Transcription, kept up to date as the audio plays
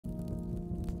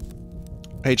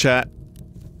Hey chat,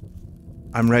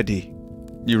 I'm ready.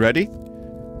 You ready?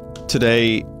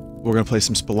 Today, we're gonna play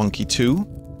some Spelunky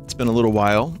 2. It's been a little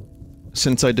while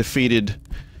since I defeated,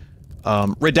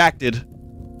 Redacted.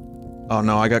 Oh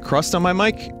no, I got crust on my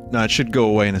mic? No, it should go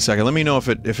away in a second. Let me know if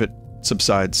it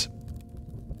subsides.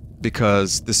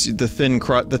 Because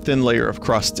the thin layer of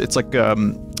crust, it's like,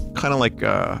 kinda like,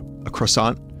 a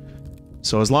croissant.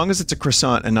 So as long as it's a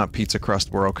croissant and not pizza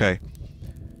crust, we're okay.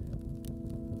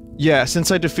 Yeah, since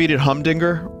I defeated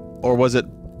Humdinger, or was it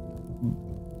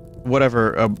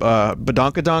whatever,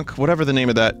 Badonkadonk, whatever the name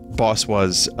of that boss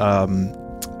was,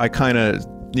 I kinda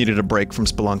needed a break from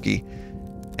Spelunky.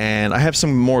 And I have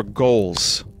some more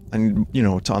goals, and, you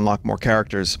know, to unlock more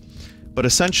characters. But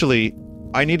essentially,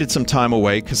 I needed some time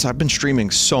away, because I've been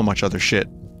streaming so much other shit.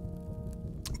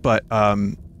 But,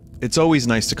 it's always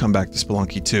nice to come back to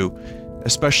Spelunky 2,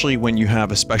 especially when you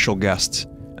have a special guest.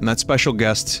 And that special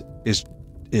guest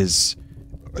is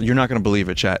you're not gonna believe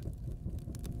it, chat.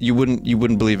 You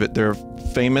wouldn't believe it. They're a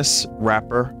famous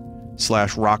rapper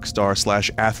slash rock star slash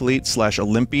athlete slash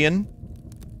Olympian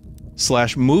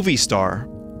slash movie star.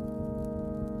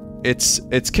 It's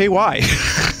KY.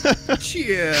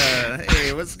 Yeah.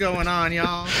 Hey, what's going on,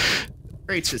 y'all?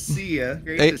 Great to see ya.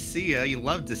 Great to see ya. You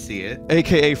love to see it.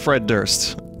 AKA Fred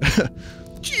Durst.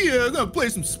 Yeah, I'm gonna play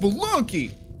some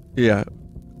Spelunky. Yeah.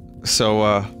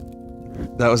 So,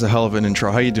 that was a hell of an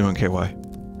intro. How you doing, KY?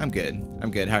 I'm good.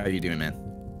 I'm good. How are you doing, man?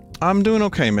 I'm doing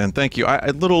okay, man. Thank you. I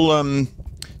a little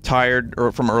tired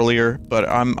from earlier, but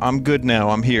I'm good now.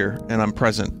 I'm here and I'm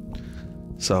present.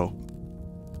 So.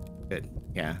 Good.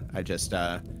 Yeah. I just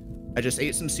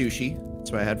ate some sushi.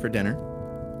 That's what I had for dinner.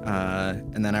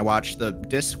 And then I watched the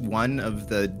disc 1 of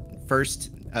the first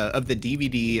of the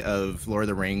DVD of Lord of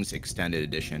the Rings Extended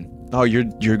Edition. Oh,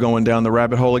 you're going down the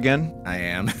rabbit hole again? I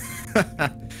am.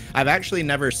 I've actually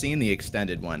never seen the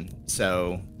extended one,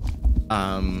 so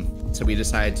we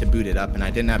decided to boot it up, and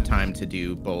I didn't have time to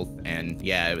do both, and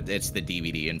yeah, it's the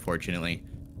DVD, unfortunately.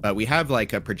 But we have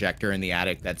like a projector in the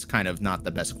attic that's kind of not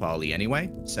the best quality anyway,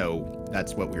 so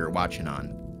that's what we were watching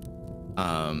on.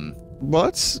 Well,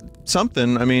 that's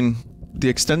something. I mean, the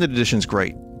extended edition's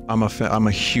great. I'm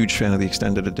a huge fan of the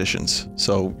extended editions,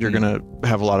 so you're gonna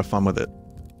have a lot of fun with it.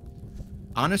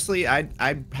 Honestly, I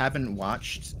haven't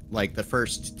watched like the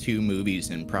first 2 movies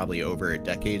in probably over a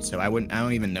decade, so I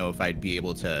don't even know if I'd be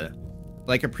able to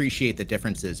like appreciate the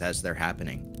differences as they're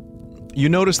happening. You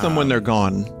notice them when they're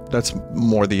gone. That's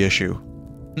more the issue.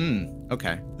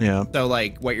 Okay. Yeah. So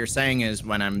like what you're saying is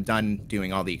when I'm done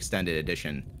doing all the extended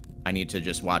edition, I need to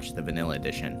just watch the vanilla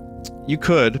edition. You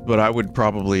could, but I would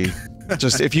probably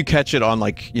just if you catch it on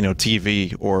like, you know,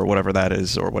 TV or whatever that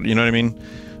is, or what, you know what I mean?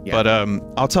 Yeah. But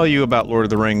I'll tell you about Lord of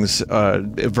the Rings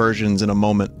versions in a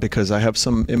moment because I have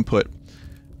some input.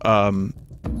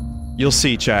 You'll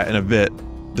see, chat, in a bit.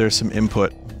 There's some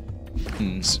input.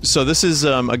 So this is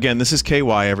again, this is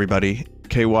KY, everybody.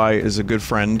 KY is a good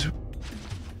friend.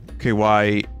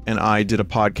 KY and I did a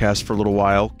podcast for a little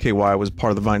while. KY was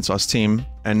part of the Vinesauce team,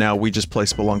 and now we just play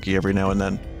Spelunky every now and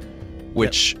then,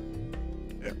 which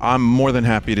I'm more than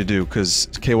happy to do, because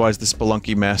KY is the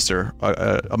Spelunky master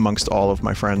amongst all of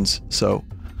my friends, so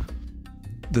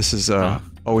this is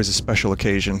always a special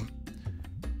occasion.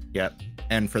 Yep.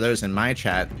 And for those in my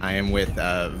chat, I am with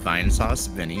Vinesauce,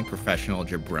 Vinny, professional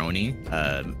jabroni,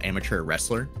 amateur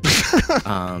wrestler.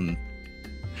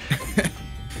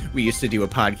 We used to do a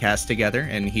podcast together,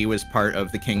 and he was part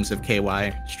of the Kings of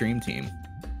KY stream team.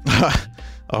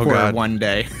 Oh, for God. One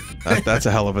day. That's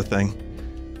a hell of a thing.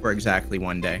 For exactly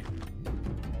one day.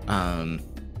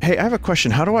 Hey, I have a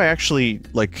question. How do I actually,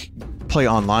 like, play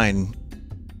online?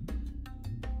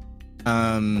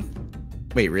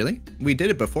 Wait, really? We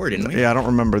did it before, didn't we? Yeah, I don't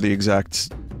remember the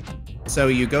exact... So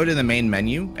you go to the main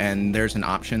menu, and there's an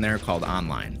option there called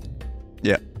Online.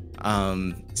 Yeah.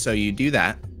 So you do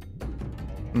that.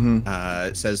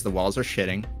 It says the walls are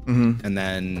shitting. And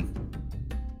then,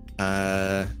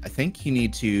 I think you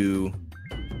need to...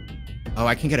 Oh,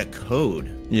 I can get a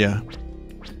code. Yeah.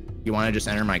 You want to just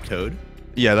enter my code?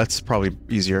 Yeah, that's probably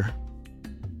easier.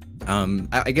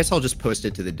 I guess I'll just post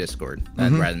it to the Discord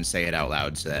rather than say it out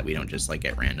loud so that we don't just like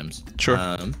get randoms. Sure.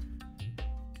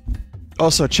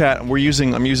 Also, chat, I'm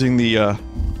using the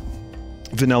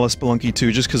vanilla Spelunky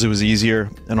 2 just because it was easier,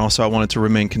 and also I wanted to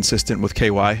remain consistent with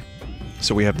KY,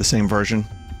 so we have the same version.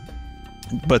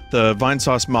 But the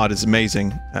Vinesauce mod is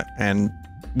amazing, and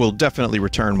will definitely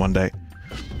return one day.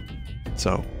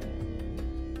 So.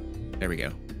 There we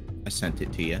go. I sent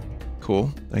it to you.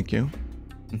 Cool. Thank you.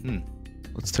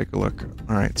 Let's take a look.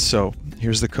 Alright, so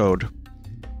here's the code.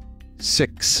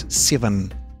 6,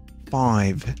 7,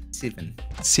 5,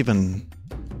 7.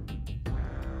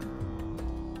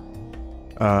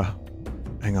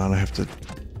 Hang on, I have to...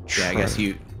 Yeah, I guess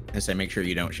you... I say make sure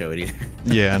you don't show it either.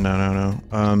 Yeah, no.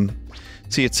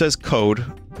 See, it says code.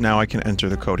 Now I can enter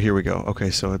the code. Here we go. Okay,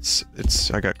 so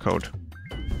I got code.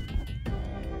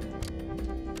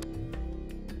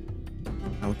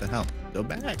 Oh, what the hell? Go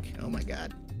back. Oh my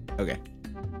god. Okay.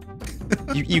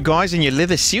 you guys in your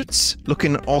leather suits,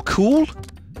 looking all cool?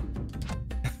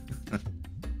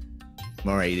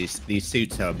 Maury, these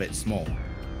suits are a bit small.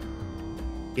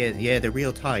 Yeah, they're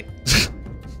real tight.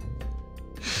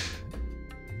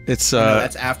 It's no,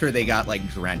 that's after they got like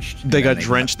drenched. They got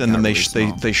drenched and then they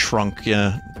shrunk.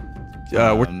 Yeah.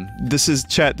 This is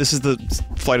chat. This is the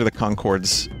Flight of the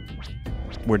Conchords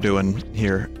we're doing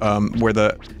here. Where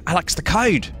the Alex the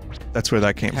code. That's where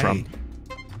that came from.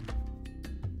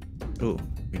 Oh,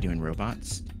 we're doing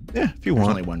robots. Yeah, if you There's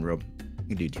want. only one robot.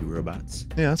 You can do 2 robots.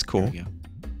 Yeah, that's cool. There we go.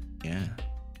 Yeah.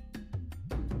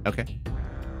 Okay.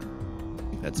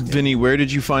 That's good. Vinny, where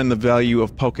did you find the value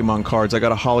of Pokemon cards? I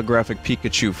got a holographic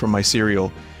Pikachu from my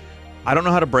cereal. I don't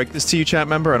know how to break this to you, chat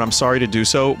member, and I'm sorry to do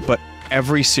so, but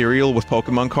every cereal with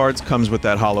Pokemon cards comes with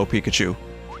that holo Pikachu.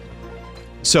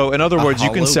 So, in other words,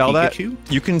 you can sell Pikachu?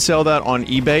 that. You can sell that on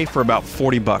eBay for about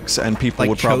 40 bucks, and people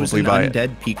would probably buy it.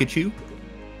 Undead Pikachu?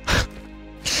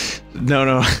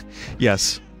 No.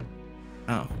 Yes.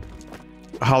 Oh.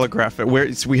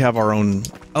 Holographic. We have our own.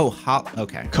 Oh,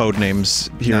 okay. Code names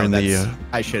here in the.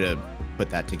 I should have put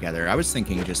that together. I was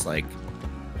thinking just like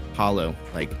hollow,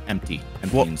 like empty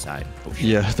inside. Oh, shit.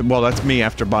 Yeah. Well, that's me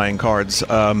after buying cards.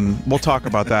 We'll talk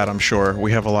about that. I'm sure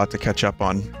we have a lot to catch up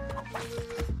on.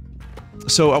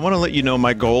 So I want to let you know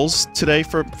my goals today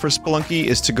for Spelunky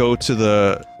is to go to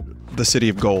the City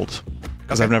of Gold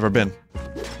because I've never been.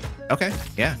 Okay.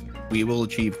 Yeah, we will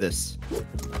achieve this.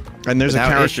 And there's a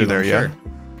character there, yeah.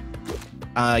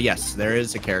 Sure. Yes, there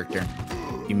is a character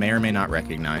you may or may not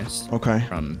recognize. Okay.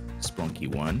 From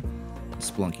Spelunky 1,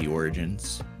 Spelunky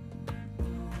Origins.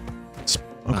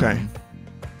 Okay.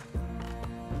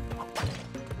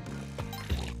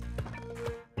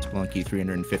 Spelunky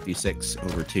 356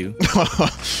 over 2.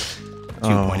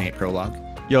 2.8 prologue.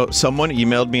 Yo, someone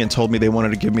emailed me and told me they wanted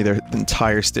to give me their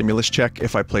entire stimulus check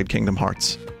if I played Kingdom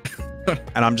Hearts.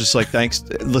 And I'm just like, thanks.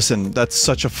 Listen, that's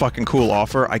such a fucking cool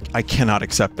offer. I cannot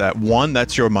accept that. One,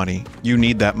 that's your money. You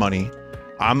need that money.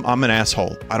 I'm an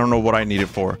asshole. I don't know what I need it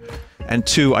for. And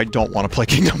 2, I don't want to play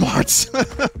Kingdom Hearts.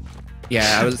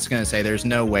 Yeah, I was gonna say there's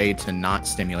no way to not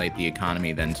stimulate the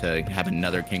economy than to have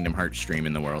another Kingdom Hearts stream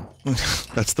in the world.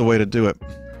 That's the way to do it.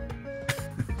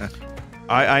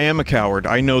 I am a coward.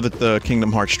 I know that the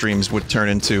Kingdom Hearts streams would turn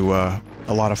into a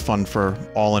lot of fun for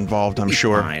all involved, I'm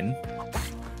sure. Fine.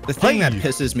 The thing that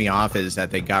pisses me off is that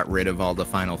they got rid of all the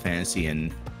Final Fantasy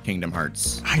and Kingdom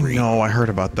Hearts 3. I know, I heard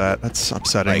about that. That's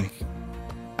upsetting. Like,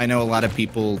 I know a lot of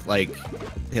people, like,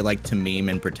 they like to meme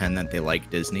and pretend that they like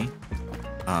Disney.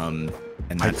 And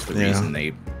that's the reason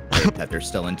that they're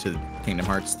still into Kingdom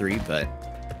Hearts 3, but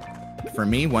for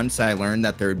me, once I learned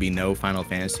that there would be no Final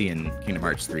Fantasy in Kingdom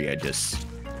Hearts 3, I just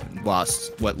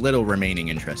lost what little remaining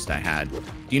interest I had. Do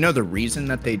you know the reason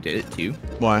that they did it too?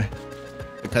 Why?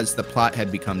 Because the plot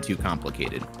had become too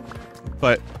complicated.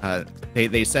 But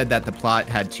they said that the plot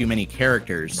had too many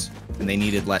characters and they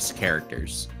needed less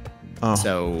characters. Oh.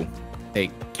 So they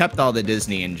kept all the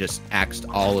Disney and just axed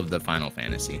all of the Final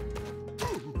Fantasy.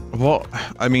 Well,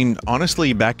 I mean,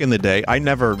 honestly, back in the day, I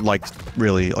never liked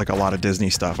really like a lot of Disney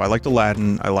stuff. I liked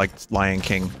Aladdin, I liked Lion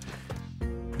King.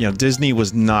 You know, Disney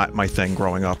was not my thing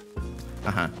growing up.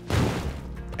 Uh-huh.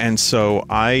 And so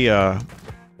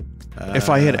if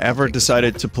I had ever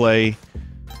decided to play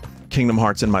Kingdom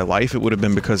Hearts in my life, it would have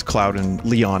been because Cloud and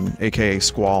Leon, aka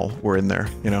Squall, were in there,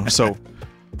 you know, so...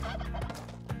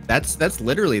 That's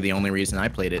literally the only reason I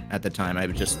played it at the time. I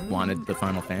just wanted the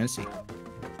Final Fantasy.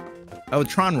 Oh,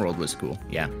 Tron World was cool,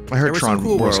 yeah. I heard Tron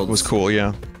World was cool,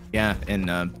 yeah. Yeah, and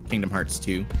Kingdom Hearts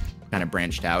 2 kind of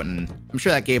branched out, and I'm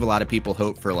sure that gave a lot of people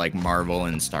hope for, like, Marvel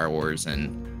and Star Wars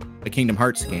and a Kingdom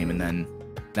Hearts game, and then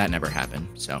that never happened,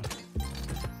 so...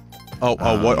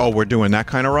 we're doing that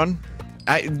kind of run?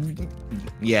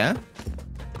 Yeah.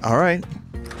 All right.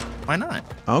 Why not?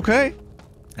 Okay.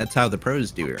 That's how the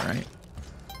pros do it, right?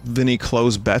 Vinny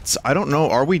close bets. I don't know.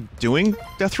 Are we doing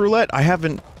Death Roulette? I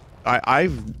haven't.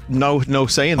 I've no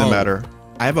say in the matter.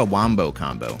 I have a wombo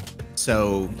combo.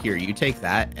 So here, you take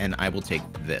that, and I will take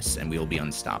this, and we will be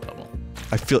unstoppable.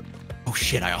 I feel. Oh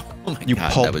shit! Oh my god! You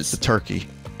pulped the turkey.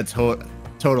 A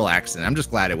total accident. I'm just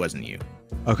glad it wasn't you.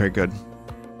 Okay, good.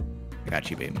 I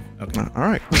got you, baby. Okay. All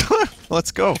right.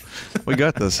 Let's go. We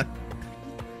got this.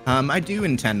 I do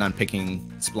intend on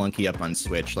picking Spelunky up on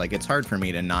Switch. Like, it's hard for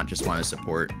me to not just want to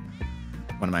support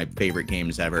one of my favorite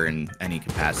games ever in any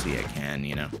capacity I can,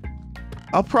 you know.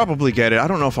 I'll probably get it. I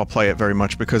don't know if I'll play it very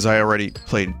much because I already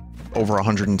played over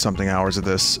 100 and something hours of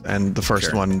this, and the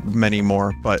first one many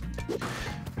more, but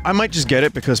I might just get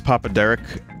it because Papa Derek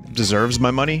deserves my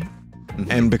money,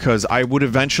 and because I would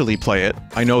eventually play it.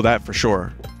 I know that for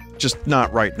sure. Just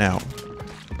not right now.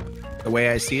 The way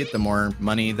I see it, the more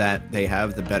money that they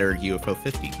have, the better UFO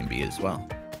 50 can be as well.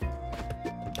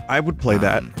 I would play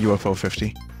that, UFO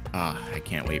 50. I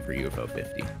can't wait for UFO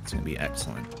 50. It's going to be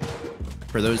excellent.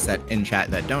 For those that in chat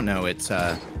that don't know, it's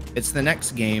the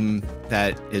next game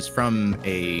that is from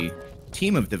a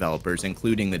team of developers,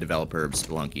 including the developer of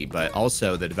Spelunky, but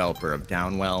also the developer of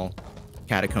Downwell,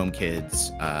 Catacomb Kids,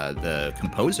 the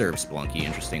composer of Spelunky,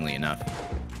 interestingly enough.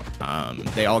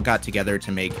 They all got together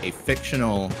to make a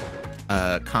fictional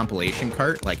compilation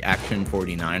cart, like Action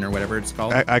 49 or whatever it's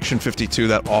called. Action 52,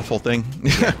 that awful thing.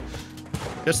 Yeah.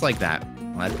 Just like that.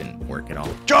 Well, that didn't work at all.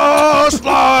 Just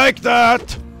like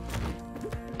that!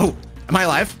 Oh, am I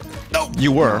alive? No!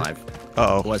 You were. I'm alive.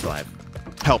 Uh-oh. I was alive.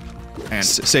 Help. And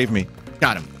Save me.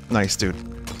 got him. Nice, dude.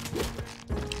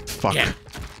 Fuck. Yeah.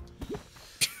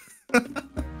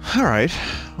 Alright,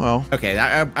 well... Okay,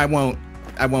 I won't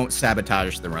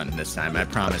sabotage the run this time. I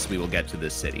promise we will get to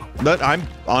this city. But I'm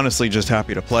honestly just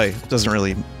happy to play. It doesn't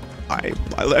really...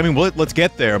 I mean, let's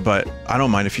get there, but I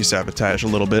don't mind if you sabotage a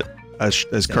little bit,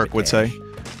 as Kirk would say.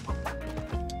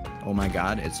 Oh my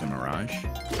god, it's a mirage.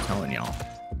 I'm telling y'all.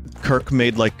 Kirk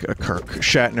made like a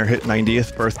Shatner hit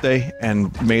 90th birthday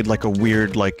and made like a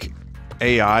weird like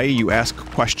AI. You ask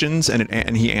questions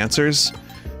and he answers,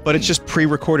 but it's just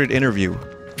pre-recorded interview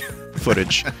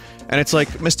footage. And it's like,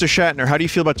 Mr. Shatner, how do you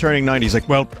feel about turning 90? He's like,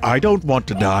 well, I don't want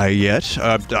to die yet.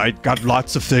 I got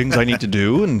lots of things I need to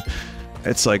do. And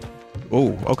it's like,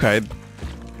 oh, okay.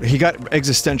 He got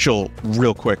existential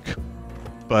real quick.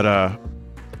 But,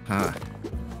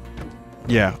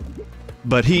 yeah.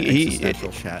 But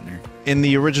Shatner. In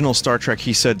the original Star Trek,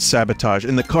 he said sabotage.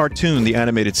 In the cartoon, the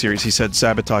animated series, he said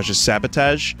sabotage is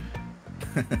sabotage.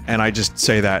 And I just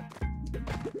say that.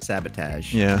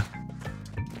 Sabotage. Yeah.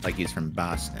 Like he's from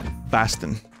Boston.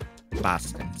 Boston.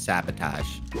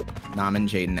 Sabotage. Nam and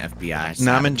Jaden FBI.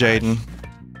 Nam and Jaden.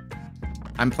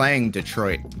 I'm playing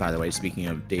Detroit, by the way. Speaking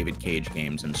of David Cage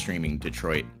games, I'm streaming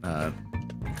Detroit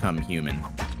Become Human.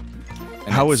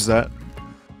 And How is that?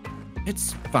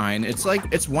 It's fine. It's like,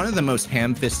 it's one of the most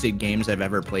ham-fisted games I've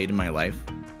ever played in my life.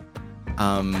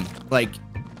 Like,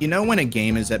 you know when a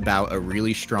game is about a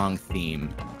really strong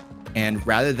theme, and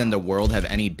rather than the world have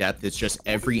any depth, it's just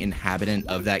every inhabitant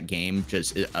of that game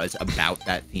just is about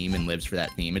that theme and lives for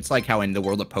that theme. It's like how in the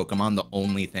world of Pokemon, the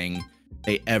only thing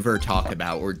they ever talk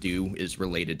about or do is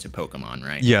related to Pokemon,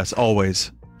 right? Yes,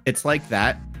 always. It's like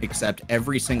that, except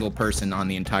every single person on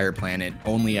the entire planet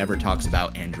only ever talks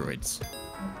about androids.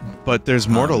 But there's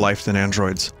more to life than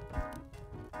androids.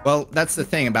 Well, that's the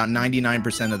thing. About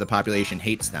 99% of the population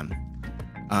hates them.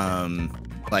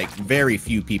 Like, very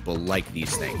few people like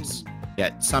these things.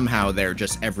 Yet, somehow, they're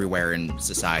just everywhere in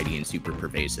society and super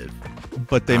pervasive.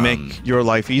 But they make your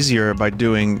life easier by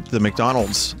doing the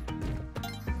McDonald's.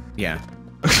 Yeah.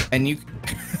 And you...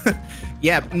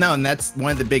 Yeah, no, and that's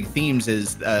one of the big themes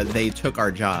is they took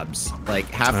our jobs. Like,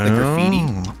 half the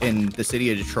graffiti in the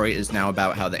city of Detroit is now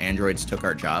about how the androids took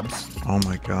our jobs. Oh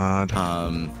my god.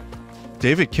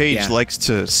 David Cage likes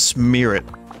to smear it.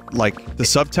 Like, the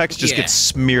subtext just gets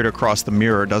smeared across the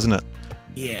mirror, doesn't it?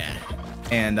 Yeah.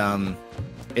 And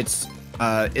it's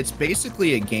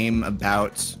basically a game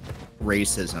about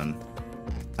racism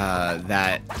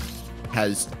that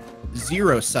has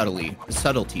zero subtlety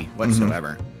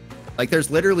whatsoever. Like,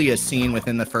 there's literally a scene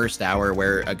within the first hour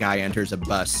where a guy enters a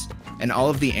bus, and all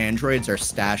of the androids are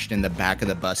stashed in the back of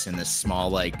the bus in this small,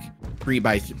 like,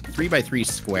 3x3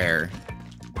 square,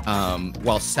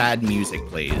 while sad music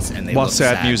plays, and they look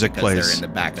sad because they're in the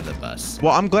back of the bus.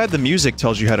 Well, I'm glad the music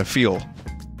tells you how to feel,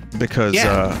 because,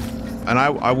 and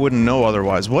I wouldn't know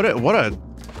otherwise.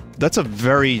 That's a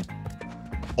very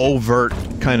overt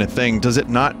kind of thing. Does it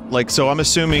not, like, so I'm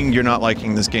assuming you're not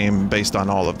liking this game based on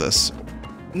all of this.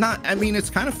 I mean, it's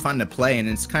kind of fun to play, and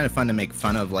it's kind of fun to make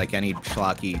fun of, like, any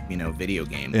schlocky, you know, video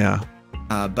game. Yeah.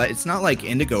 But it's not like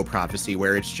Indigo Prophecy,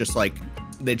 where it's just, like,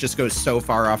 it just goes so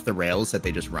far off the rails that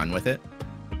they just run with it.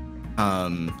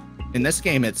 In this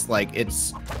game, it's, like, it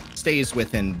stays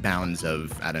within bounds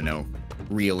of, I don't know,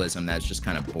 realism that's just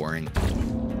kind of boring.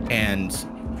 And,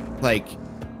 like,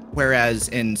 whereas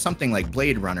in something like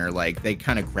Blade Runner, like, they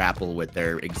kind of grapple with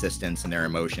their existence and their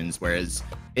emotions, whereas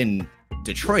in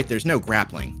Detroit, there's no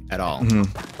grappling at all.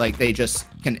 Like, they just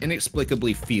can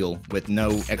inexplicably feel with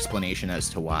no explanation as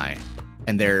to why.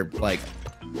 And they're, like,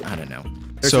 I don't know.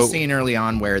 There's a scene early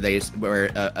on where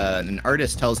an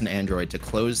artist tells an android to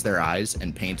close their eyes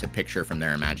and paint a picture from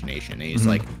their imagination. And he's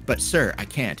like, "But sir, I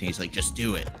can't." And he's like, "Just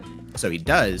do it." So he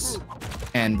does.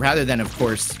 And rather than not,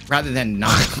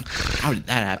 how did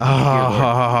that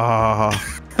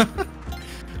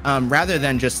happen? Rather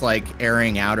than just like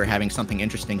airing out or having something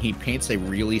interesting, he paints a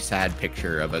really sad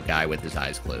picture of a guy with his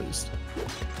eyes closed.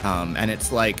 And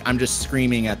it's like, I'm just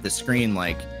screaming at the screen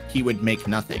like he would make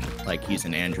nothing, like he's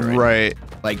an android. Right.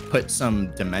 Like put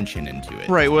some dimension into it.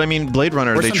 Right. Well, I mean, Blade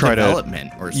Runner, or they some try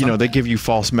development or you know, they give you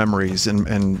false memories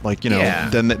and like, you know,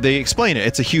 then they explain it.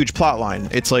 It's a huge plot line.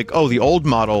 It's like, oh, the old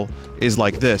model is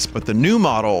like this, but the new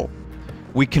model,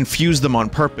 we confuse them on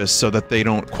purpose so that they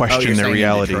don't question their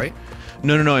reality.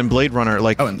 In No, in Blade Runner,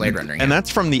 like, in Blade Runner, and that's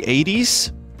from the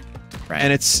 80s. Right.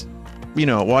 And it's, you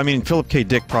know, well, I mean, Philip K.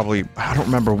 Dick probably, I don't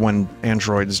remember when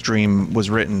Android's Dream was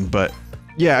written, but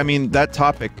yeah, I mean, that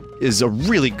topic is a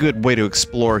really good way to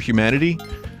explore humanity.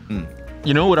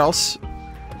 You know what else?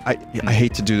 I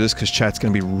hate to do this because chat's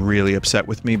gonna be really upset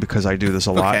with me because I do this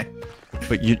a lot.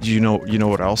 But you know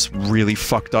what else really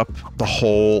fucked up the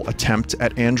whole attempt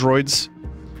at androids?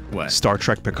 What? Star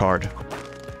Trek Picard.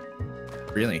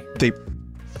 Really? They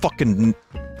fucking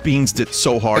beansed it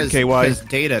so hard, KY. Because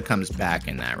Data comes back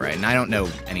in that, right? And I don't know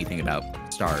anything about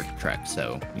Star Trek,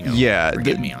 so you know,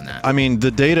 forgive me on that. I mean,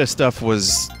 the Data stuff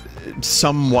was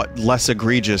somewhat less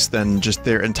egregious than just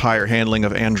their entire handling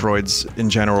of androids in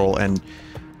general, and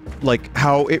like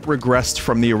how it regressed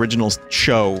from the original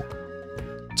show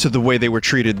to the way they were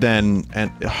treated then.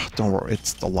 And don't worry,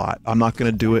 it's a lot. I'm not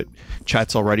gonna do it.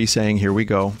 Chat's already saying, here we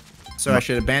go. So I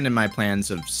should abandon my plans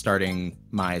of starting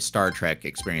my Star Trek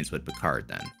experience with Picard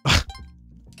then.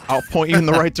 I'll point you in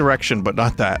the right direction, but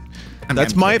not that.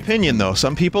 That's my opinion, though.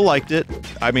 Some people liked it.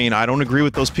 I mean, I don't agree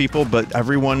with those people, but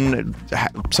everyone,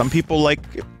 some people like,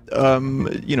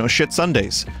 you know, shit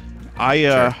Sundays.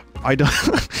 I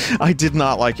don't, I did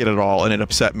not like it at all, and it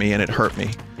upset me, and it hurt me.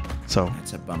 So.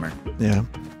 It's a bummer. Yeah.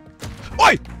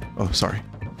 Why? Oh, sorry.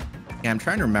 Yeah, I'm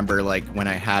trying to remember, like, when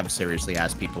I have seriously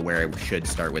asked people where I should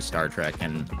start with Star Trek,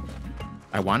 and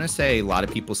I want to say a lot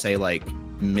of people say, like,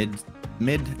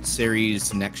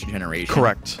 mid-series Next Generation.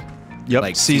 Correct. Yep,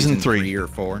 like season 3 or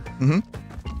 4.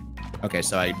 Okay,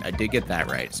 so I did get that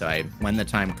right. So when the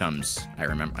time comes, I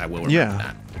will remember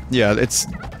that. Yeah, it's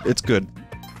good.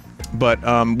 But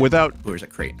without... Oh, there's a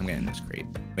crate. I'm getting this crate.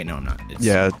 Wait, no, I'm not. It's,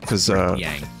 yeah, because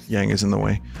Yang is in the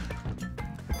way.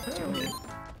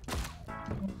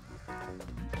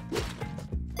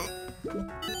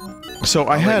 So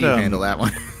I had handle that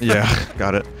one. Yeah,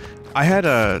 got it. I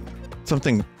had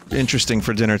something interesting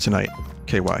for dinner tonight,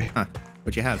 KY. Huh.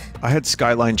 What'd you have? I had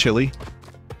Skyline chili.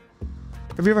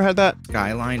 Have you ever had that?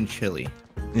 Skyline chili.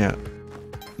 Yeah.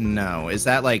 No. Is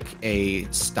that like a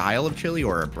style of chili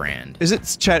or a brand? Is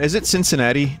it Chad? Is it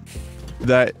Cincinnati?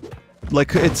 That,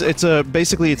 like, it's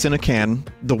basically it's in a can.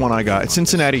 The one I got. It's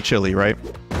Cincinnati chili, right?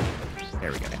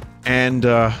 There we go. And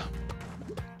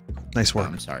nice work.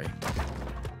 I'm sorry.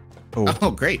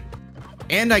 Oh, great.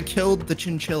 And I killed the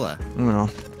chinchilla. No.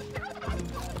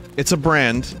 It's a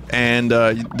brand, and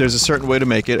there's a certain way to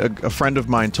make it. A friend of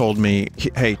mine told me,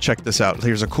 hey, check this out.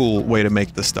 Here's a cool way to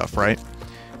make this stuff, right?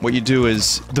 What you do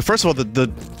is, first of all,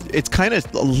 it's kind of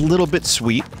a little bit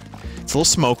sweet. It's a little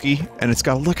smoky, and it's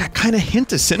got a kind of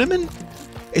hint of cinnamon.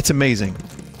 It's amazing.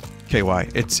 KY.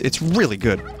 It's really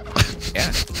good.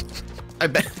 Yeah. I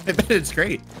bet it's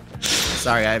great.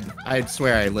 Sorry, I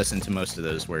swear I listened to most of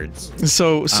those words.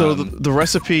 So the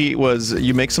recipe was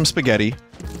you make some spaghetti.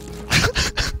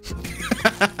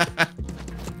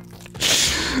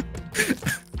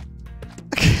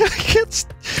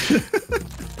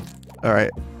 All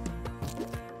right.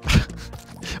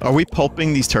 Are we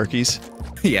pulping these turkeys?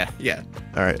 Yeah.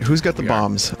 All right. Who's got the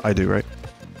bombs? I do, right?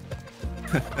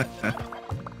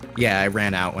 Yeah, I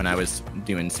ran out when I was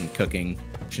doing some cooking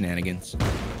shenanigans.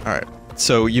 All right.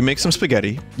 So you make some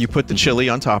spaghetti. You put the chili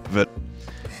on top of it,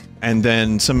 and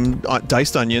then some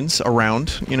diced onions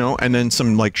around, you know, and then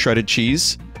some like shredded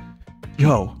cheese.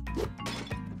 Yo,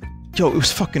 it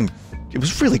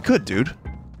was really good, dude.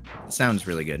 It sounds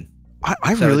really good.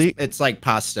 It's like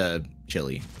pasta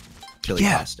chili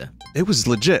pasta. It was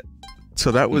legit.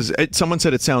 So that was someone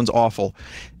said it sounds awful.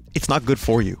 It's not good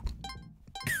for you.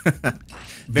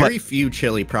 Very few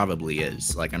chili probably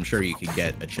is. Like, I'm sure you could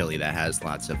get a chili that has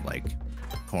lots of like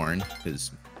corn,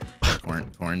 because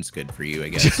corn's good for you, I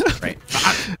guess. Right.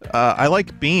 I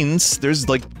like beans. There's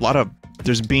like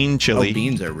there's bean chili. Oh,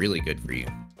 beans are really good for you.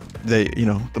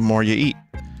 The more you eat.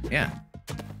 Yeah.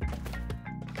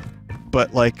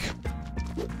 But like,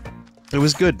 it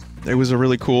was good. It was a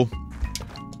really cool.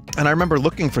 And I remember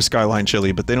looking for Skyline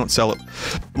chili, but they don't sell it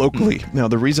locally. Now,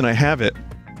 the reason I have it,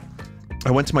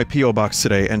 I went to my P.O. box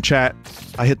today, and chat,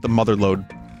 I hit the mother load.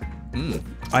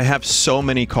 I have so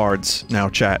many cards now,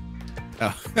 chat. Oh,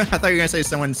 I thought you were gonna say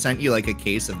someone sent you like a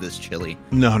case of this chili.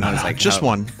 No, no, I was no, like, just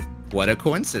one. What a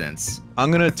coincidence. I'm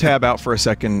gonna tab out for a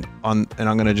second and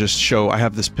I'm gonna just show. I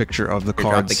have this picture of the Here,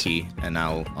 drop cards. the key, and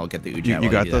I'll get the Ujat. You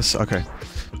got this? Okay.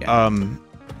 Yeah.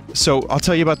 So I'll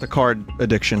tell you about the card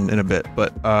addiction in a bit,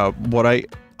 but what I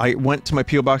went to my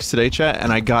P.O. box today, chat,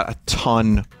 and I got a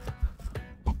ton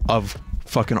of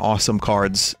fucking awesome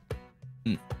cards.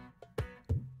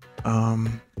 I'll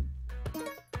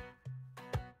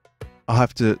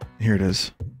have to... Here it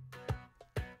is.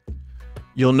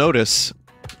 You'll notice,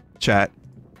 chat,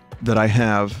 that I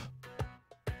have...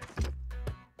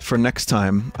 For next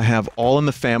time, I have All in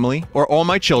the Family, or All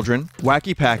My Children,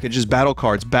 Wacky Packages, Battle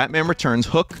Cards, Batman Returns,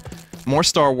 Hook, more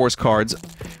Star Wars cards,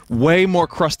 way more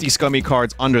crusty, scummy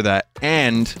cards under that,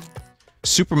 and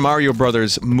Super Mario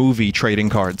Brothers movie trading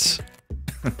cards.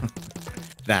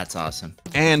 That's awesome.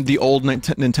 And the old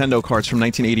Nintendo cards from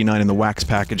 1989 in the wax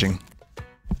packaging.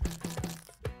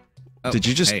 Oh, did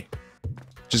you just... Hey.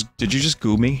 Did you just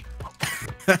goo me?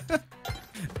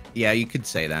 Yeah, you could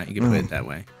say that. You could put it that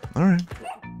way. Alright.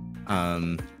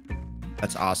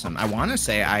 That's awesome. I want to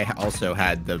say I also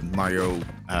had the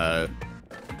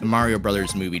Mario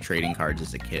Brothers movie trading cards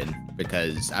as a kid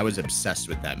because I was obsessed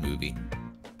with that movie.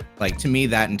 Like, to me,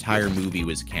 that entire movie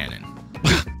was canon.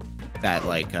 That,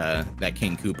 like, that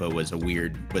King Koopa was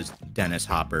was Dennis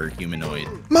Hopper humanoid.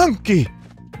 Monkey!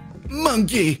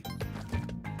 Monkey!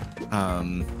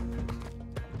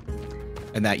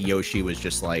 And that Yoshi was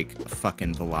just like a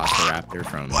fucking velociraptor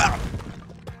from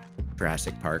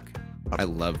Jurassic Park. I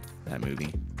loved that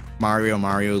movie. Mario,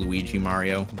 Luigi,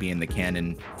 Mario being the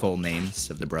canon full names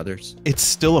of the brothers. It's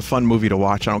still a fun movie to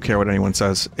watch. I don't care what anyone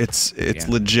says. It's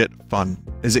legit fun.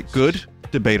 Is it good?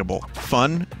 Debatable.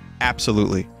 Fun?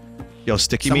 Absolutely. Yo,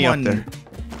 sticky me up there.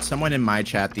 Someone in my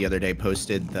chat the other day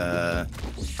posted the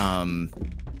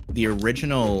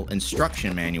original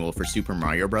instruction manual for Super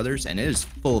Mario Brothers, and it is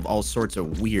full of all sorts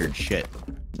of weird shit.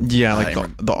 Yeah, like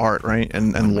the art, right?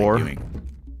 And lore.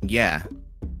 Yeah.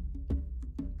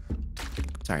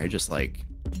 Sorry, I just like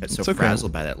got so okay.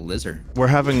 frazzled by that lizard. We're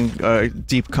having a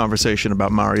deep conversation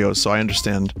about Mario, so I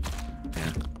understand.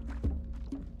 Yeah.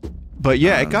 But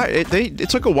yeah, it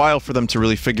took a while for them to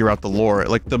really figure out the lore.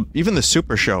 Like even the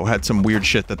Super Show had some weird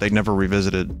shit that they never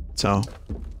revisited. So.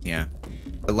 Yeah.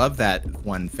 I love that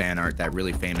one fan art, that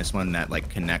really famous one that like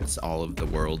connects all of the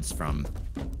worlds from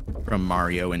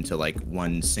Mario into like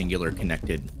one singular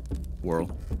connected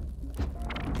world.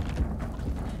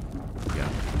 Yeah.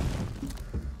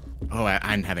 Oh, I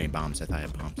didn't have any bombs. I thought I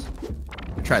had bombs.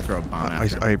 I tried to throw a bomb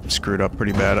after. I screwed up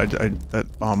pretty bad. That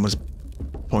bomb was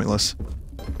pointless.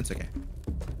 It's okay.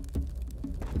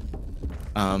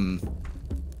 Some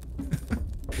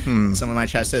of my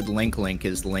chat said Link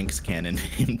is Link's canon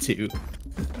name too.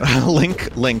 Link.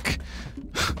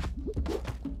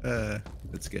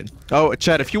 That's good. Oh,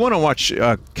 Chad, if you want to watch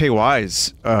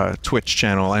KY's Twitch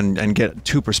channel and get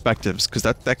two perspectives, because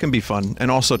that can be fun, and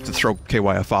also to throw KY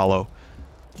a follow,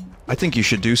 I think you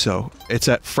should do so. It's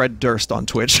at Fred Durst on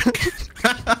Twitch.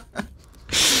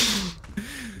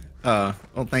 Well,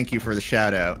 thank you for the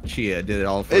shout out. Chia did it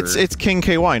all for... It's King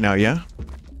KY now, yeah?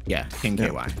 Yeah, King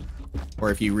KY.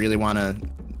 Or if you really want to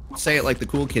say it like the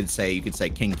cool kids say, you could say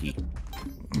Kinky.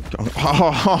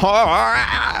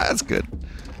 That's good.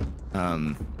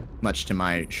 Much to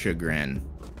my chagrin.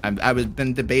 I've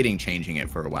been debating changing it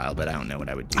for a while, but I don't know what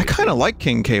I would do. I kind of like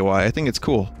King KY. I think it's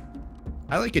cool.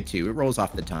 I like it too. It rolls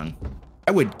off the tongue.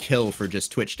 I would kill for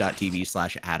just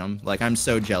twitch.tv/Adam. Like, I'm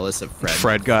so jealous of Fred.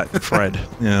 Fred got Fred.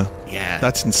 Yeah. Yeah.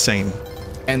 That's insane.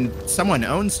 And someone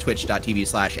owns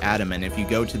twitch.tv/Adam, and if you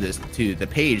go to the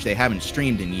page, they haven't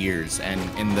streamed in years. And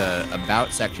in the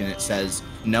About section, it says,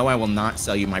 "No, I will not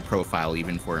sell you my profile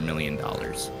even for $1 million."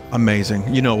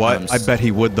 Amazing. You know what? I bet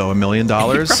he would though. $1 million.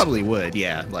 He probably would.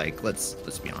 Yeah. Like, let's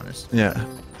be honest. Yeah.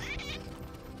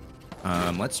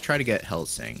 Let's try to get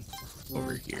Helsing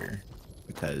over here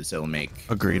because it'll make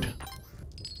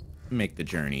the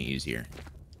journey easier.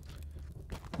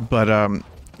 But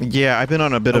yeah, I've been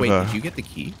on a bit of a... Did you get the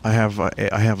key? I have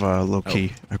a low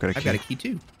key. I've got a key. I've got a key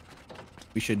too.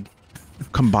 We should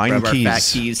combine rub keys. Our fat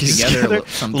keys together.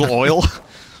 A little oil.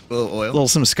 A little oil. Little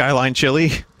some Skyline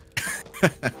chili.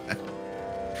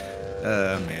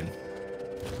 Man.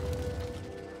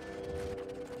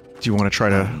 Do you want to try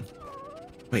to...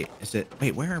 Wait, is it...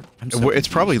 Wait, where... I'm so it's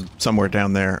probably somewhere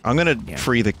down there. I'm gonna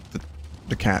free the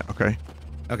cat, okay?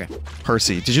 Okay.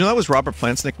 Percy. Did you know that was Robert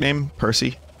Plant's nickname?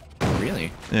 Percy?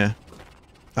 Really? Yeah.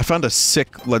 I found a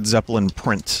sick Led Zeppelin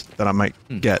print that I might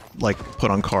get, like,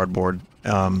 put on cardboard.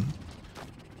 And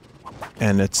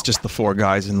it's just the 4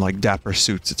 guys in, like, dapper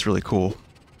suits. It's really cool.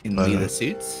 In leather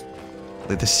suits?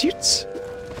 Leather suits?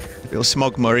 Real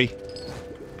smoke, Murray.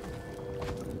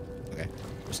 Okay.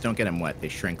 Just don't get them wet. They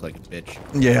shrink like a bitch.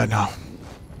 Yeah, no.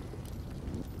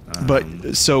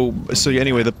 But so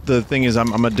anyway, the thing is,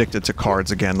 I'm addicted to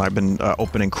cards again. I've been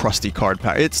opening crusty card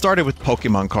pack. It started with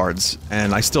Pokemon cards,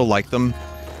 and I still like them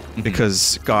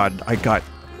because God, I got.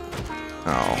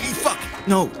 Oh fuck!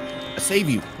 No, I save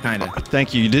you, kinda.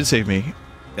 Thank you. You did save me.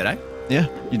 Did I? Yeah,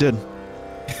 you did.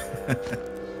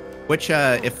 Which,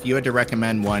 if you had to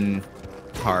recommend one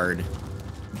card,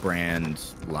 brand,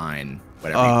 line,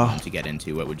 whatever you want to get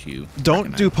into, what would you Don't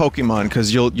recommend? do Pokemon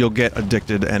because you'll get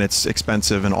addicted and it's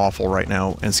expensive and awful right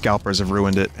now, and scalpers have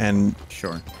ruined it. And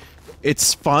sure,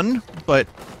 it's fun, but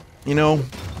you know,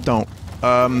 don't.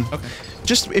 Okay.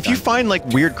 Just if you find like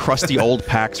weird, crusty old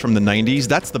packs from the '90s,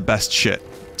 that's the best shit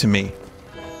to me.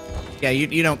 Yeah,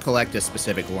 you don't collect a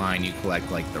specific line. You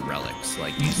collect like the relics.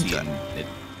 Like you see it,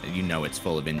 you know it's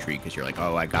full of intrigue because you're like,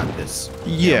 oh, I got this.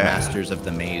 Yeah. Masters of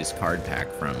the Maze card pack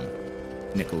from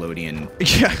Nickelodeon.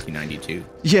 Yeah. 1992.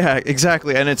 Yeah,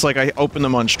 exactly. And it's like I open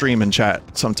them on stream and chat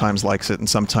sometimes likes it and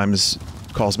sometimes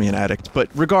calls me an addict. But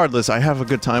regardless, I have a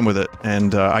good time with it,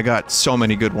 and I got so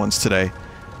many good ones today.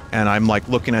 And I'm like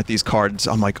looking at these cards.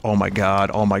 I'm like, oh my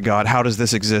god, how does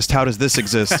this exist? How does this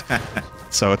exist?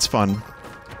 So it's fun.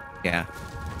 Yeah,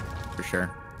 for sure.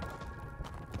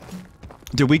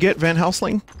 Did we get Van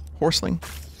Helsing? Horsling?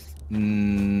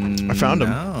 I found him.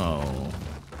 No,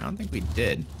 I don't think we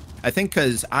did. I think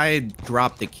because I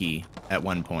dropped the key at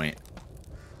one point.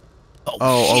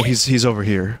 Oh, he's over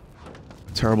here.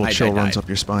 Terrible I chill died. runs up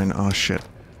your spine. Oh shit.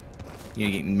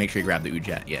 You make sure you grab the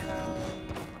Ujet. Yeah.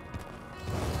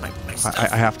 My stuff.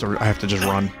 I have to just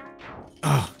run.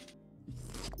 Oh.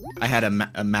 I had a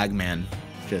Magman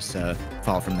just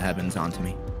fall from the heavens onto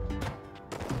me.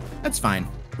 That's fine.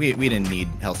 We didn't need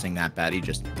Helsing that bad. He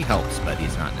helps, but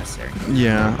he's not necessary.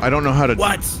 Yeah, I don't know how to.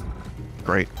 What?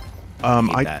 Great.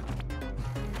 I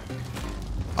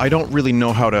don't really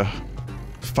know how to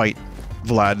fight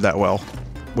Vlad that well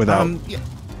without. Yeah.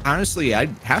 Honestly,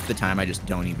 half the time I just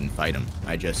don't even fight him.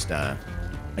 I just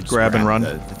grab and run.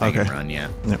 The thing and run, yeah.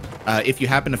 Yep. If you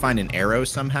happen to find an arrow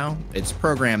somehow, it's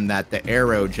programmed that the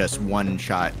arrow just one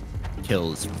shot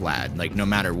kills Vlad, like no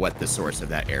matter what the source of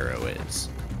that arrow is.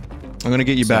 I'm gonna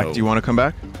get you back. Do you want to come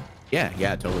back? Yeah,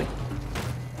 totally.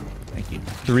 Thank you.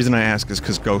 The reason I ask is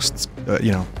because ghosts,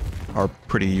 you know, are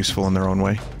pretty useful in their own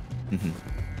way.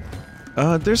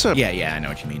 There's a... Yeah, I know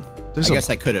what you mean. I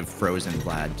guess I could have frozen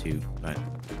Vlad too, but...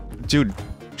 Dude,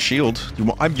 shield.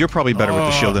 You're probably better with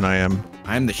the shield than I am.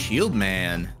 I'm the shield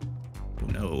man. Oh,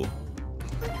 no.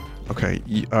 Okay,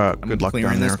 I'm good luck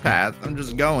clearing down there. this path. I'm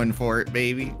just going for it,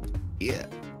 baby. Yeah,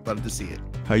 love to see it.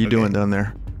 How you doing down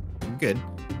there? Good.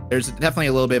 There's definitely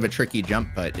a little bit of a tricky jump,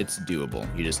 but it's doable.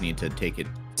 You just need to take it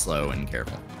slow and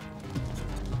careful.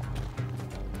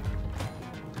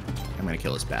 I'm gonna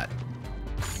kill this bat.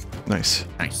 Nice.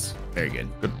 Nice. Very good.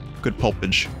 Good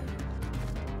pulpage.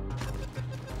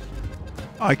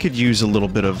 I could use a little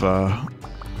bit of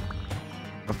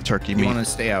turkey meat. You want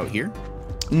to stay out here?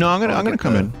 No, I'm gonna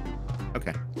come in.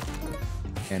 Okay.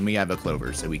 And we have a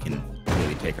clover, so we can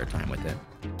really take our time with it.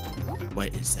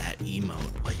 What is that emote?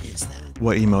 What is that?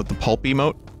 What emote? The pulp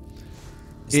emote?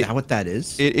 Is that what that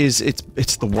is? It is.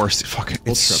 It's the worst. Fuck it.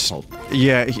 It's Ultra pulp.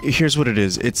 Yeah. Here's what it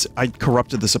is. I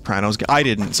corrupted the Sopranos. I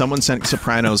didn't. Someone sent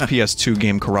Sopranos PS2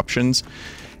 game corruptions,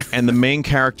 and the main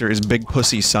character is Big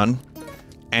Pussy's son,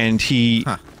 and he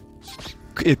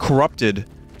it corrupted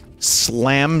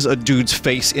slams a dude's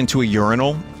face into a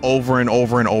urinal over and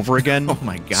over and over again. Oh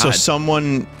my god. So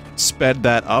someone sped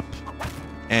that up,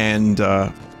 and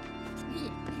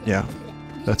yeah,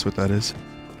 that's what that is.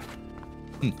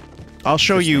 I'll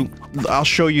show you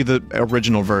the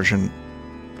original version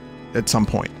at some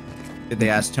point. Did they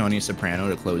ask Tony Soprano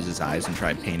to close his eyes and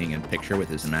try painting a picture with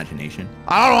his imagination?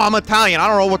 I don't know, I'm Italian. I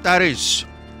don't know what that is.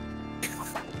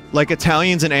 Like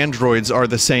Italians and androids are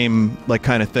the same like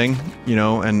kind of thing, you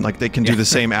know, and like they can do the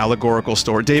same allegorical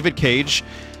story. David Cage,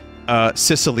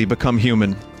 Sicily become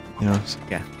human, you know.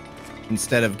 Yeah.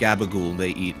 Instead of gabagool, they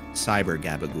eat cyber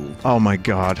gabagool. Oh my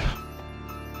god.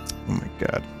 Oh my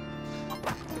god.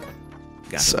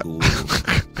 Gabagool.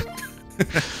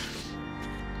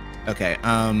 Okay,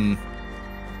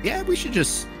 yeah, we should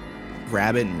just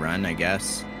grab it and run, I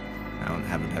guess. I don't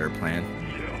have a better plan.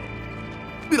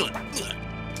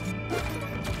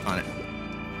 On it.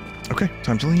 Okay,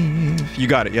 time to leave. You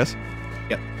got it, yes?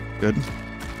 Yep. Good.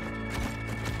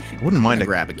 Wouldn't mind to it.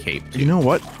 grab a cape, too. You know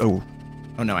what? Oh.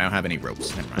 Oh no, I don't have any ropes.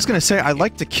 Never mind. I was gonna say I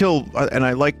like to kill, and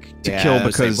I like to kill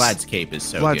because Vlad's cape is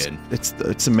so good.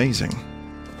 It's amazing.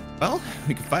 Well,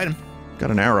 we can fight him.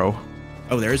 Got an arrow.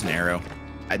 Oh, there is an arrow.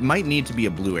 It might need to be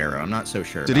a blue arrow. I'm not so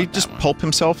sure. Did he just pulp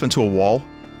himself into a wall?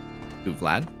 Who,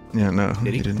 Vlad? Yeah, no,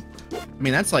 Did he didn't. I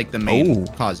mean, that's like the main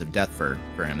cause of death for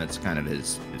him. That's kind of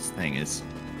his thing is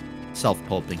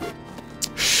self-pulping.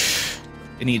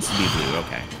 It needs to be blue.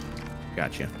 Okay,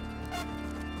 gotcha.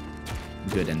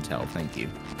 Good intel. Thank you.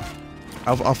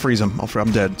 I'll freeze him.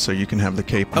 I'm dead, so you can have the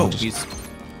cape. Oh,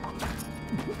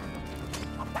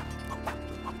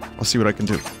 I'll see what I can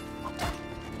do.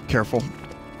 Careful.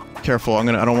 Careful. I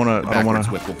don't want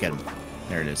to. Whip will get him.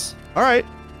 There it is. All right.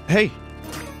 Hey.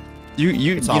 You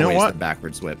know what? The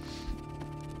backwards whip.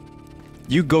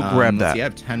 You go grab that. See, I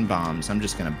have 10 bombs. I'm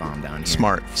just gonna bomb down here.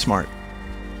 Smart.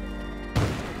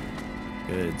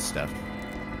 Good stuff.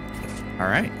 All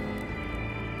right.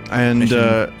 And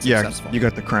yeah, you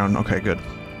got the crown. Okay, good.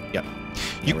 Yep.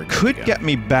 You could get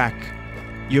me back.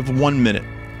 You have 1 minute.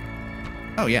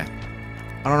 Oh yeah.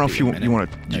 I don't know if you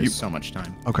want to. There's so much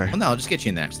time. Okay. Well, no, I'll just get you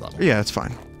in the next level. Yeah, that's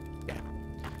fine. Yeah.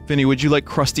 Vinny, would you like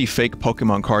crusty fake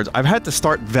Pokemon cards? I've had to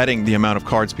start vetting the amount of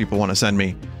cards people want to send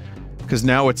me, because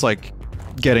now it's like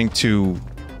getting to,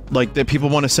 like, that people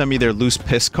want to send me their loose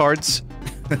piss cards,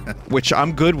 which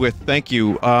I'm good with. Thank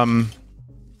you.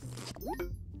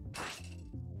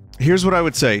 Here's what I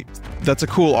would say. That's a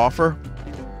cool offer.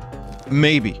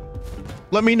 Maybe.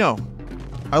 Let me know.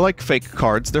 I like fake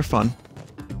cards. They're fun.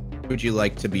 Would you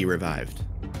like to be revived?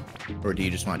 Or do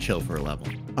you just want to chill for a level?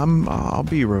 I'll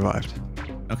be revived.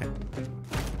 Okay.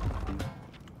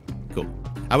 Cool.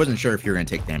 I wasn't sure if you were going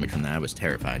to take damage from that. I was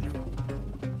terrified.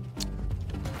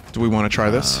 Do we want to try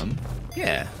this?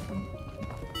 Yeah.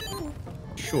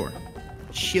 Sure.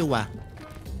 Sure.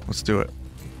 Let's do it.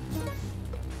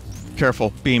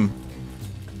 Careful. Beam.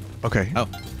 Okay. Oh.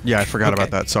 Yeah, I forgot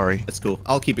about that. Sorry. That's cool.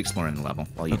 I'll keep exploring the level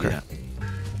while you do that.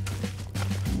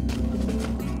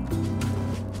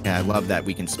 Yeah, I love that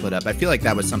we can split up. I feel like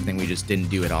that was something we just didn't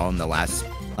do at all in the last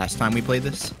time we played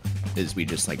this. Is we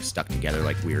just like stuck together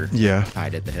like we were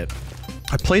tied at the hip.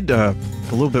 I played a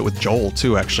little bit with Joel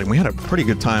too, actually. We had a pretty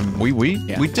good time. We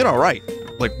did all right.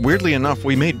 Like, weirdly enough,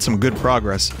 we made some good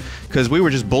progress because we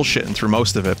were just bullshitting through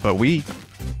most of it. But we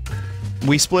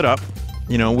split up.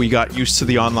 You know, we got used to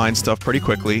the online stuff pretty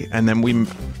quickly, and then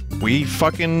we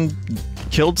fucking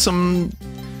killed some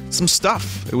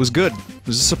stuff. It was good. It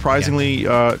was a surprisingly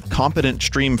competent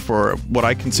stream for what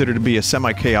I consider to be a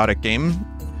semi-chaotic game.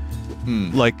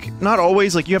 Like, not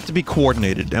always. Like, you have to be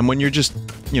coordinated, and when you're just,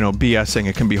 you know, BSing,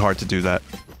 it can be hard to do that.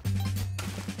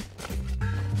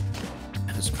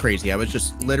 That's crazy. I was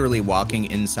just literally walking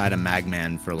inside a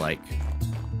Magman for like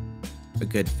a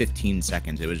good 15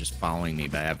 seconds. It was just following me,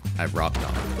 but I've robbed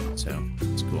off of it, so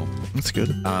it's cool. That's good.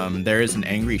 There is an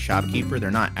angry shopkeeper.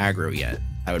 They're not aggro yet.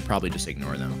 I would probably just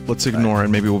ignore them. Let's ignore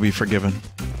and maybe we'll be forgiven.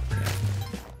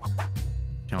 Yeah.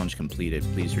 Challenge completed.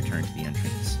 Please return to the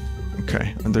entrance.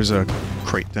 Okay, and there's a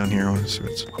crate down here. I want to see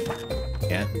what's...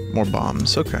 Yeah. More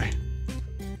bombs. Okay.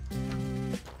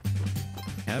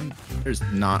 There's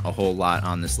not a whole lot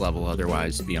on this level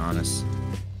otherwise, to be honest.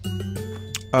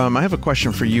 I have a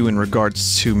question for you in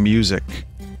regards to music.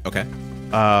 Okay.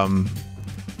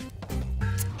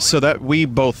 So that we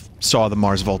both saw the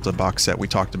Mars Volta box set. We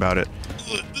talked about it.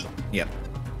 Yep.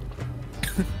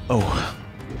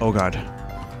 Oh god.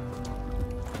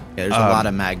 Yeah, there's a lot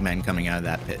of Magmen coming out of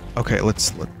that pit. Okay,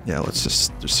 let's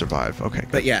just survive. Okay.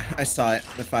 But yeah, I saw it.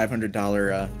 The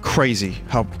 $500. Crazy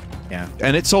how. Yeah.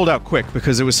 And it sold out quick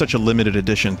because it was such a limited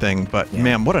edition thing. But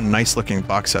man, what a nice looking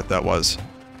box set that was.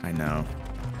 I know.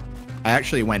 I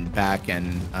actually went back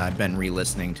and I've been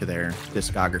re-listening to their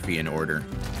discography in order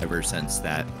ever since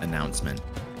that announcement.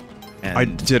 And I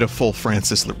did a full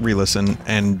Francis re-listen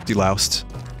and deloused.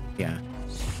 Yeah.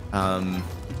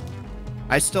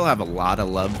 I still have a lot of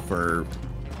love for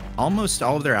almost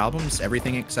all of their albums,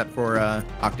 everything except for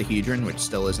Octahedron, which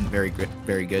still isn't very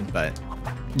good, but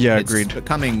yeah, it's agreed.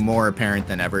 Becoming more apparent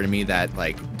than ever to me that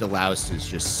like deloused is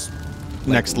just like,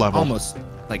 next level, almost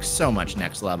like so much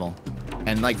next level.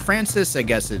 And like Francis, I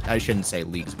guess I shouldn't say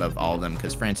leagues above all of them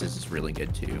because Francis is really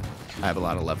good too. I have a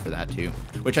lot of love for that too.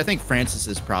 Which I think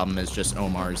Francis's problem is just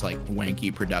Omar's like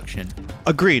wanky production.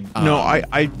 Agreed. No,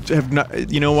 I have not.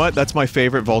 You know what? That's my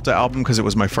favorite Volta album because it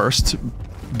was my first,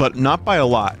 but not by a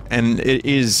lot. And it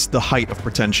is the height of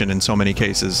pretension in so many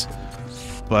cases.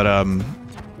 But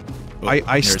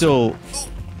I still.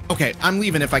 Okay, I'm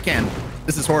leaving if I can.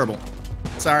 This is horrible.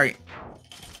 Sorry.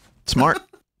 Smart.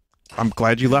 I'm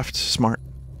glad you left. Smart.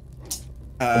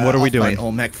 What are we doing? I'll fight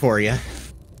Olmec for you.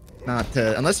 Not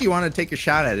unless you want to take a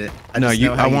shot at it. No, just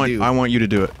know how I want you to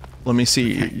do it. Let me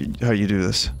see how you do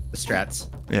this. the strats.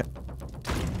 Yeah.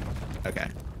 Okay.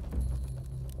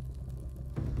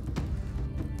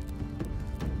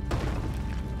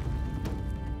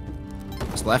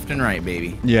 It's left and right,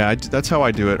 baby. Yeah, that's how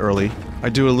I do it early. I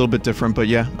do it a little bit different, but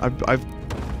yeah,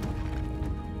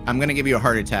 I'm gonna give you a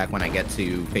heart attack when I get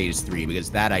to phase 3 because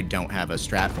that I don't have a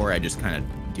strat for. I just kind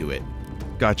of do it.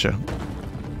 Gotcha.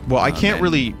 Well, I can't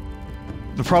really.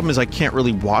 The problem is I can't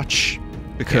really watch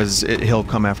because he'll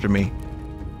come after me.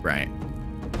 Right.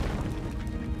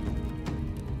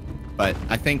 But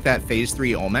I think that phase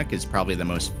 3 Olmec is probably the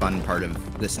most fun part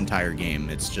of this entire game.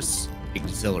 It's just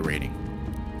exhilarating.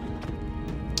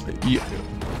 You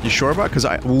sure about? Because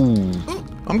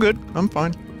I'm good. I'm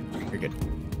fine. You're good.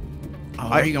 Oh,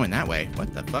 why are you going that way?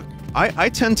 What the fuck? I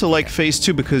tend to like phase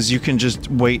 2 because you can just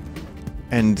wait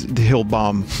and he'll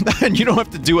bomb and you don't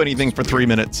have to do anything for 3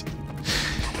 minutes.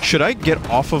 Should I get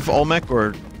off of Olmec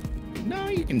or? No,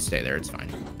 you can stay there. It's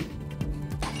fine.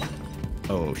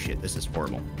 Oh shit, this is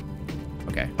horrible.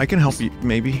 Okay. I can help you,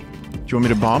 maybe. Do you want me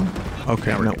to bomb?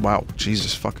 Okay, no, good. wow.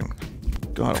 Jesus fucking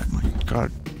God, oh my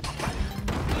God.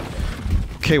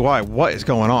 Okay, why? What is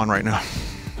going on right now?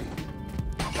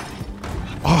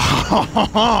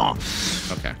 Oh,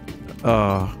 Okay.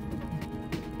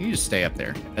 You just stay up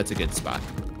there. That's a good spot.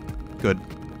 Good.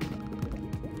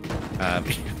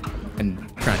 And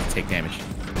trying to take damage.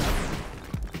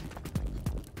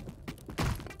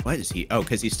 What is he? Oh,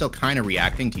 because he's still kind of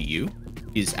reacting to you.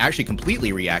 He's actually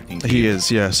completely reacting to you. He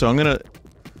is, yeah. So I'm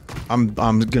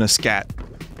gonna scat.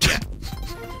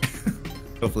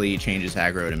 Hopefully he changes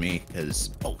aggro to me,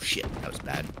 because oh shit, that was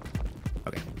bad.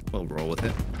 Okay, we'll roll with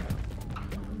it.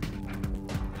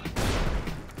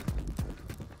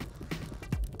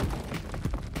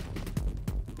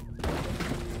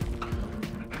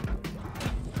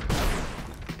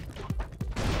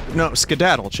 No,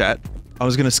 skedaddle, chat. I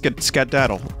was gonna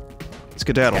skedaddle.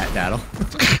 Skedaddle. Cat daddle.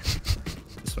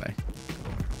 This way.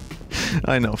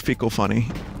 I know, fecal funny.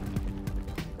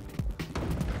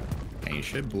 And you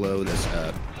should blow this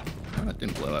up. Oh, it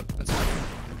didn't blow up. That's fine.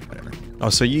 Whatever. Oh,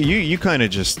 so you kind of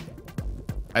just,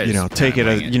 you know, take it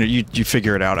as, you know, you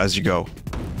figure it out as you go.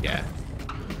 Yeah.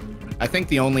 I think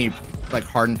the only, like,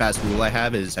 hard and fast rule I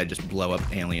have is I just blow up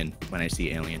alien when I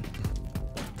see alien.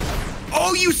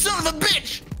 Oh, you son of a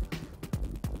bitch!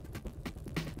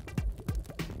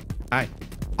 Hi.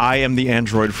 I am the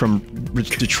android from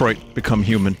Detroit Become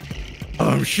Human.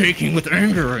 I'm shaking with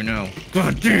anger right now.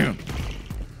 God damn.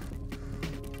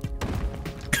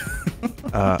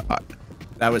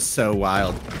 That was so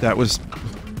wild. That was...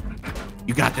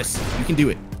 You got this. You can do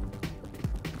it.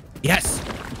 Yes.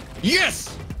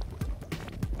 Yes!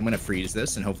 I'm gonna freeze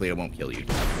this and hopefully it won't kill you.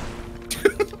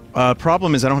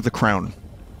 Problem is I don't have the crown.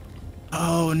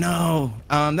 Oh no.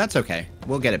 That's okay.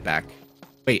 We'll get it back.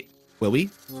 Wait, will we?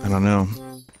 I don't know.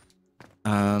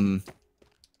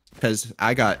 Because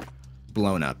I got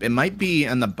blown up. It might be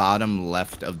on the bottom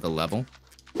left of the level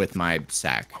with my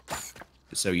sack.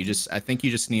 So I think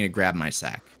you just need to grab my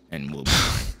sack and we'll be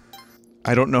fine.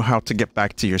 I don't know how to get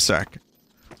back to your sack.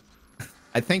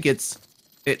 I think it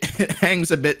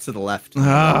hangs a bit to the left.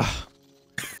 Ah.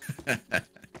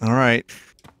 All right.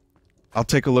 I'll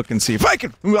take a look and see if I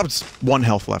can. One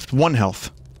health left. One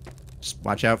health. Just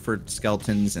watch out for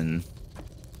skeletons and...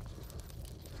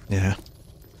 Yeah.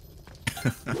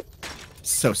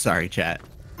 So sorry, chat.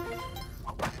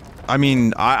 I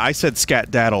mean, I said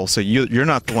scat daddle, so you're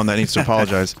not the one that needs to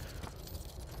apologize.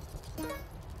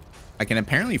 I can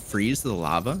apparently freeze the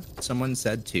lava, someone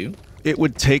said too. It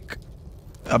would take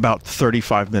about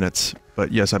 35 minutes,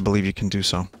 but yes, I believe you can do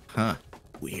so. Huh.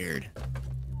 Weird.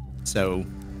 So...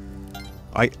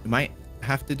 I might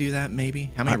have to do that,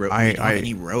 maybe? How many ropes? I don't have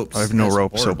any ropes. I have no That's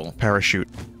ropes, horrible. so parachute.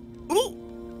 Ooh!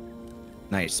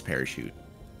 Nice parachute.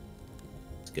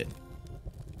 It's good.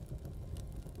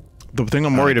 The thing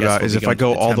I'm worried about is if I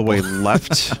go all the way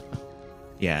left...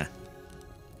 Yeah.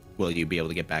 Will you be able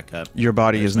to get back up? Your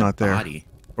body is not there. Body.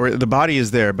 Or the body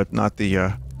is there, but not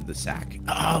the, The sack.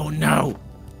 Oh, no!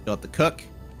 You'll have to cook.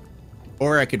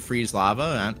 Or I could freeze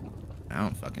lava. I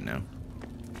don't fucking know.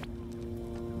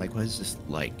 Like, what is this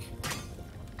like?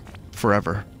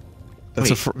 Forever. That's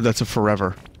a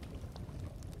forever.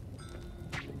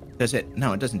 Does it?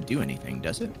 No, it doesn't do anything,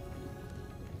 does it?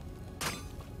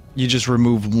 You just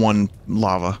remove one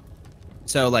lava.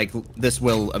 So, like, this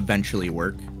will eventually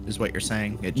work, is what you're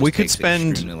saying? It just We could takes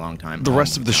spend extremely long time. the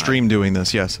rest of the stream doing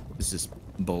this, yes. This is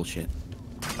bullshit.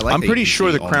 I like I'm that pretty you can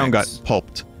sure see the crown got Olmec's.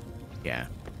 pulped. Yeah.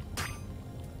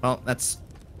 Well, that's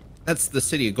the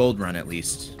City of Gold run, at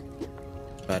least.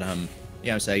 But,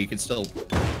 yeah, so you can still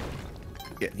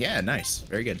Yeah, nice.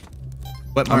 Very good.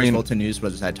 What Mars Volta News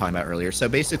was I talking about earlier. So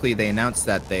basically, they announced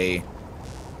that they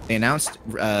announced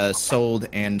sold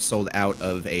out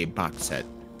of a box set.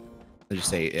 Let's just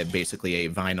say basically a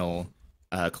vinyl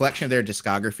collection of their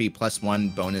discography plus one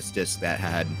bonus disc that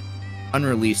had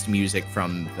unreleased music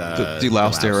from the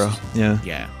Deloused era. Yeah.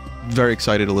 Yeah. Very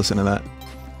excited to listen to that.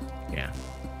 Yeah.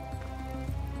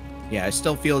 Yeah, I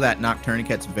still feel that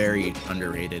Nocturniquet's very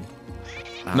underrated.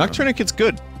 Nocturniquet's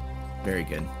good. Very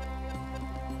good.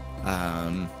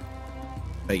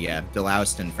 But yeah,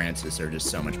 Deloused and Francis are just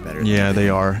so much better. Yeah, they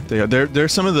are. They're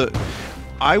some of the...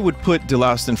 I would put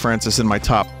Deloused and Francis in my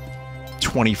top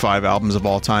 25 albums of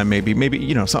all time, maybe,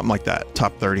 you know, something like that.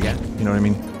 Top 30, yeah. You know what I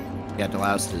mean? Yeah,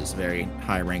 Deloused is very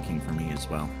high ranking for me as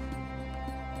well.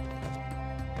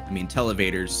 I mean,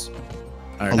 Televators...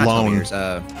 Alone.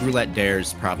 Roulette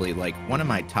Dare's probably like one of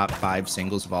my top 5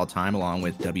 singles of all time, along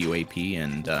with WAP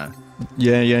and...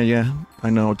 Yeah. I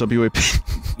know, WAP.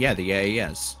 Yeah, the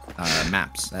AAS.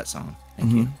 Maps, that song.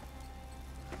 Thank you.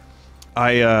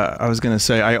 I was gonna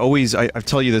say, I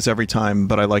tell you this every time,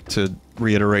 but I like to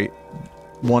reiterate,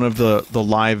 one of the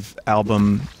live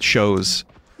album shows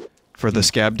for the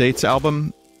Scab Dates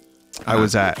album, I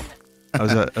was at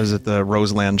the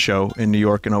Roseland show in New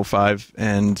York in 05,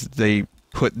 and they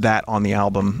put that on the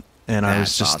album, and I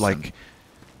was just awesome. like,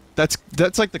 that's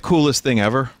like the coolest thing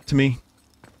ever to me.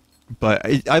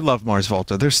 But I love Mars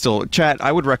Volta. There's still... Chat,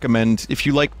 I would recommend, if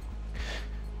you like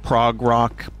prog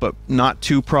rock, but not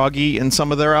too proggy in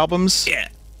some of their albums. Yeah.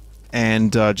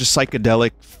 And just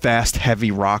psychedelic, fast,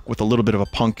 heavy rock with a little bit of a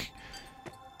punk.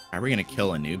 How are we going to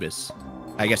kill Anubis?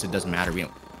 I guess it doesn't matter.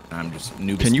 I'm just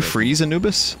Anubis. Can you freeze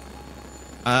Anubis?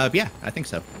 Yeah, I think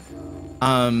so.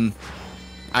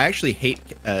 I actually hate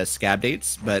Scab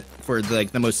Dates, but for the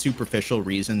most superficial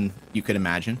reason you could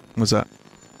imagine. What's that?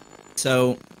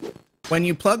 So, when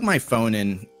you plug my phone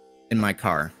in my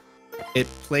car, it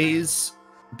plays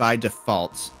by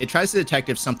default. It tries to detect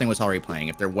if something was already playing.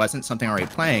 If there wasn't something already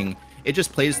playing, it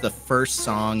just plays the first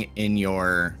song in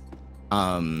your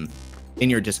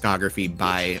discography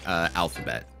by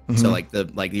alphabet. So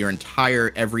like your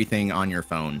entire everything on your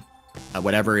phone,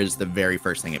 whatever is the very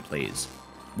first thing it plays.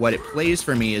 What it plays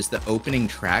for me is the opening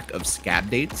track of Scab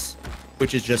Dates,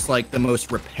 which is just like the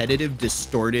most repetitive,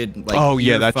 distorted, like, oh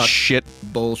yeah, that's shit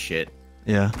bullshit.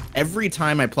 Yeah. Every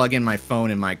time I plug in my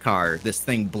phone in my car, this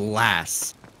thing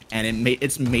blasts, and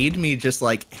it's made me just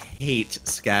like hate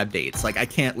Scab Dates. Like, I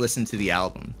can't listen to the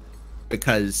album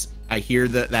because I hear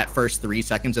that first 3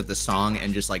 seconds of the song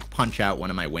and just like punch out one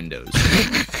of my windows.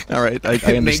 All right, I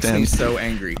understand. It makes me so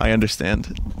angry. I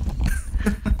understand.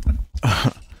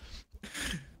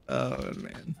 Oh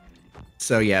man.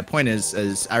 So yeah, point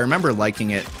is I remember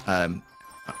liking it. Oh,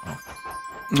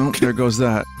 there goes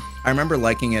that. I remember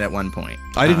liking it at one point.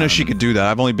 I didn't know she could do that.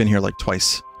 I've only been here like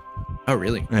twice. Oh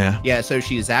really? Yeah. Yeah. So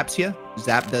she zaps you.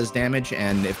 Zap does damage,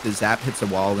 and if the zap hits a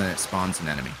wall, then it spawns an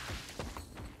enemy.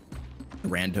 A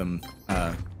random,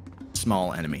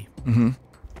 small enemy. Mm-hmm. You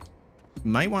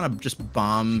might want to just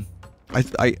bomb.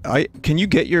 Can you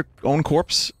get your own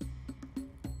corpse?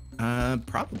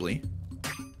 Probably.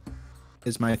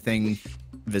 Is my thing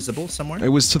visible somewhere? It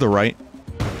was to the right.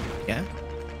 Yeah.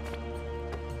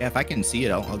 Yeah, if I can see it,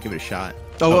 I'll give it a shot.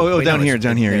 Wait, down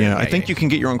here. Yeah, I think yeah. you can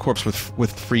get your own corpse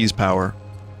with freeze power,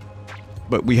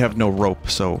 but we have no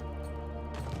rope, so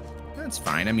That's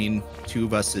fine. I mean, 2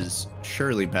 of us is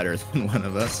surely better than 1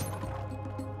 of us.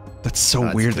 that's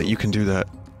so weird that you can do that.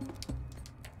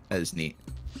 That is neat.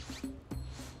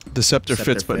 The scepter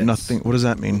fits, but nothing. What does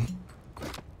that mean?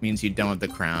 Means you don't have the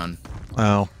crown.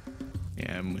 Oh.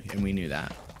 Yeah, and we knew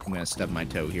that. I'm gonna stub my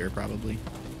toe here, probably.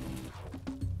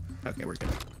 Okay, we're good.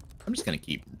 I'm just gonna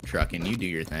keep trucking. You do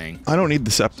your thing. I don't need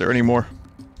the scepter anymore.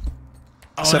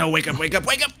 Oh no! Wake up! Grab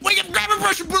a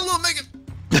brush and put a little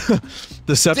makeup.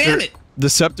 The scepter. Damn it! The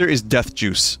scepter is death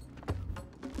juice.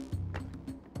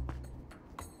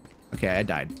 Okay, I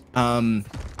died.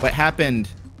 What happened?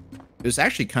 It was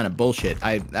actually kind of bullshit.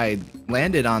 I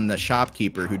landed on the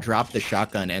shopkeeper who dropped the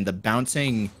shotgun, and the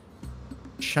bouncing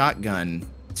shotgun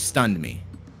stunned me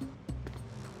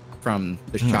from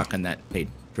the shotgun that they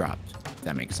dropped. If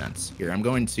that makes sense. Here, I'm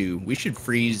going to... We should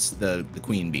freeze the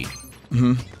queen bee.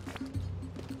 Mm-hmm.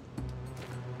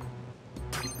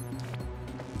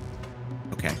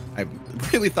 Okay, I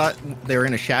really thought they were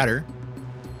going to shatter.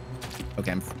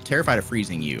 Okay, I'm terrified of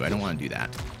freezing you. I don't want to do that.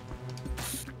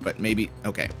 But maybe...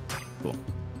 Okay, cool.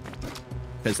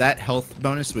 Because that health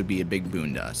bonus would be a big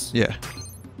boon to us. Yeah.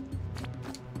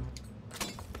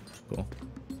 Cool.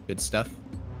 Good stuff.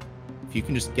 If you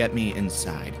can just get me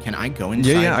inside. Can I go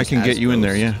inside? Yeah, I can get you in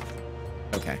there, yeah.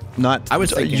 Okay. Not. I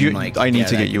was thinking like I need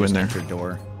to get you in there.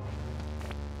 Door.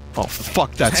 Oh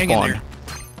fuck that Hang spawn. In there.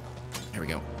 There we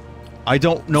go. I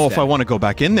don't know if I want to go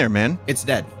back in there, man. It's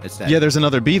dead. It's dead. Yeah, there's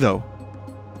another bee though.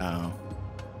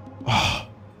 Oh.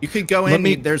 You could go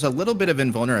in. There's a little bit of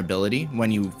invulnerability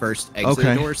when you first exit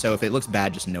the door, so if it looks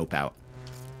bad, just nope out.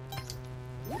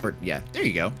 Or, yeah, there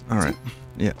you go. All right.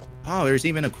 Yeah. Oh, there's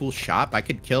even a cool shop. I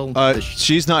could kill.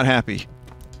 She's not happy.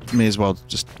 May as well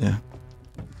just yeah.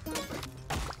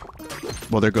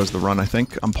 Well, there goes the run. I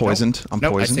think I'm poisoned. I'm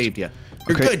poisoned. I saved you.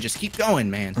 You're good. Just keep going,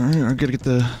 man. All right, I'm gonna get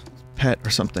the pet or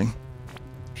something.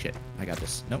 Shit, I got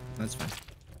this. Nope, that's fine.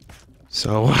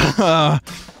 So,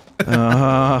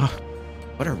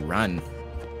 what a run.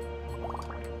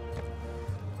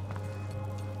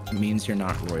 It means you're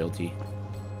not royalty,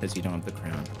 because you don't have the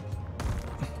crown.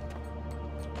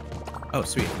 Oh,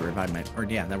 sweet. Revive my... Or,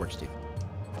 yeah, that works, too.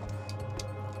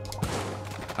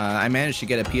 I managed to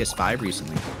get a PS5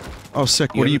 recently. Oh,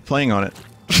 sick. What are you playing on it?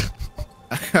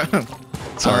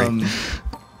 Sorry.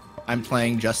 I'm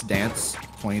playing Just Dance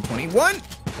 2021.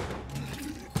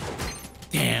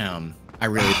 Damn. I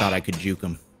really thought I could juke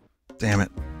him. Damn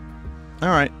it. All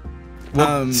right.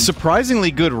 Well,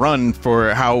 surprisingly good run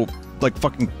for how, like,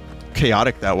 fucking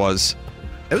chaotic that was.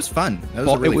 It was fun. It was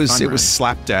a really fun run. It was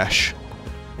slapdash.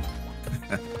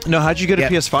 No, how'd you get a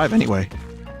PS5 anyway?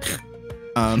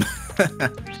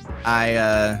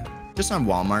 I just on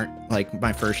Walmart, like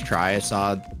my first try, I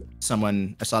saw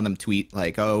them tweet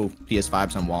like, "Oh,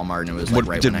 PS5's on Walmart," and it was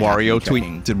like Did Wario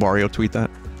tweet? Did Wario tweet that?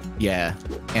 Yeah,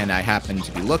 and I happened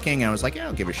to be looking, and I was like, "Yeah,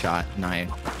 I'll give it a shot." And I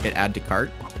hit add to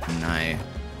cart, and I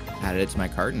added it to my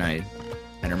cart, and I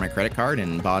entered my credit card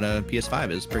and bought a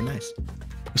PS5. It was pretty nice.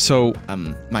 So,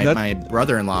 my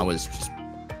brother-in-law was just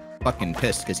fucking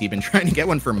pissed because he'd been trying to get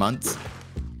one for months,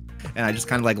 and I just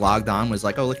kind of like logged on, was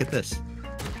like, "Oh, look at this."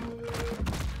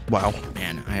 Wow.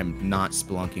 Man, I am not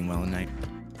spelunking well tonight.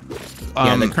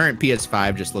 Yeah, the current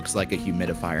PS5 just looks like a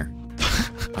humidifier.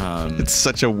 It's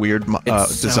such a weird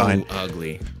it's design. So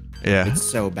ugly. Yeah. It's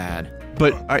so bad.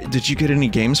 But did you get any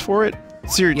games for it?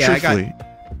 Seriously, truthfully.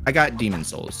 I got Demon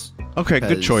Souls. Okay,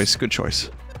 good choice. Good choice.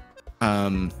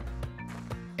 And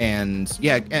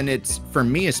yeah, and it's for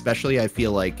me especially. I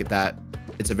feel like that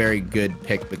it's a very good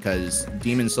pick because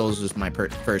Demon Souls was my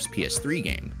first PS3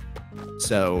 game.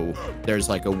 So there's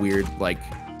like a weird like.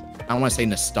 I don't want to say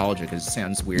nostalgia because it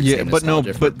sounds weird. Yeah, but no,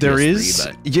 but there is.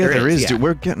 Yeah, there is. Dude,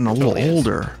 we're getting a little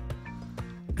older.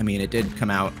 I mean, it did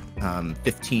come out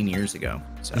 15 years ago.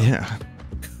 So yeah.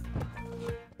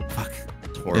 Fuck,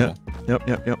 it's horrible.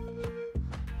 Yep.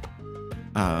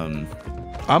 I'm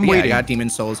waiting. I got Demon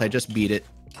Souls. I just beat it.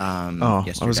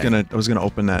 Yesterday. I was gonna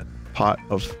open that pot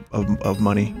of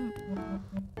money.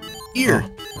 Ear,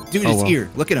 dude, his ear.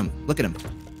 Look at him. Look at him.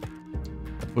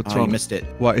 What's wrong? You missed it.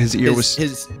 What? His ear was.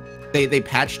 They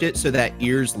patched it so that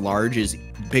ears large is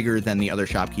bigger than the other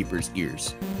shopkeeper's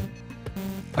ears.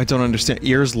 I don't understand.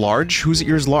 Ears large? Whose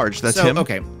ears large? That's him?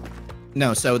 Okay.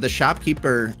 No, so the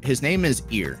shopkeeper, his name is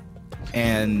Ear.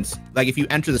 And like if you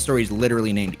enter the store, he's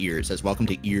literally named Ear. It says, "Welcome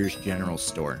to Ear's General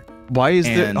Store." Why is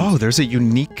there? Oh, there's a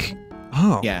unique.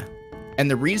 Oh. Yeah.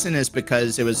 And the reason is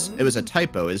because it was a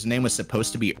typo. His name was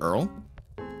supposed to be Earl.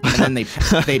 And then they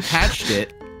patched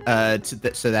it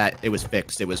so that it was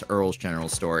fixed. It was Earl's General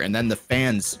Store. And then the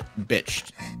fans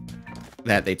bitched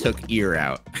that they took Ear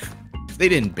out. They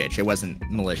didn't bitch. It wasn't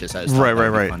malicious. I was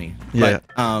right. Funny. Yeah.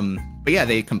 But yeah,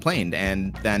 they complained,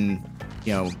 and then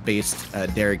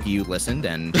Derek, you listened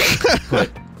and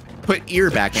put Ear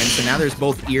back in. So now there's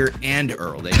both Ear and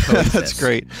Earl. They coexist. That's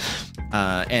great.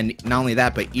 And not only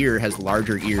that, but Ear has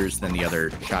larger ears than the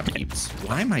other shopkeepers.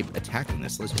 Why am I attacking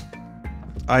this lizard?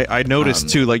 I noticed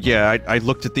too, like, yeah, I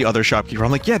looked at the other shopkeeper.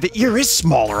 I'm like, yeah, the ear is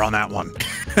smaller on that one.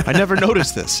 I never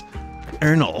noticed this.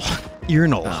 Earnal.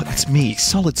 It's me,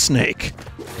 Solid Snake.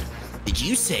 Did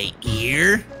you say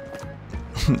ear?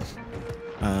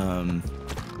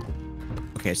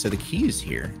 Okay, so the key is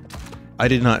here. I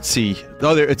did not see.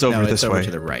 Oh, there, it's over this way. Over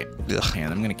to the right. Ugh.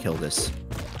 Man, I'm gonna kill this.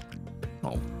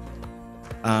 Oh.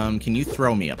 Can you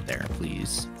throw me up there,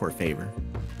 please, for a favor?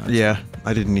 Yeah,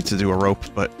 I didn't need to do a rope,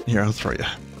 but here, I'll throw you.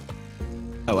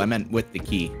 Oh, I meant with the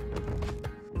key.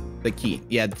 The key.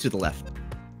 Yeah, to the left.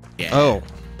 Yeah. Oh.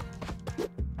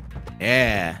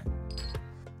 Yeah.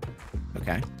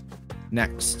 Okay.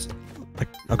 Next.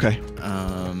 Okay.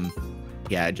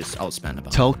 Yeah, I'll spend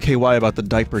about. Tell KY about the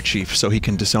diaper chief so he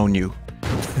can disown you.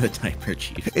 The diaper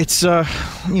chief. It's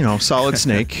Solid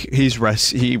Snake. He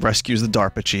rescues the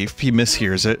DARPA chief. He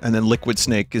mishears it, and then Liquid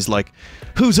Snake is like,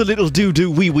 "Who's a little doo-doo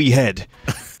wee-wee head?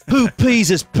 Who pees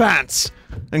his pants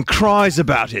and cries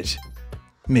about it?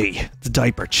 Me, the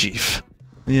diaper chief."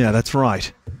 Yeah, that's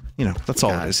right. You know, that's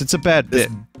all it is. It's a bad bit.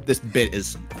 This bit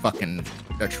is fucking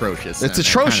atrocious. It's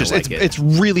atrocious. It's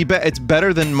really bad. It's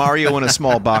better than Mario in a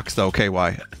small box, though,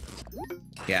 KY.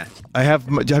 Yeah.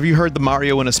 Have you heard the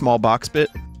Mario in a small box bit?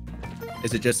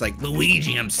 Is it just like,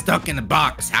 Luigi, I'm stuck in a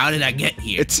box. How did I get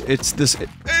here? It's this. Hey,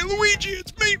 Luigi,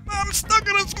 it's me. I'm stuck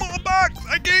in a small box.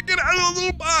 I can't get out of the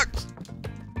little box.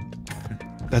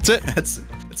 That's it. It's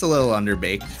a little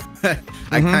underbaked.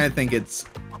 I kind of think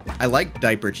I like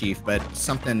Diaper Chief, but there's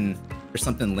something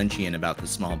Lynchian about the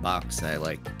small box that I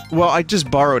like. Well, I just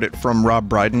borrowed it from Rob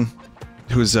Brydon,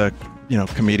 who's a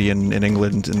comedian in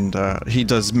England, and he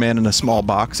does Man in a Small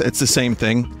Box. It's the same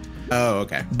thing. Oh,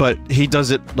 okay. But he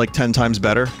does it like 10 times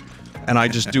better, and I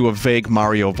just do a vague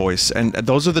Mario voice, and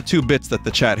those are the two bits that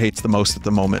the chat hates the most at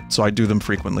the moment, so I do them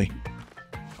frequently.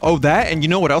 Oh, that, and you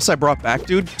know what else I brought back,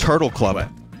 dude? Turtle Club. What?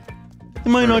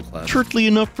 Am I not turtly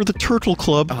enough for the Turtle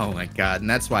Club? Oh my god, and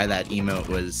that's why that emote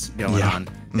was going on.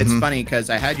 It's funny, because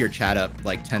I had your chat up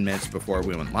like 10 minutes before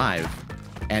we went live,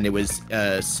 and it was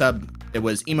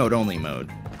emote-only mode,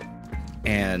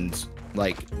 and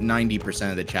like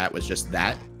 90% of the chat was just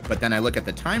that. But then I look at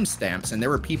the timestamps, and there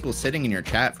were people sitting in your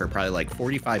chat for probably like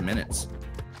 45 minutes,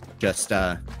 just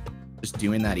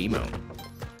doing that emote.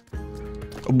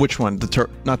 Which one?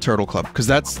 Not Turtle Club, because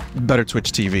that's Better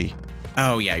Twitch TV.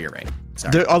 Oh yeah, you're right.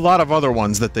 Sorry. There are a lot of other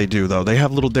ones that they do though. They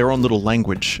have their own little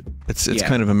language. It's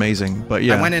kind of amazing. But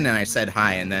yeah, I went in and I said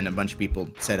hi, and then a bunch of people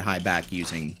said hi back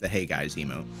using the "Hey guys"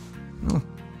 emote. Oh.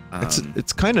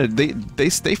 It's kind of they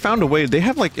found a way. They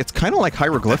have like it's kind of like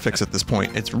hieroglyphics at this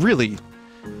point. It's really,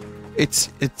 it's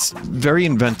very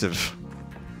inventive.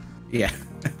 Yeah,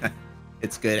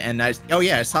 it's good. And I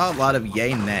saw a lot of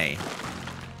yay nay,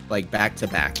 like back to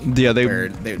back. Yeah, they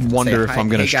wonder if I'm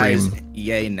gonna stream. Guys,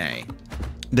 yay nay.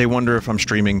 They wonder if I'm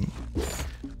streaming,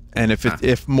 and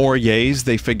if more yays,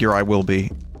 they figure I will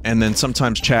be. And then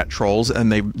sometimes chat trolls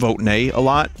and they vote nay a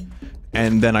lot,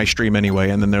 and then I stream anyway.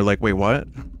 And then they're like, "Wait, what?"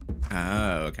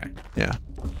 Oh, okay. Yeah.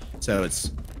 So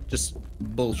it's just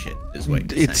bullshit, is what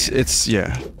you're saying.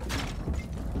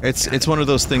 It's one of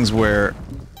those things where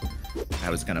I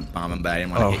was gonna bomb him, but I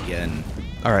didn't want to hit you. And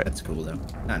all right, that's cool though.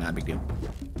 Not a big deal.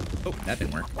 Oh, that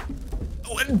didn't work.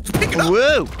 Oh, pick it up.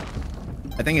 Whoa!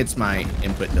 I think it's my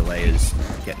input delay is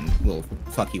getting a little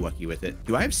fucky-wucky with it.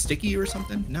 Do I have sticky or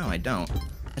something? No, I don't.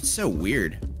 That's so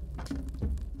weird.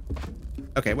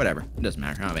 Okay, whatever. It doesn't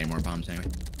matter. I don't have any more bombs anyway.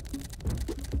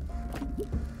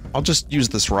 I'll just use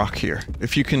this rock here.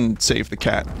 If you can save the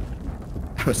cat.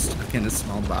 I was stuck in a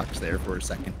small box there for a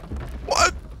second.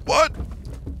 What? What?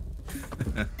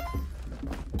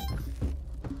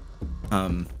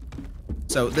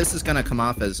 So this is gonna come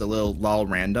off as a little lol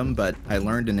random, but I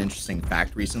learned an interesting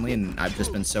fact recently, and I've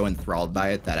just been so enthralled by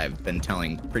it that I've been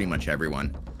telling pretty much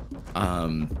everyone.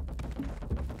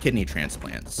 Kidney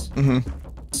transplants.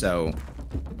 So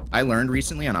I learned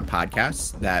recently on a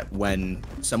podcast that when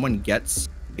someone gets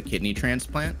a kidney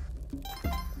transplant,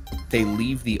 they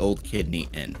leave the old kidney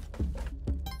in.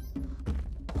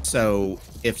 So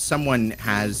if someone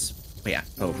has,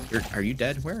 are you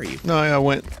dead? Where are you? No, I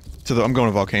went to I'm going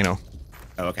to Volcano.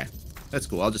 Oh, okay. That's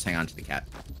cool. I'll just hang on to the cat.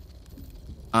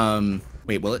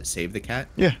 Wait, will it save the cat?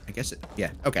 Yeah. I guess it,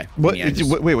 yeah. Okay. What? Yeah,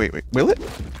 wait. Will it?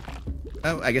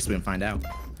 Oh, I guess we can find out.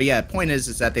 But yeah, point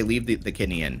is that they leave the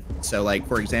kidney in. So like,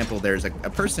 for example, there's a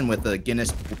person with the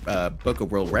Guinness Book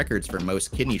of World Records for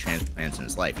most kidney transplants in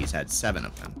his life. He's had 7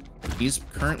 of them. He's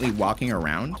currently walking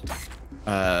around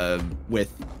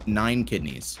with 9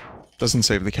 kidneys. Doesn't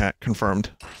save the cat.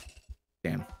 Confirmed.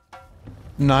 Damn.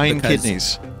 9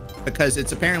 kidneys. Because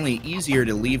it's apparently easier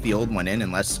to leave the old one in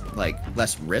and less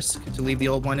risk to leave the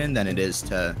old one in than it is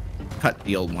to cut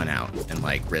the old one out and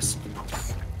like risk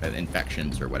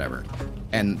infections or whatever.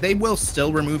 And they will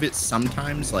still remove it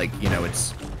sometimes, like, you know,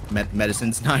 it's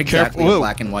medicine's not exactly a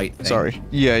black and white thing. Sorry.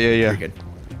 Yeah. Very good.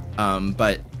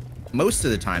 But most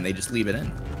of the time they just leave it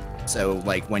in. So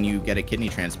like when you get a kidney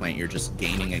transplant, you're just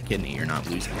gaining a kidney, you're not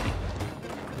losing any.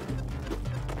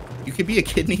 You could be a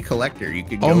kidney collector. You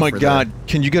could go oh my god,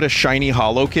 can you get a shiny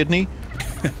hollow kidney?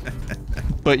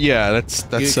 But yeah, that's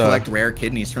you collect rare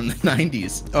kidneys from the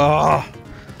 90s. Oh.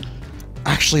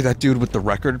 Actually, that dude with the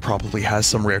record probably has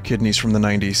some rare kidneys from the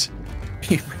 90s.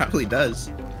 He probably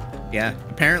does. Yeah.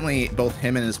 Apparently, both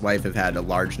him and his wife have had a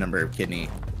large number of kidney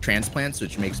transplants,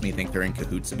 which makes me think they're in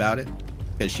cahoots about it.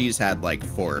 Because she's had like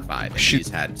 4 or 5, and he's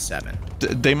had 7.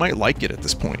 They might like it at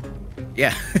this point.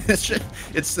 Yeah,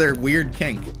 it's their weird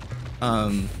kink.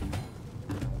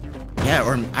 Yeah,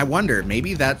 or I wonder,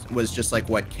 maybe that was just like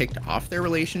what kicked off their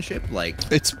relationship. Like,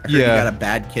 I heard you got a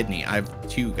bad kidney. I've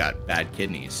too got bad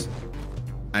kidneys.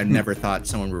 I never thought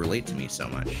someone would relate to me so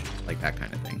much, like that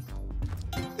kind of thing.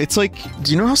 It's like,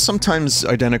 do you know how sometimes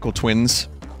identical twins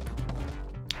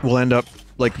will end up,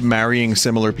 like, marrying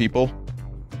similar people?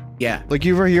 Yeah. Like,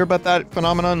 you ever hear about that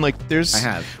phenomenon? Like, there's... I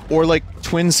have. Or, like,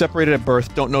 twins separated at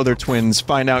birth, don't know they're twins,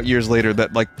 find out years later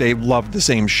that, like, they love the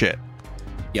same shit.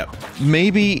 Yep.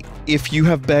 Maybe if you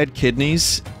have bad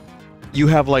kidneys, you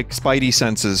have, like, spidey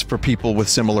senses for people with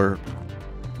similar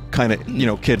kind of, you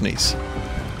know, kidneys.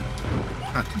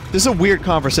 Huh. This is a weird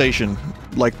conversation,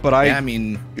 like, but Yeah, I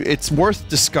mean... It's worth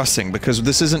discussing, because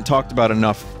this isn't talked about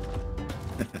enough.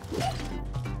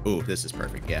 Ooh, this is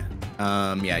perfect, yeah.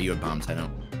 Yeah, you have bombs, I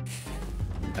don't.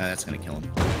 That's gonna kill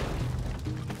him.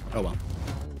 Oh well.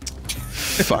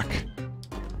 Fuck.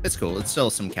 It's cool, it's still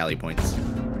some Cali points.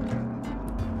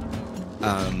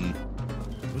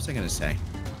 What was I gonna say?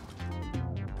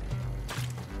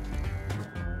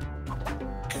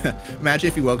 Imagine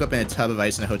if he woke up in a tub of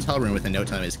ice in a hotel room with a note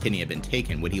telling him his kidney had been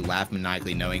taken. Would he laugh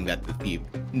maniacally knowing that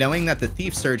the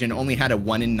thief surgeon only had a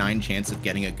 1 in 9 chance of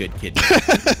getting a good kidney?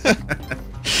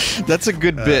 That's a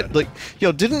good bit. Like,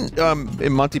 yo, didn't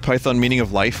in Monty Python Meaning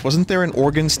of Life, wasn't there an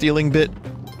organ stealing bit?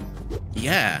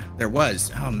 Yeah, there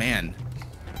was. Oh man.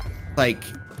 Like,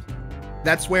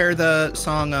 that's where the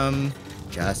song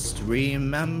Just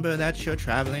remember that you're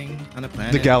traveling on a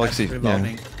planet. The galaxy, that's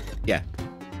revolving. Yeah.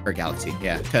 Or galaxy,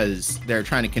 yeah, because they're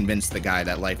trying to convince the guy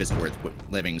that life isn't worth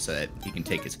living so that he can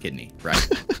take his kidney, right?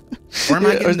 Or am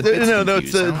I getting the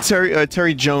bits confused, it's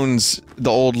Terry Jones, the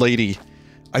old lady.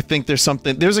 I think there's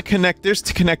something. There's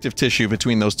connective tissue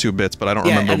between those two bits, but I don't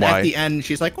remember and why. At the end,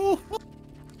 she's like, oh,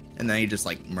 and then he just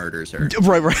like murders her.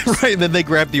 Right. And then they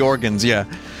grab the organs, yeah,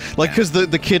 like because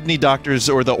the kidney doctors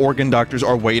or the organ doctors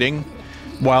are waiting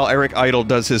while Eric Idle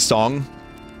does his song,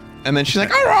 and then she's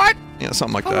like, all right, yeah,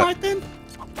 something like that. All right then.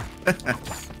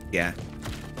 Yeah.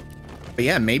 But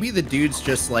yeah, maybe the dude's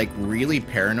just like really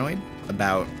paranoid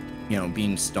about, you know,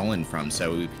 being stolen from,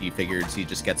 so he figures he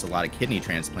just gets a lot of kidney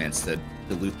transplants to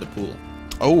loot the pool.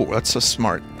 Oh, that's a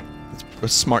smart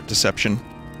deception.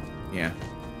 Yeah.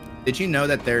 Did you know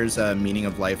that there's a Meaning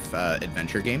of Life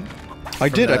adventure game? I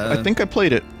did. I think I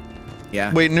played it.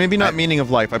 Yeah. Wait, maybe not Meaning of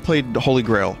Life. I played Holy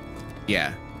Grail.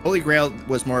 Yeah. Holy Grail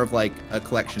was more of like a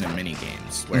collection of mini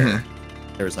games where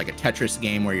there was like a Tetris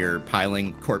game where you're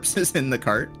piling corpses in the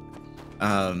cart.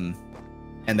 And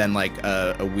then like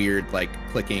a weird like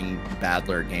clicking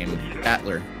battler game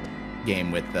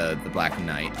with the Black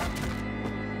Knight.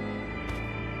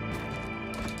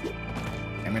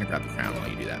 I'm gonna grab the crown while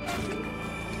you do that.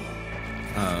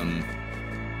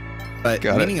 But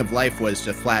Meaning of Life was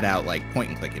just flat out like point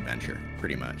and click adventure,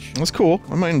 pretty much. That's cool.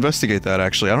 I might investigate that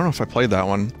actually. I don't know if I played that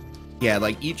one. Yeah,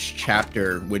 like each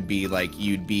chapter would be like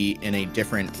you'd be in a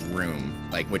different room,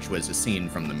 like which was a scene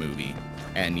from the movie,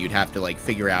 and you'd have to like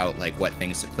figure out like what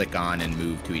things to click on and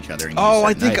move to each other. And oh,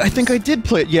 I think I did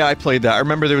play it. Yeah, I played that. I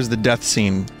remember there was the death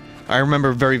scene. I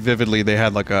remember very vividly they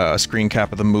had like a screen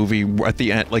cap of the movie at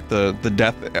the end, like the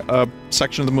death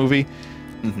section of the movie.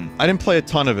 I didn't play a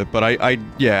ton of it, but I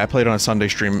played on a Sunday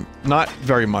stream. Not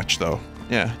very much though.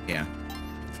 Yeah. Yeah.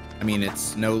 I mean,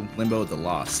 it's no Limbo the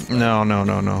Lost.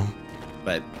 No.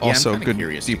 But yeah, also, I'm good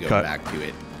curious to go back to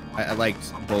it. I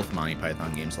liked both Monty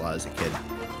Python games a lot as a kid.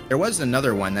 There was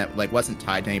another one that like wasn't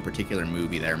tied to any particular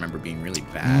movie that I remember being really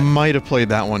bad. Might have played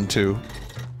that one too.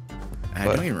 I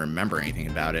don't even remember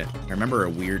anything about it. I remember a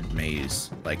weird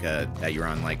maze, like that you're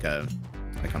on like a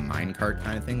minecart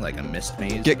kind of thing, like a mist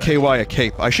maze. Get KY a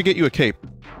cape. I should get you a cape.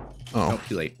 Oh.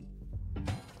 Too late.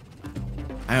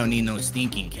 I don't need no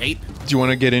stinking cape. Do you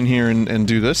want to get in here and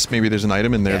do this? Maybe there's an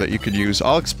item in there that you could use.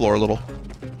 I'll explore a little.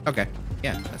 Okay.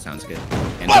 Yeah, that sounds good.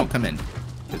 And don't come in.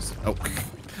 Oh.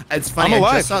 It's funny,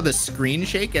 I just saw the screen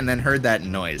shake and then heard that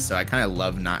noise, so I kind of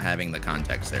love not having the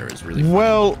context there. It was really funny.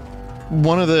 Well,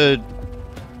 one of the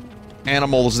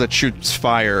animals that shoots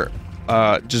fire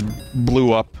just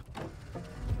blew up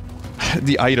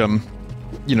the item,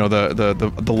 you know,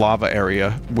 the lava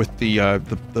area with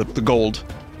the gold.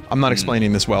 I'm not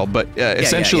explaining this well, but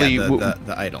essentially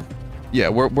the idol. Yeah,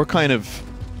 we're kind of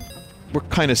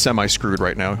semi screwed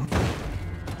right now.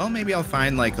 Oh, maybe I'll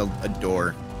find like a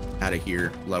door out of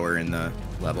here lower in the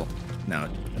level. No,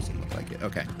 it doesn't look like it.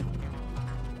 Okay.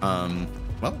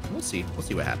 Well, we'll see. We'll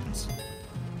see what happens.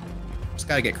 Just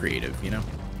gotta get creative, you know.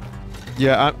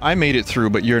 Yeah, I made it through,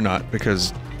 but you're not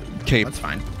because cape. That's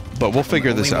fine. But we'll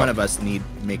figure this out. Only one of us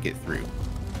make it through.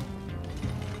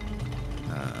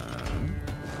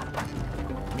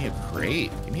 Give me a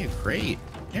crate. Give me a crate.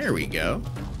 There we go.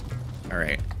 All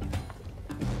right.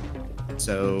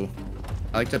 So,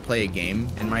 I like to play a game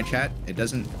in my chat. It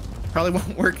probably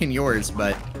won't work in yours,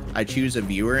 but I choose a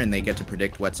viewer and they get to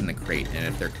predict what's in the crate. And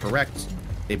if they're correct,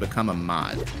 they become a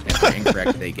mod. If they're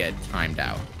incorrect, they get timed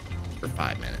out for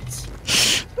 5 minutes.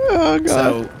 Oh, God.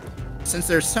 So, since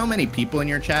there's so many people in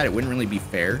your chat, it wouldn't really be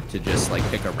fair to just, like,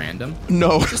 pick a random.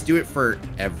 No. Just do it for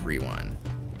everyone.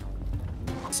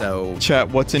 So... Chat,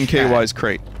 what's in KY's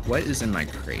crate? What is in my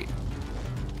crate?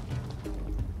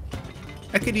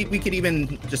 We could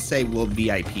even just say we'll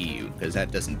VIP you, because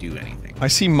that doesn't do anything. I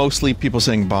see mostly people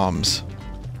saying bombs.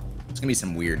 It's gonna be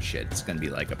some weird shit. It's gonna be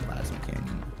like a plasma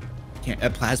canyon. A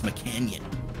plasma canyon.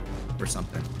 Or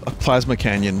something. A plasma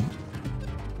canyon.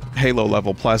 Halo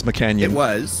level plasma canyon. It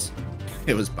was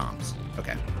bombs.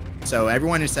 Okay. So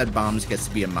everyone who said bombs gets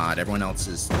to be a mod. Everyone else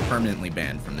is permanently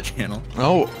banned from the channel.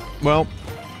 Oh, well...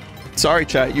 Sorry,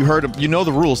 chat. You heard. You know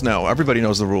the rules now. Everybody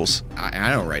knows the rules. I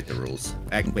don't write the rules.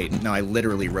 Wait, no, I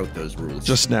literally wrote those rules.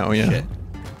 Just now, yeah.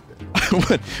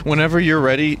 Shit. Whenever you're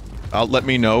ready, let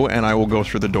me know, and I will go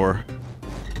through the door.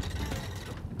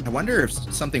 I wonder if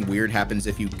something weird happens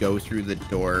if you go through the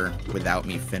door without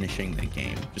me finishing the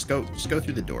game. Just go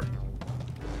through the door.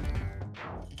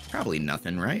 Probably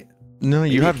nothing, right? No,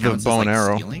 Maybe you have the bow and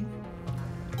arrow. Stealing?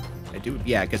 I do.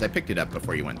 Yeah, because I picked it up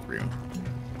before you went through.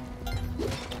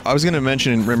 I was going to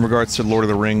mention in regards to Lord of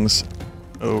the Rings.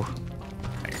 Oh.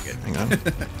 Oh, you're good. Hang on.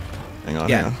 Hang on,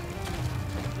 Yeah. hang on.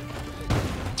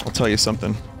 I'll tell you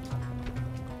something.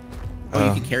 Oh,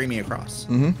 you can carry me across.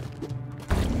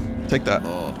 Mm-hmm. Take that.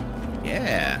 Oh,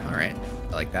 yeah. All right.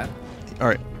 I like that. All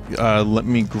right. Let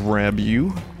me grab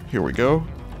you. Here we go.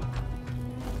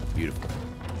 Beautiful.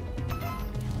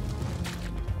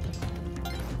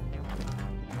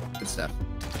 Good stuff.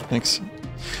 Thanks.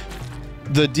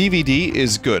 The DVD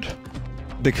is good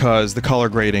because the color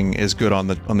grading is good on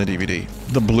the DVD.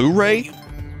 The Blu-ray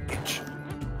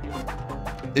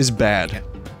is bad. Yeah.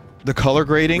 The color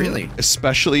grading, Really?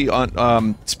 especially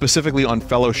on specifically on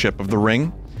Fellowship of the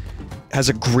Ring, has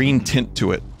a green tint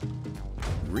to it.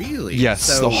 Really? Yes,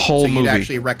 so, the whole so you'd movie.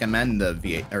 actually recommend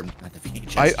the or not the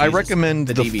VHS. I recommend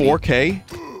the DVD.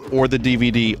 4K or the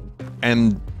DVD,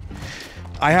 and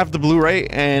I have the Blu-ray,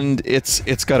 and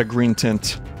it's got a green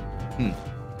tint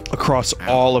across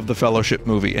all of the Fellowship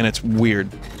movie, and it's weird.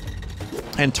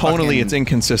 And tonally, it's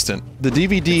inconsistent. The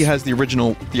DVD has the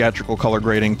original theatrical color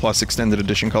grading plus extended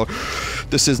edition color.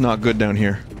 This is not good down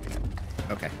here.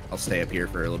 Okay, I'll stay up here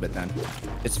for a little bit then.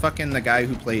 It's fucking the guy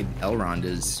who played Elrond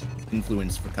is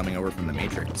influenced for coming over from the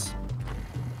Matrix.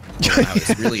 Oh, wow,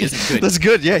 this really isn't good. That's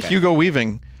good, yeah, Okay. Hugo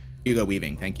Weaving. Hugo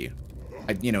Weaving, thank you.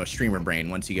 You know, streamer brain,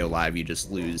 once you go live, you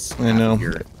just lose I know. half of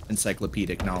your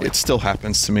encyclopedic knowledge. It still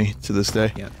happens to me to this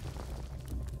day. Yeah.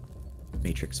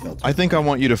 Matrix felt. I think I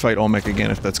want you to fight Olmec again,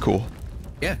 if that's cool.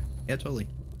 Yeah, totally.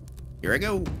 Here I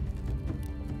go.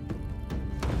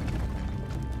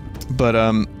 But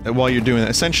while you're doing that,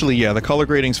 essentially, yeah, the color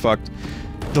grading's fucked.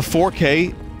 The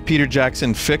 4K, Peter Jackson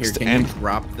Here, fixed can and... you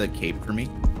drop the cape for me?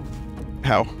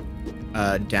 How?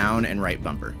 Down and right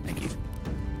bumper. Thank you.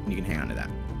 You can hang on to that.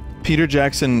 Peter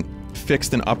Jackson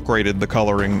fixed and upgraded the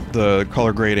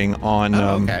color grading on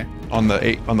okay. on the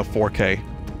 4K.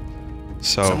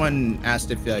 So Someone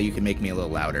asked if you can make me a little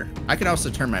louder. I could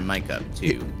also turn my mic up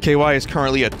too. KY is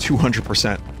currently at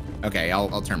 200%. Okay,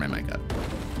 I'll turn my mic up.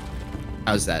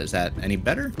 How's that? Is that any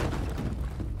better?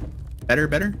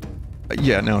 Better?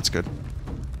 Yeah, no, it's good.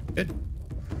 Good.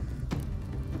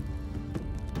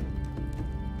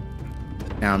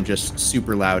 Now I'm just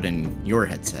super loud in your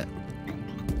headset.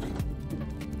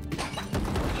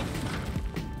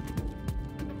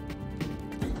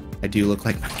 I do look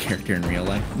like my character in real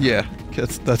life. Yeah,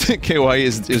 that's KY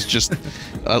is just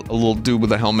a little dude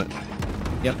with a helmet.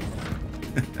 Yep.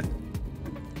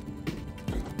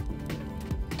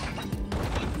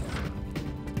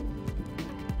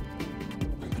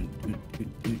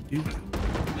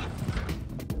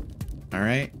 All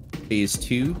right, phase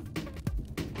 2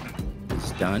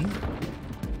 is done.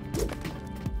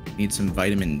 Need some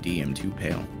vitamin D. I'm too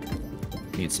pale.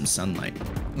 Need some sunlight.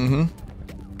 Mm-hmm.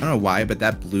 I don't know why, but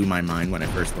that blew my mind when I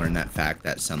first learned that fact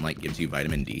that sunlight gives you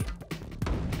vitamin D.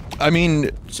 I mean,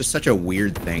 It's just such a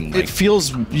weird thing. Like, it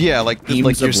feels, yeah, like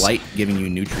beams you're of light giving you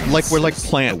nutrients. like we're like is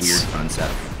plants. A weird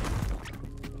concept.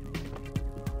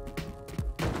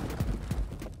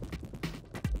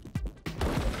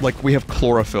 like we have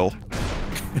chlorophyll.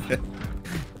 It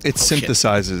Oh, shit.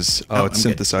 synthesizes. Oh, Oh, it I'm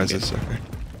good, synthesizes. Okay.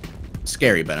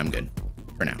 Scary, but I'm good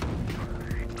for now.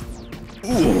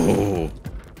 Ooh.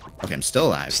 Okay, I'm still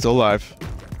alive. Still alive.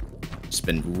 It's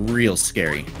been real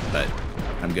scary, but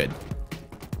I'm good.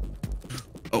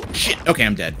 Oh shit. Okay,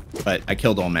 I'm dead. But I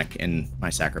killed Olmec in my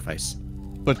sacrifice.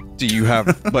 But do you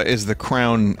have? But is the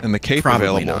crown and the cape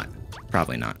Probably available? not.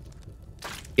 Probably not.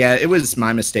 Yeah, it was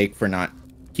my mistake for not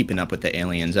keeping up with the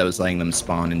aliens. I was letting them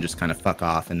spawn and just kind of fuck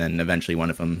off, and then eventually one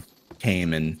of them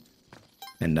came and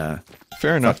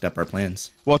fair enough. Fucked up our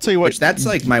plans. Well, I'll tell you what. Which that's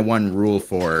like my one rule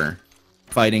for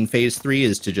fighting phase 3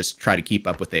 is to just try to keep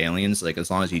up with the aliens. Like as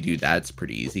long as you do that, it's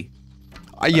pretty easy.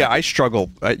 Yeah, I struggle.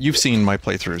 You've seen my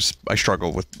playthroughs. I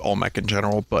struggle with Olmec in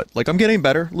general, but like I'm getting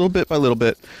better, little bit by little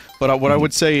bit. But what I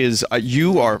would say is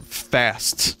you are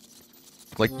fast.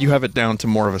 Like you have it down to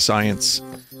more of a science.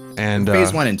 And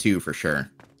phase 1 and 2 for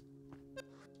sure.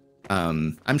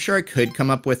 I'm sure I could come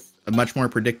up with a much more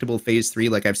predictable phase 3.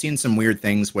 Like I've seen some weird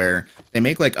things where they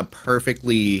make like a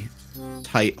perfectly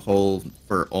tight hole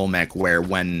for Olmec, where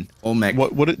when Olmec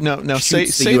now say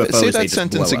that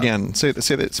sentence again. Say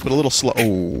that, but a little slow.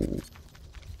 Oh,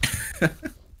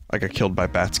 I got killed by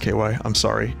bats. KY, I'm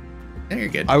sorry. Yeah, you're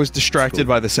good. I was distracted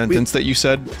by the sentence that you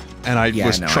said, and I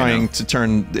was trying to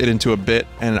turn it into a bit.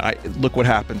 And look what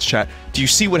happens, chat. Do you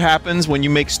see what happens when you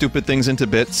make stupid things into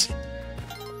bits?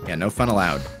 Yeah, no fun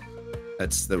allowed.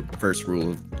 That's the first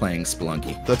rule of playing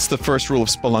Spelunky. That's the first rule of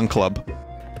Spelunk Club.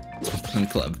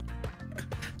 Spelunk Club.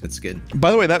 That's good.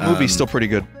 By the way, that movie's still pretty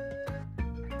good.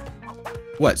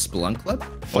 What, Spelunk Club?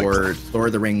 Or Lord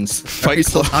of the Rings? Fight Are we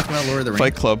still Club. talking about Lord of the Rings?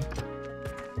 Fight Club.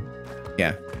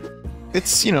 Yeah.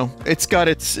 It's, you know, it's got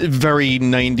its very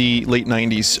late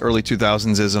 90s, early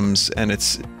 2000s isms, and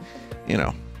it's, you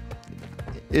know,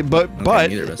 but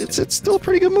it's still a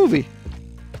pretty good movie.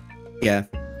 Yeah.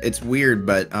 It's weird,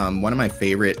 but one of my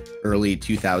favorite early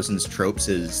 2000s tropes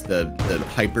is the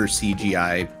hyper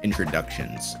CGI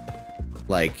introductions.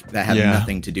 Like, that have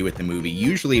nothing to do with the movie.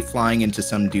 Usually flying into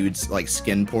some dude's, like,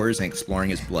 skin pores and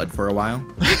exploring his blood for a while.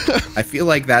 I feel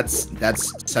like that's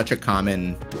such a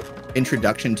common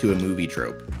introduction to a movie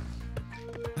trope.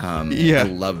 I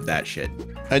love that shit.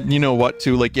 And you know what,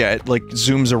 too? Like, yeah, it, like,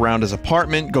 zooms around his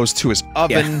apartment, goes to his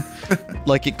oven,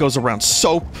 like, it goes around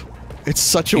soap. It's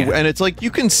such a... And it's like, you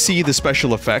can see the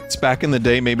special effects. Back in the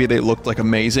day, maybe they looked, like,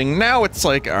 amazing. Now it's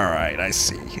like, alright, I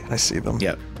see them.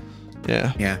 Yep.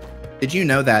 Yeah. Yeah. Did you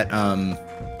know that,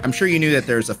 I'm sure you knew that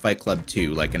there's a Fight Club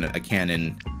 2, like a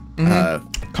canon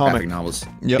graphic novels.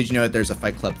 Yep. Did you know that there's a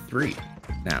Fight Club 3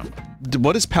 now?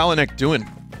 What is Palahniuk doing?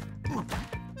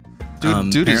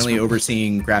 Dude apparently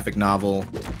overseeing graphic novel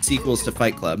sequels to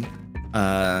Fight Club.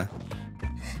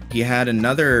 He had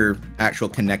another actual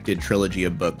connected trilogy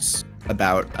of books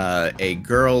about a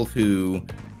girl who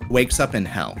wakes up in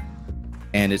hell.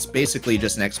 And it's basically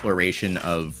just an exploration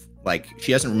of, like,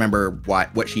 she doesn't remember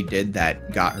what she did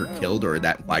that got her killed or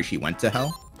why she went to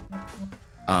hell.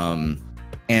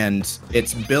 And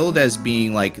it's billed as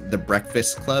being like the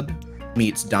Breakfast Club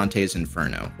meets Dante's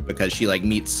Inferno, because she like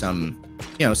meets some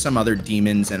other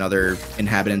demons and other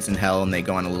inhabitants in hell, and they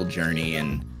go on a little journey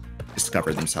and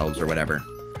discover themselves or whatever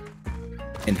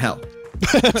in hell.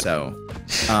 So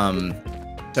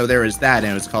there was that,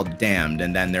 and it was called Damned,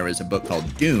 and then there was a book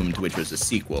called Doomed, which was a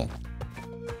sequel.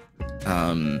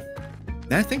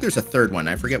 And I think there's a third one.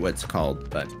 I forget what it's called,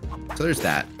 but so there's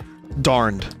that.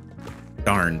 Darned.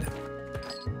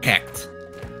 Hecked.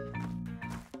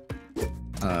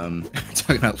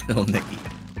 Talking about Little Nicky.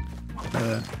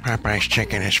 Popeye's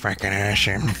chicken is freaking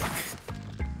awesome.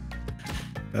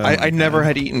 I never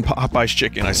had eaten Popeye's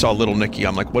chicken. I saw Little Nicky.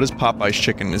 I'm like, what is Popeye's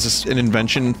chicken? Is this an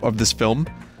invention of this film?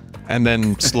 And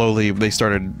then slowly they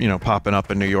started, popping up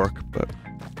in New York. But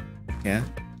yeah,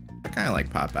 I kind of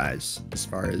like Popeyes as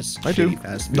far as I do.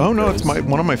 Fast food No, goes. it's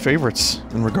one of my favorites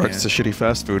in regards to shitty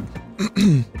fast food.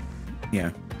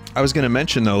 Yeah. I was gonna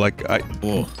mention though, like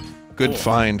good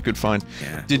find.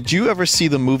 Yeah. Did you ever see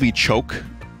the movie Choke?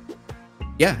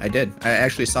 Yeah, I did. I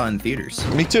actually saw it in theaters.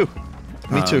 Me too.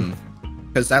 Me too.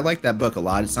 Because I like that book a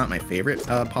lot. It's not my favorite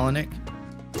Palahniuk,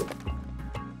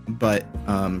 but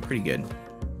pretty good.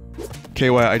 KY,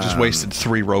 I just wasted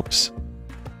 3 ropes.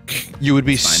 You would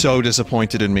be so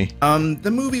disappointed in me.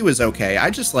 The movie was okay. I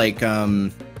just like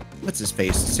what's his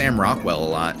face? Sam Rockwell a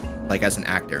lot. Like as an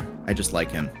actor, I just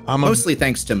like him. Mostly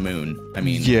thanks to Moon. I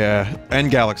mean, yeah,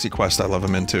 and Galaxy Quest, I love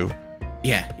him in too.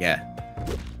 Yeah.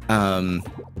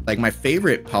 Like my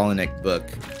favorite Palahniuk book.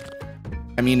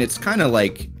 I mean, it's kind of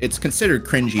like it's considered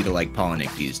cringy to like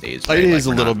Palahniuk these days. Right? It is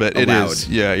a little bit. It is.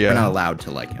 Yeah. We're not allowed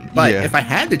to like him. But if I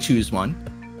had to choose one,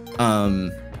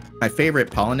 my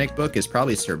favorite Palahniuk book is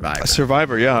probably Survivor.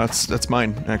 Survivor, yeah, that's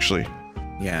mine actually.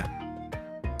 Yeah,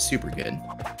 super good.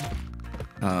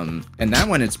 And that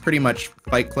one, it's pretty much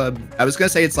Fight Club. I was gonna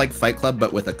say it's like Fight Club,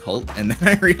 but with a cult, and then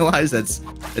I realized it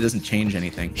doesn't change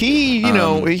anything. He,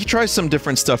 he tries some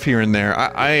different stuff here and there.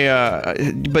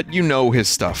 But his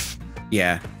stuff.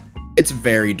 Yeah, it's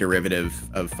very derivative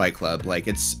of Fight Club. Like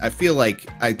I feel like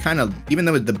I kind of, even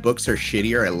though the books are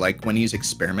shittier, I like when he's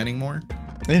experimenting more.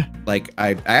 Yeah. Like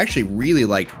I actually really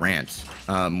liked Rant,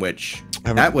 which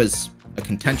that was a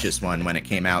contentious one when it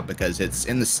came out because it's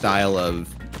in the style of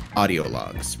audio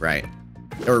logs, right?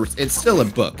 Or it's still a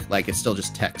book, like it's still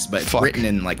just text, but it's written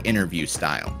in like interview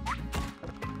style.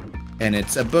 And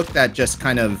it's a book that just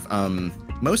kind of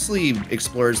mostly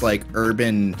explores like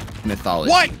urban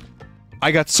mythology. What?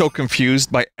 I got so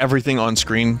confused by everything on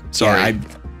screen. Sorry. Yeah,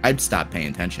 I'd stopped paying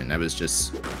attention. I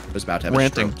was about to have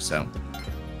ranting. A stroke,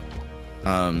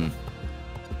 so.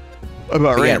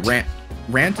 About Rant. Yeah,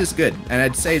 Rant is good, and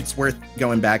I'd say it's worth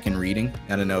going back and reading.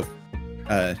 I don't know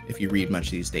if you read much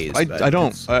these days. I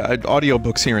don't.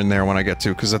 Audiobooks here and there when I get to,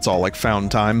 because that's all like found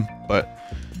time. But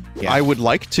yeah. I would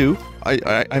like to.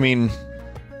 I mean,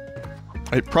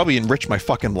 I'd probably enrich my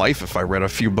fucking life if I read a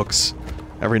few books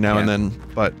every now and then.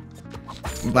 But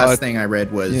last thing I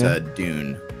read was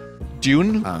Dune.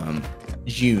 Dune?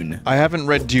 Dune. I haven't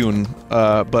read Dune,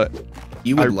 but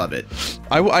you would love it.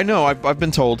 I know. I've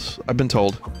been told. I've been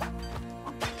told.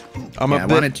 I'm a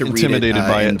bit intimidated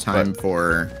by it in time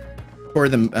for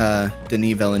the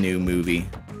Denis Villeneuve movie,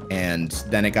 and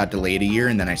then it got delayed a year,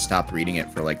 and then I stopped reading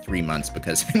it for like 3 months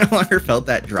because I no longer felt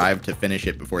that drive to finish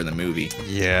it before the movie.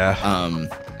 Yeah.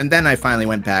 And then I finally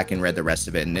went back and read the rest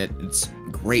of it, and it's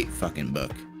a great fucking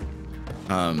book.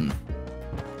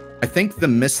 I think the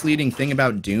misleading thing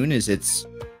about Dune is it's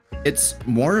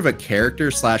more of a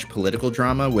character / political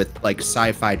drama with like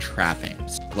sci-fi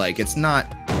trappings. Like it's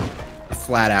not a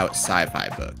flat out sci-fi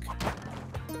book,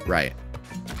 right?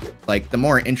 Like the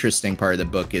more interesting part of the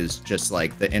book is just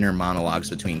like the inner monologues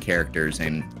between characters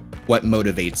and what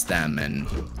motivates them and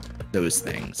those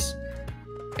things.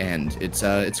 And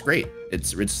it's great.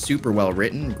 It's super well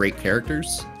written, great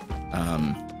characters.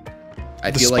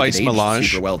 I feel like it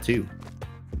aged super well too.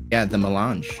 Yeah, the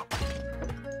melange.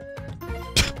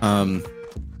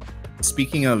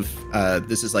 Speaking of,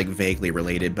 this is like vaguely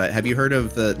related, but have you heard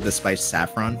of the spice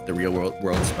saffron, the real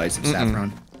world spice of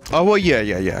saffron? Oh, well, yeah,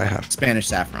 I have. Spanish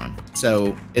saffron.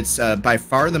 So it's by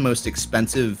far the most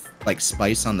expensive like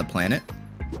spice on the planet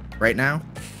right now.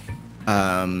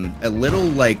 A little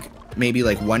like maybe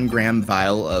like 1 gram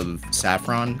vial of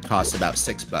saffron costs about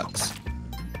 $6.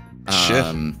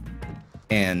 Shit.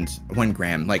 And 1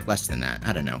 gram, like less than that.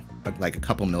 I don't know, like a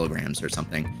couple milligrams or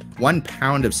something. 1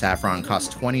 pound of saffron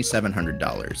costs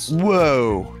 $2,700.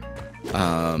 Whoa.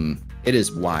 It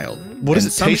is wild. What does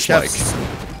it taste like?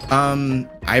 I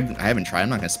haven't tried. I'm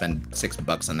not gonna spend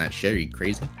 $6 on that shit. Are you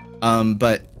crazy?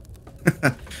 But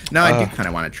no, I do kind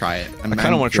of want to try it. I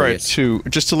kind of want to try it too.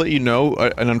 Just to let you know,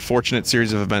 an unfortunate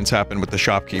series of events happened with the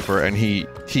shopkeeper, and he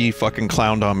fucking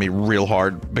clowned on me real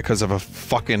hard because of a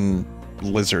fucking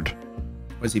lizard.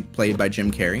 Was he played by Jim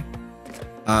Carrey?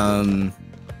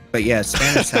 But yeah,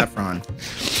 Spanish saffron.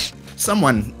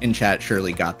 Someone in chat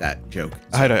surely got that joke.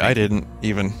 So I didn't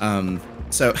even.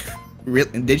 So,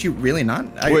 did you really not?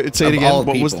 Wait, say it again.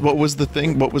 What was the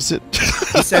thing? What was it?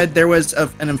 He said there was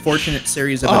an unfortunate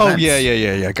series of events. Oh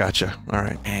yeah. Gotcha. All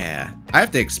right. Yeah, I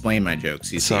have to explain my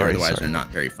jokes. You see, otherwise they're not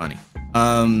very funny.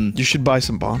 You should buy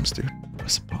some bombs, dude. Buy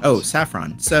some bombs. Oh,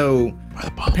 saffron. So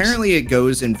apparently it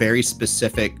goes in very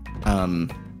specific.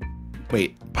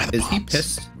 Wait, is he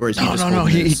pissed or is he just no?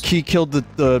 He killed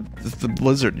the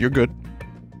lizard. You're good.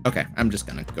 Okay, I'm just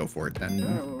gonna go for it then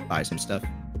and buy some stuff.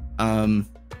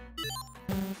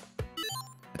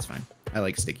 That's fine. I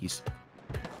like stickies.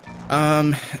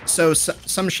 So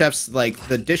some chefs, like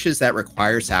the dishes that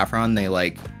require saffron,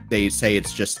 they say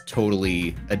it's just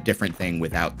totally a different thing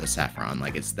without the saffron.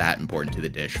 Like it's that important to the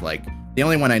dish. Like the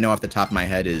only one I know off the top of my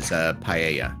head is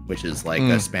paella, which is like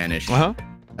a Spanish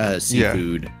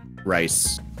seafood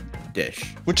rice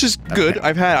dish. Which is good.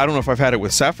 I don't know if I've had it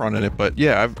with saffron in it, but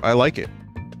yeah, I like it.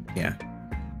 Yeah.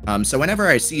 So whenever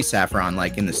I see saffron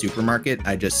like in the supermarket,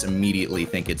 I just immediately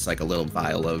think it's like a little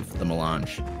vial of the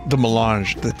melange. The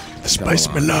melange, the spice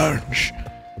melange.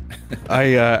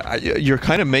 You're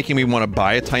kind of making me want to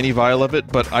buy a tiny vial of it,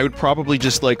 but I would probably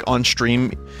just like on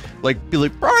stream, like be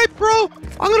like, all right, bro,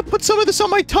 I'm gonna put some of this on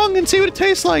my tongue and see what it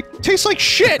tastes like. It tastes like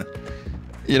shit.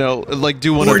 You know, like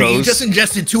do one Morty, of those. You just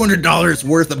ingested $200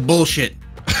 worth of bullshit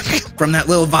from that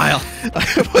little vial.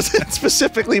 I wasn't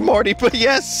specifically Morty, but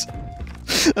yes.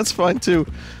 That's fine too.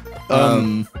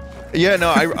 Yeah,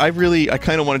 no, I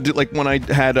kind of want to do like when I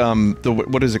had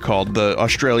what is it called? The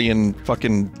Australian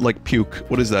fucking like puke.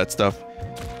 What is that stuff?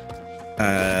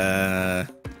 No.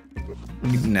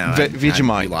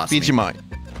 Vegemite.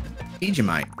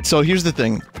 Vegemite. So here's the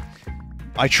thing.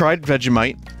 I tried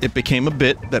Vegemite. It became a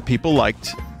bit that people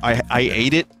liked. I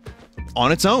ate it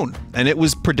on its own, and it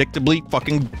was predictably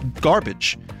fucking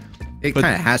garbage. It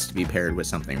kind of has to be paired with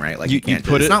something, right? Like you can't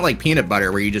put it's not like peanut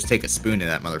butter where you just take a spoon of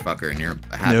that motherfucker and you're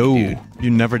a happy dude.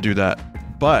 You never do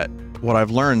that. But what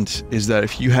I've learned is that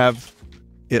if you have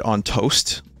it on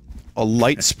toast, a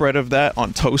light spread of that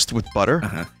on toast with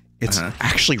butter, it's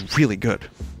actually really good.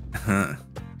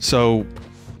 So,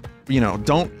 you know,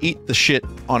 don't eat the shit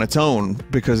on its own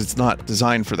because it's not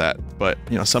designed for that. But,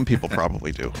 you know, some people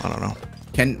probably do. I don't know.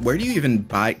 Where do you even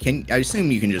buy? I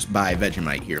assume you can just buy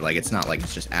Vegemite here. Like, it's not like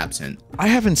it's just absent. I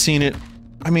haven't seen it.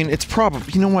 I mean, it's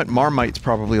probably, you know what, Marmite's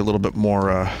probably a little bit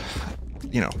more,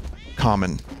 you know,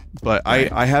 common. But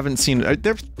right. I haven't seen it.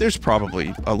 There's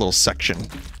probably a little section.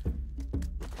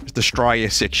 The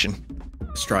Straya section.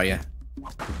 Straya.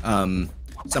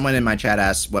 Someone in my chat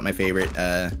asked what my favorite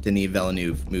Denis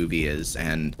Villeneuve movie is,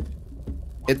 and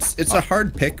it's a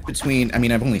hard pick between. I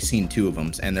mean, I've only seen 2 of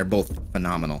them, and they're both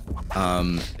phenomenal.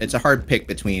 It's a hard pick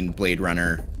between Blade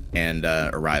Runner and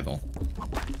Arrival.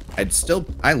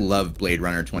 I love Blade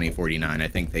Runner 2049. I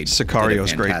think they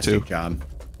Sicario's did a great too. fantastic job.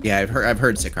 Yeah, I've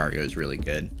heard Sicario is really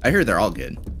good. I hear they're all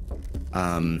good.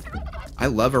 I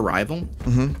love Arrival.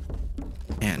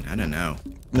 Man, I don't know.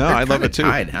 No, I love it too.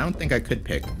 I don't think I could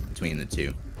pick between the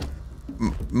 2.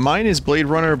 Mine is Blade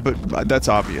Runner, but that's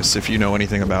obvious if you know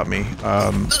anything about me.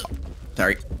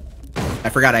 Sorry. I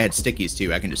forgot I had stickies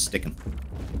too. I can just stick them.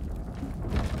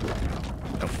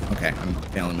 Oh, okay. I'm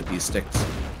failing with these sticks.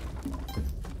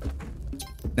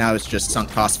 Now it's just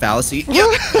sunk cost fallacy. Yep,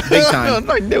 big time.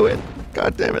 I knew it.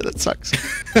 God damn it, that sucks.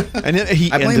 And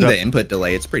I blame the input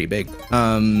delay. It's pretty big.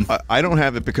 I don't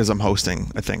have it because I'm hosting,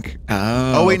 I think.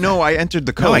 Oh, wait, no, I entered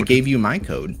the code. No, I gave you my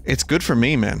code. It's good for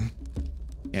me, man.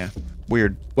 Yeah.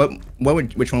 Weird.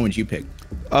 Which one would you pick?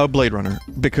 Blade Runner.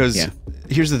 Because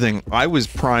here's the thing. I was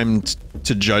primed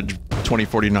to judge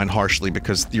 2049 harshly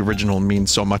because the original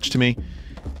means so much to me.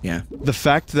 Yeah. The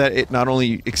fact that it not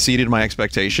only exceeded my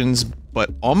expectations, but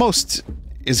almost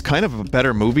is kind of a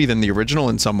better movie than the original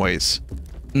in some ways.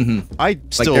 I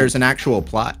still... Like there's an actual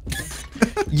plot.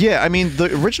 Yeah, I mean,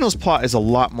 the original's plot is a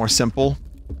lot more simple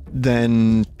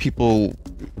than people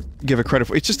give it credit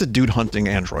for. It's just a dude hunting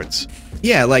androids.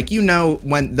 Yeah, like, you know,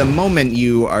 the moment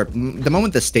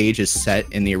the stage is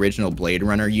set in the original Blade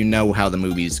Runner, you know how the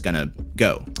movie's gonna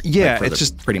go. Yeah, like it's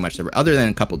just pretty much other than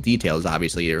a couple details.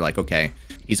 Obviously, you're like, okay,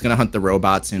 he's gonna hunt the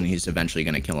robots and he's eventually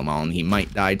gonna kill them all, and he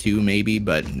might die too, maybe,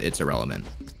 but it's irrelevant.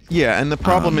 Yeah, and the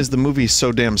problem is the movie's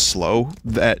so damn slow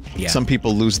that some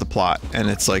people lose the plot,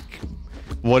 and it's like,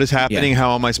 what is happening?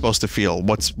 How am I supposed to feel?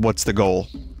 What's the goal?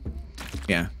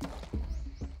 Yeah.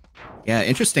 Yeah,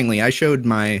 interestingly, I showed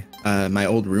my my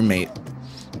old roommate.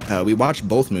 We watched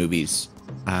both movies,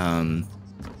 and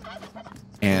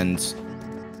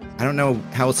I don't know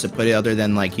how else to put it other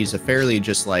than like he's a very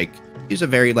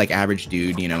like average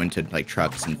dude, you know, into like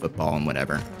trucks and football and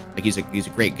whatever. Like he's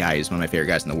a great guy. He's one of my favorite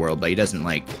guys in the world, but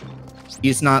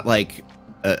he's not like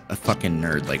a fucking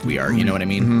nerd like we are. You know what I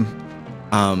mean?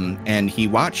 And we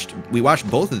watched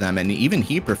both of them, and even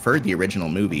he preferred the original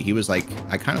movie. He was like,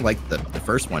 I kind of liked the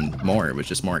first one more. It was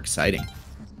just more exciting.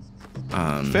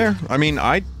 Fair. I mean,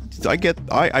 I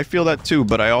feel that too,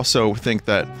 but I also think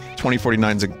that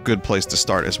 2049 is a good place to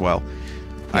start as well.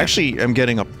 Yeah. I actually am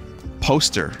getting a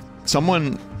poster.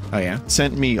 Someone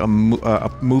sent me a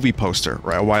movie poster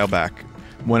a while back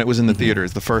when it was in the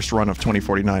theaters, the first run of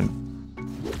 2049.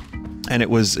 And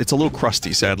it's a little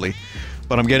crusty, sadly.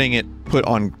 But I'm getting it put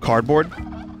on cardboard.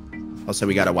 Also,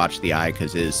 we gotta watch the eye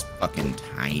because it is fucking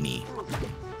tiny.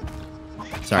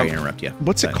 Sorry to interrupt you.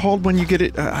 What's it called when you get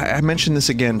it? I mentioned this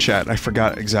again, chat. I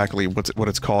forgot exactly what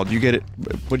it's called. You get it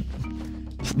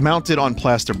mounted on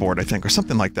plasterboard, I think, or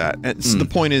something like that. And so the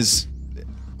point is,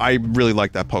 I really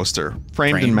like that poster.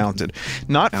 Framed and mounted.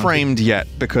 Not framed yet,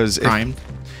 because... Primed?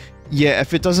 Yeah,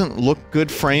 if it doesn't look good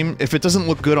if it doesn't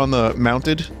look good on the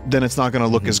mounted, then it's not going to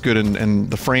look as good, and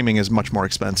the framing is much more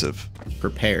expensive.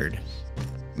 Prepared.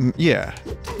 Yeah.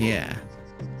 Yeah.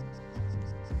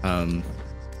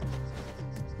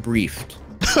 Briefed.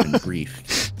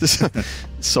 Briefed.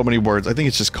 So many words. I think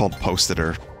it's just called posted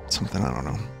or something. I don't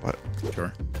know. But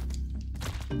sure.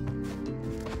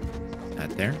 Not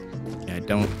there? Yeah, I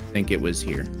don't think it was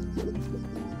here.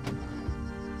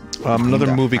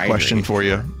 Another movie question for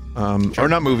you. Or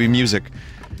not movie, music.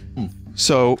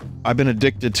 So, I've been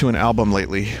addicted to an album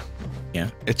lately. Yeah.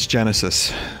 It's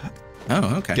Genesis.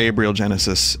 Oh, okay. Gabriel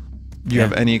Genesis. Do you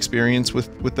have any experience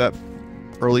with that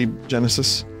early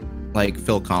Genesis? Like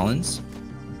Phil Collins?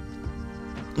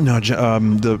 No,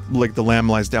 the Lamb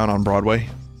Lies Down on Broadway.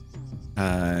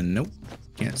 Nope.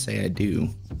 Can't say I do.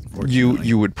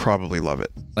 You would probably love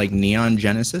it. Like Neon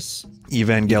Genesis?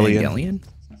 Evangelion.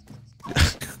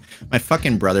 My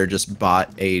fucking brother just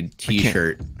bought a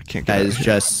T-shirt that is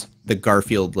just the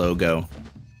Garfield logo,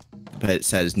 but it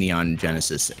says Neon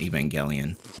Genesis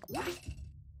Evangelion.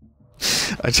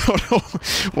 I don't know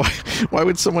why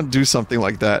would someone do something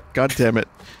like that? God damn it!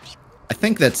 I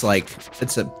think that's like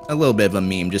it's a little bit of a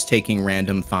meme, just taking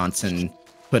random fonts and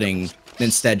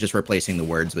instead just replacing the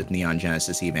words with Neon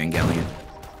Genesis Evangelion.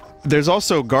 There's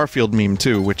also Garfield meme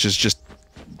too, which is just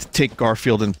take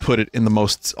Garfield and put it in the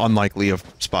most unlikely of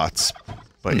spots.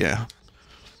 But yeah,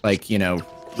 like, you know,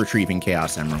 retrieving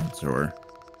Chaos Emeralds or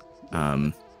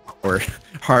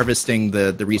harvesting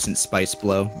the recent spice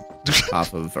blow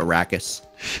off of Arrakis.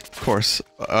 Of course.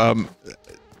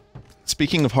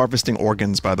 Speaking of harvesting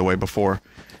organs, by the way, before,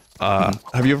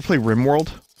 have you ever played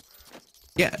RimWorld?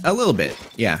 Yeah, a little bit.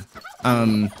 Yeah.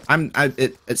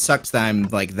 It sucks that I'm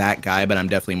like that guy, but I'm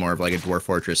definitely more of like a Dwarf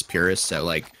Fortress purist. So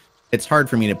like, it's hard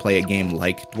for me to play a game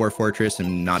like Dwarf Fortress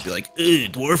and not be like, "Ugh,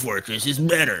 Dwarf Fortress is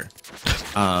better."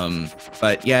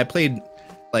 But yeah, I played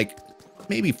like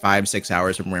maybe 5-6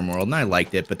 hours of RimWorld and I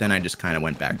liked it, but then I just kind of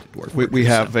went back to Dwarf Fortress. We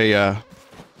have a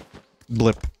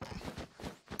blip.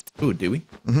 Ooh, do we?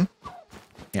 Mm-hmm.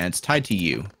 Yeah, it's tied to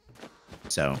you.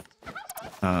 So,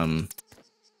 hey,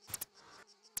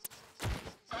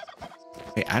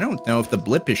 I don't know if the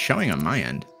blip is showing on my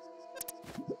end.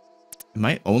 It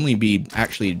might only be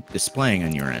actually displaying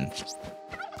on your end.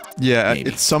 Yeah, Maybe.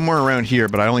 it's somewhere around here,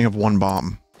 but I only have one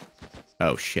bomb.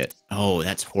 Oh, shit. Oh,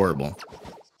 that's horrible.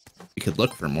 We could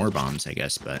look for more bombs, I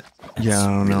guess, but yeah, I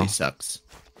don't know. Really sucks.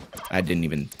 I didn't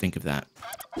even think of that.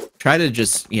 Try to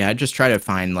just try to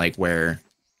find like where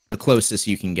the closest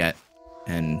you can get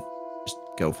and just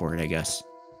go for it, I guess.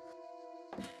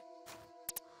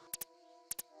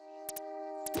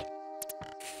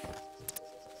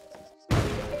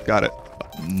 Got it.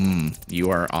 You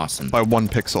are awesome. By 1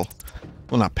 pixel.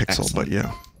 Well, not pixel, Excellent. but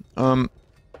yeah.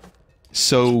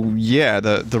 So yeah,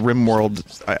 the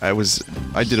RimWorld.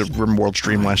 I did a RimWorld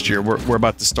stream last year. We're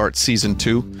about to start season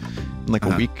 2 in like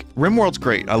a week. RimWorld's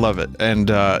great. I love it, and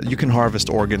you can harvest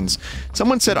organs.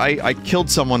 Someone said I killed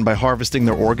someone by harvesting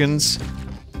their organs.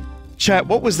 Chat,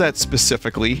 what was that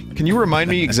specifically? Can you remind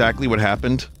me exactly what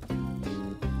happened?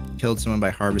 Killed someone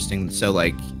by harvesting. So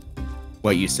like,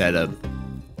 what you said,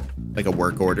 like a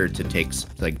work order to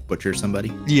like butcher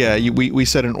somebody. Yeah, we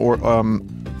said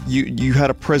you had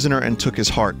a prisoner and took his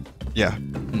heart. Yeah.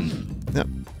 Yep.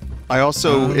 I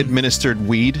also administered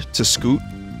weed to Scoot,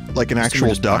 like an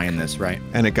actual duck. Buying this, right?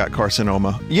 And it got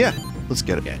carcinoma. Yeah, let's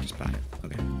get it. Yeah, just buy it.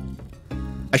 Okay.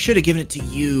 I should have given it to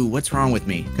you. What's wrong with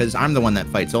me? Because I'm the one that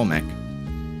fights Olmec.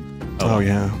 Oh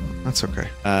yeah, that's okay.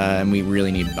 And we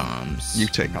really need bombs. You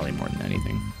take probably more than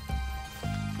anything.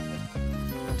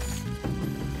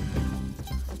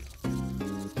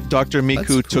 Dr.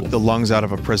 Miku took the lungs out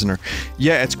of a prisoner.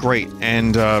 Yeah, it's great.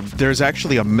 And there's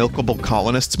actually a milkable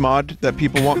colonists mod that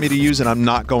people want me to use, and I'm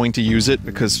not going to use it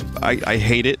because I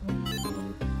hate it.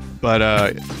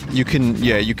 But you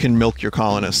can milk your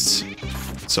colonists.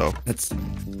 So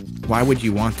why would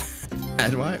you want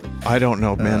that? Why? I don't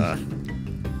know,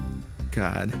 man.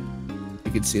 God.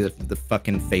 You can see the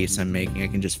fucking face I'm making. I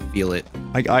can just feel it.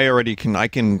 I already can. I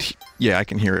can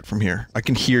hear it from here. I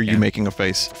can hear you making a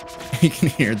face. You can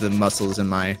hear the muscles in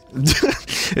my.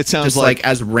 It sounds just like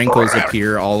as wrinkles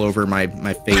appear all over my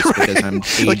face because I'm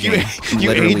aging. Like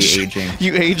literally aging.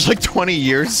 You age like 20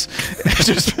 years,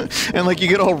 and like you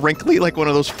get all wrinkly like one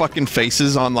of those fucking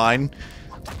faces online.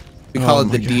 We call it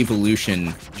the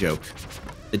devolution joke.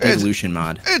 The devolution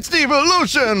mod. It's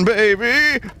devolution,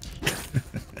 baby.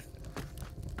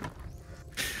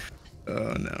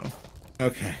 Oh no.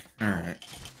 Okay. Alright.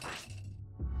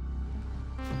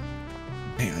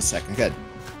 Hang on a second. I gotta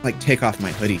like take off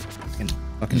my hoodie. It's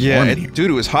fucking warm in here.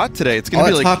 Dude, it was hot today. It's gonna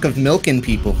be like talk of milking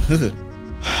people.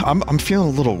 I'm feeling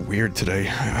a little weird today.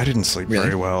 I didn't sleep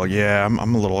very well. Yeah, I'm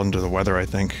a little under the weather, I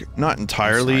think. Not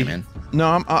entirely. Sorry, man.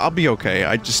 No, I'll be okay.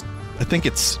 I think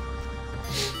it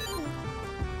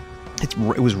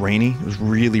was rainy. It was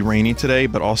really rainy today,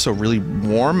 but also really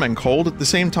warm and cold at the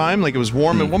same time. Like it was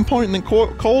warm at one point and then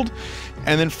cold.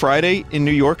 And then Friday in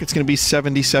New York, it's going to be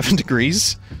 77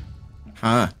 degrees.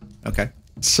 Huh. Okay.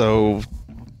 So,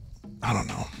 I don't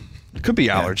know. It could be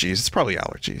allergies. It's probably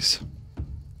allergies.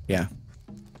 Yeah.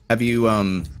 Have you,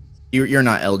 you're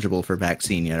not eligible for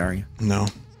vaccine yet, are you? No.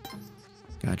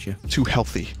 Gotcha. Too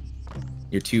healthy.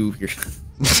 You're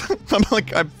I'm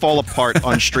like, I fall apart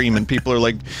on stream and people are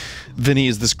like, Vinny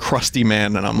is this crusty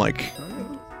man, and I'm like,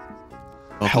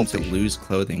 welcome to Lou's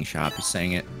clothing shop. Is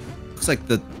saying it. Looks like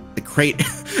the crate.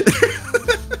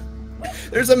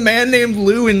 There's a man named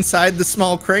Lou inside the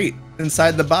small crate,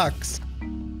 inside the box.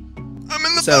 I'm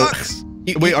in the box.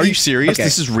 Wait, are you serious? Okay.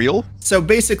 This is real? So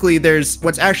basically,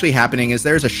 what's actually happening is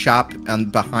there's a shop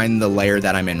behind the lair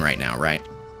that I'm in right now, right?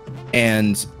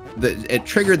 And it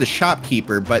triggered the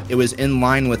shopkeeper, but it was in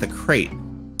line with a crate.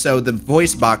 So the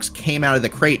voice box came out of the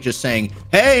crate just saying,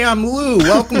 "Hey, I'm Lou.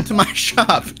 Welcome to my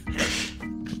shop."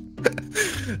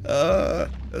 It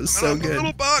was so good.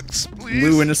 Little box, please.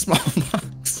 Lou in a small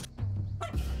box.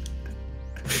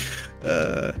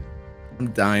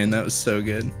 I'm dying. That was so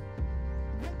good.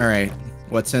 All right,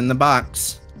 what's in the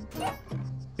box?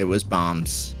 It was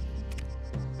bombs.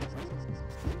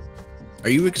 Are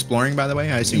you exploring, by the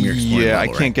way? I assume you're exploring. Yeah,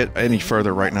 level, I can't get any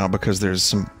further right now because there's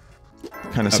some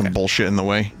bullshit in the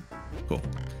way. Cool.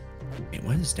 Wait,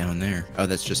 what is down there? Oh,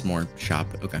 that's just more shop.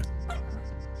 Okay.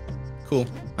 Cool.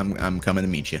 I'm coming to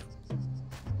meet you.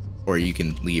 Or you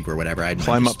can leave or whatever. I'd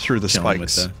Climb up through the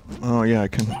spikes. Oh yeah, I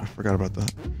forgot about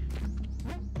that.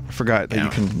 I forgot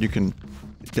that you can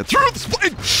get through the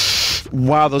spikes.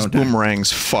 Wow, those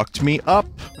boomerangs fucked me up.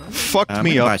 Fucked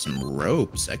me up. Buy some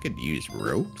ropes. I could use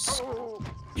ropes.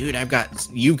 Dude,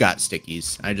 you've got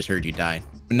stickies. I just heard you died.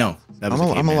 No, that was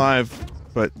I'm alive,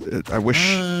 but I wish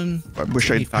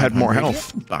I had more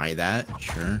health. Buy that,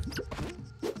 sure.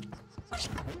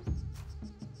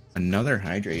 Another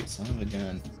hydrate, son of a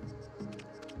gun.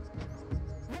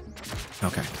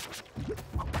 Okay.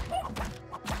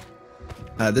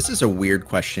 This is a weird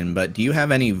question, but do you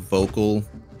have any vocal,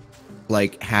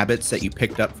 like, habits that you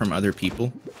picked up from other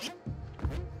people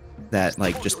that,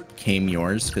 like, just came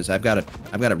yours? Because I've got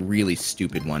a really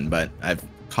stupid one, but I've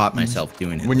caught myself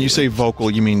doing it. When you say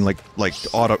vocal, you mean like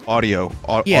audio?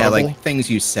 Yeah, audible? like things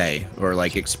you say or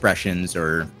like expressions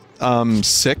or.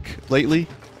 Sick lately.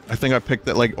 I think I picked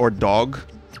that, like, or dog.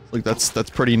 Like that's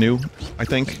pretty new. I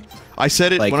think I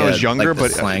said it like when I was younger, like the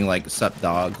but slang like "sup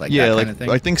dog," like yeah, that like kind of thing.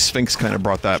 I think Sphinx kind of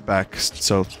brought that back.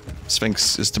 So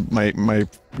Sphinx is to my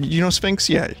you know Sphinx?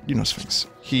 Yeah, you know Sphinx.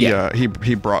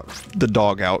 He brought the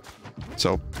dog out.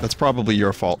 So that's probably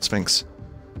your fault, Sphinx.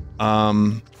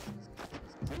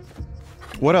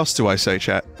 What else do I say,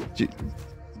 chat?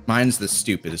 Mine's the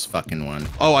stupidest fucking one.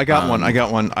 Oh, I got one. I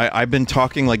got one. I've been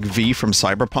talking like V from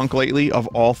Cyberpunk lately, of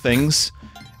all things.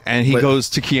 And he goes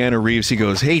to Keanu Reeves. He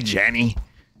goes, "Hey, Jenny,"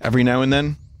 every now and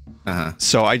then.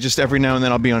 So I just every now and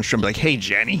then I'll be on stream like, "Hey,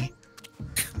 Jenny."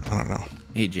 I don't know.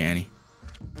 Hey, Janny.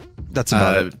 That's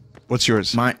about it. What's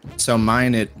yours?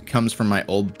 Mine it comes from my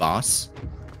old boss.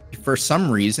 For some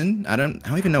reason, I don't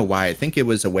even know why. I think it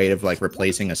was a way of like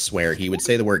replacing a swear. He would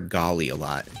say the word "golly" a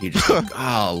lot. He'd just go,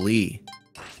 "Golly,"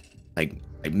 like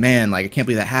man, like I can't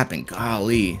believe that happened.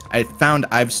 Golly,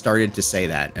 I've started to say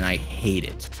that, and I hate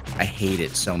it. I hate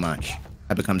it so much.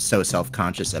 I've become so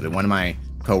self-conscious of it. One of my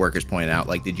coworkers pointed out,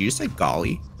 like, "Did you just say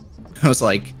golly?" I was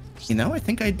like, I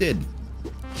think I did.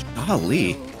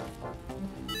 Golly.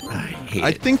 I hate it.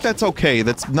 I think that's okay.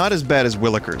 That's not as bad as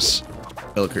Willikers.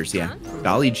 Willikers, yeah.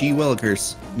 Golly G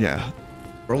Willikers. Yeah.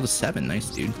 Rolled a 7. Nice,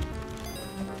 dude.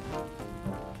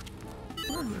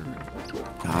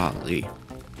 Golly.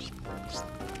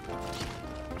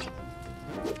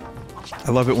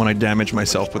 I love it when I damage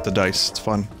myself with the dice. It's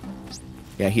fun.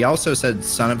 Yeah, he also said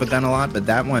 "son of a gun" a lot, but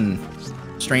that one,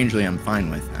 strangely, I'm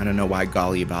fine with. I don't know why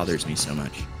golly bothers me so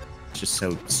much. It's just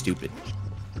so stupid.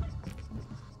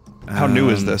 How new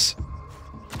is this?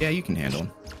 Yeah, you can handle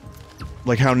him.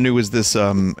 Like, how new is this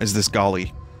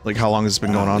golly? Like, how long has it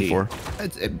been going on for?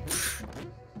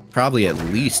 Probably at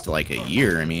least like a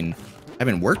year. I mean, I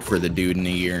haven't worked for the dude in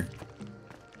a year.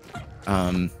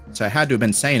 So I had to have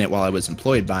been saying it while I was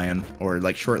employed by him, or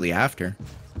like shortly after.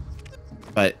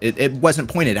 But it wasn't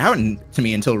pointed out to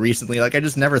me until recently. Like, I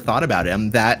just never thought about it. I'm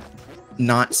that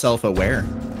not self-aware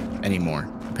anymore,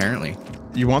 apparently.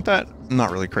 You want that? I'm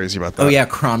not really crazy about that. Oh yeah,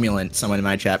 cromulent. Someone in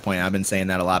my chat pointed out. I've been saying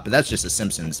that a lot, but that's just a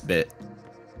Simpsons bit.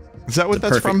 Is that what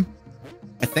that's from?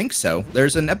 I think so.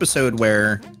 There's an episode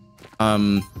where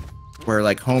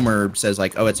like Homer says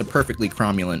like, "Oh, it's a perfectly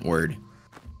cromulent word."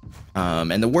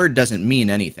 And the word doesn't mean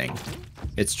anything.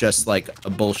 It's just like a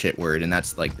bullshit word, and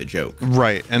that's like the joke.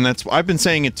 Right, and I've been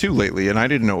saying it too lately, and I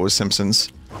didn't know it was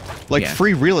Simpsons. Like,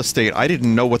 free real estate, I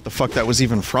didn't know what the fuck that was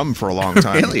even from for a long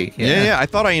time. Really? Yeah, I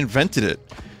thought I invented it.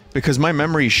 Because my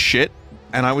memory's shit,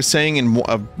 and I was saying in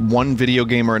one video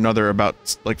game or another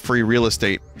about, like, free real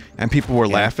estate, and people were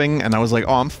laughing, and I was like,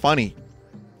 oh, I'm funny.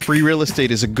 Free real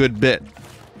estate is a good bit.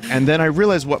 And then I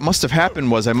realized what must have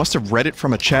happened was I must have read it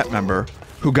from a chat member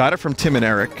who got it from Tim and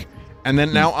Eric, and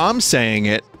then now I'm saying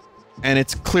it, and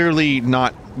it's clearly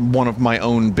not one of my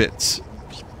own bits.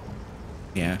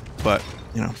 Yeah. But,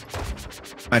 you know.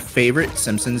 My favorite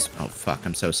Simpsons... Oh, fuck,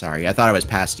 I'm so sorry. I thought I was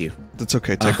past you. That's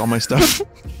okay, take all my stuff.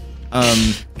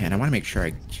 Man, I want to make sure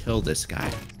I kill this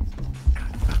guy.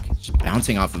 God, fuck. Just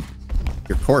bouncing off of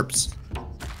your corpse.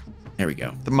 There we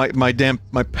go.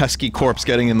 My pesky corpse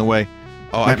getting in the way.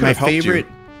 Oh, I could my have helped favorite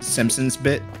you. Simpsons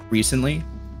bit recently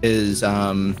is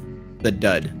the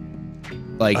dud.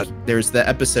 Like, there's the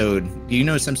episode. Do you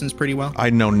know Simpsons pretty well?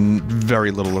 I know very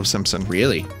little of Simpson.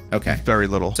 Really? Okay. Very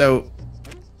little. So,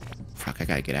 fuck, I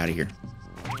gotta get out of here.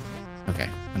 Okay,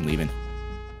 I'm leaving.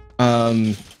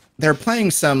 They're playing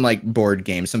some like board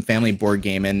game, some family board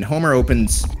game, and Bart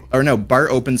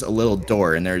opens a little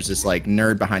door, and there's this like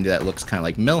nerd behind it that looks kind of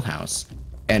like Milhouse,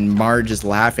 and Marge is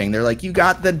laughing. They're like, "You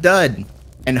got the dud,"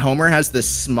 and Homer has this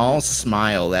small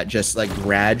smile that just like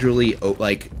gradually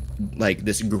like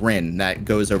this grin that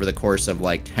goes over the course of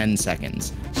like 10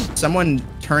 seconds. Someone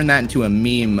turned that into a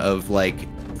meme of like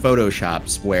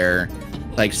Photoshops where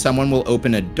like someone will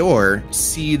open a door,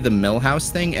 see the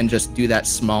Milhouse thing, and just do that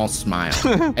small smile.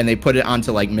 And they put it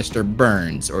onto like Mr.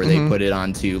 Burns, or they put it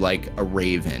onto like a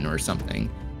Raven or something.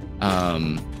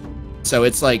 So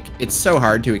it's like, it's so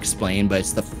hard to explain, but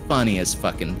it's the funniest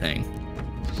fucking thing.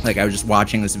 Like, I was just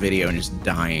watching this video and just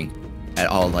dying at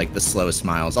all like the slow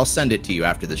smiles. I'll send it to you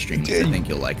after the stream because I think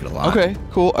you'll like it a lot. Okay,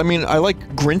 cool. I mean, I like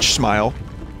Grinch smile.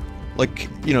 Like,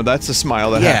 you know, that's a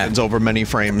smile that happens over many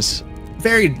frames.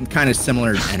 Very kind of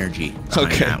similar energy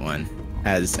behind that one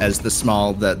as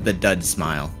the dud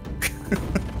smile.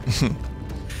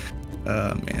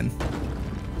 Oh man.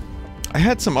 I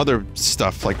had some other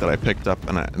stuff like that I picked up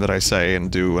and that I say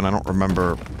and do, and I don't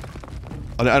remember.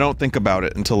 I don't think about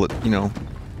it until it, you know,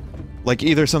 like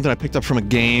either something I picked up from a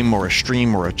game or a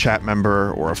stream or a chat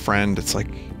member or a friend. It's like,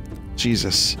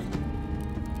 Jesus.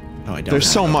 Oh, I don't. There's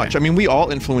so much. I mean, we all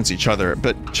influence each other,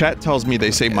 but chat tells me they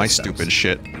say my stupid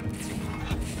shit.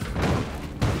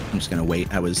 I'm just gonna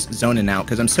wait. I was zoning out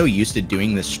because I'm so used to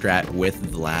doing this strat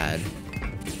with Vlad.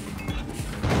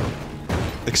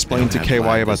 Explain to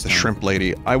KY about the shrimp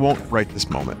lady. I won't right this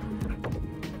moment.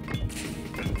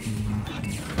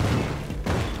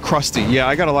 Krusty. Yeah,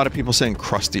 I got a lot of people saying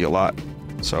Krusty a lot.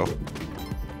 So.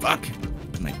 Fuck.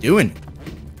 What am I doing?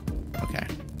 Okay.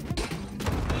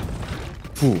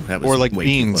 Ooh, that was or like way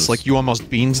beans. Like you almost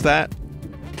beans that.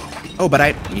 Oh, but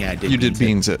I did. You did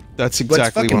beans it. That's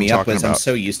exactly what I'm talking about. I'm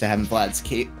so used to having Vlad's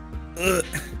cape. Ugh.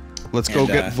 Let's go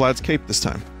get Vlad's cape this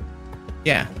time.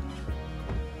 Yeah.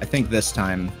 I think this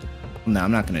time. No,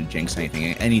 I'm not going to jinx anything.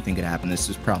 Anything could happen. This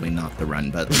is probably not the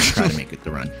run, but let's try to make it the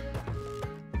run.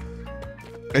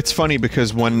 It's funny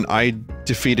because when I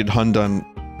defeated Hundun,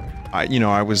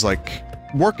 I was like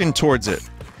working towards it.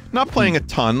 Not playing a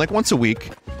ton, like once a week,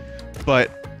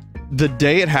 but the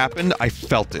day it happened, I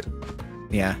felt it.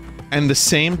 Yeah. And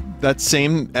that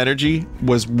same energy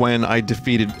was when I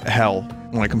defeated Hell,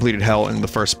 when I completed Hell in the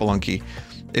first Spelunky.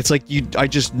 It's like I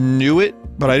just knew it,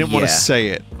 but I didn't want to say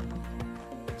it.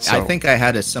 So. I think I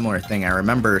had a similar thing. I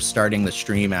remember starting the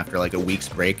stream after like a week's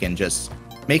break and just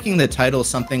making the title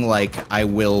something like "I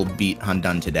will beat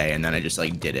Hundun today," and then I just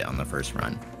like did it on the first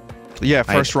run. Yeah,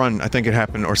 first run. I think it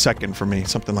happened, or second for me,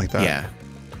 something like that. Yeah,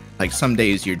 like some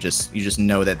days you just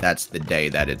know that that's the day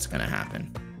that it's gonna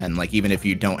happen, and like even if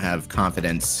you don't have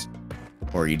confidence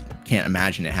or you can't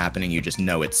imagine it happening, you just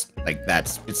know it's like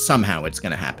somehow it's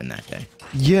gonna happen that day.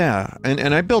 Yeah,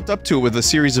 and I built up to it with a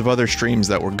series of other streams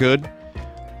that were good,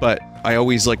 but I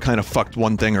always like kind of fucked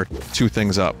one thing or two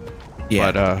things up.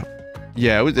 Yeah. But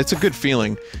yeah, it's a good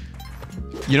feeling.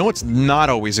 You know what's not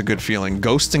always a good feeling?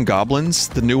 Ghosts and Goblins,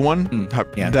 the new one.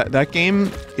 Yeah. That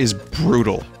game is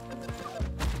brutal.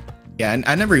 Yeah, and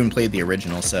I never even played the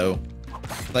original, so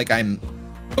like I'm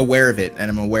aware of it and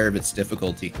I'm aware of its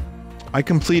difficulty. I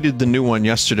completed the new one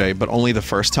yesterday, but only the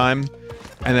first time.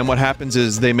 And then what happens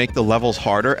is they make the levels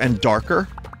harder and darker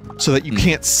so that you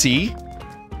can't see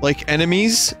like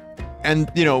enemies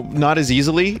and, you know, not as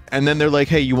easily. And then they're like,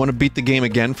 hey, you want to beat the game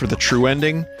again for the true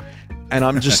ending? And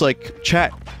I'm just like,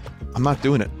 chat, I'm not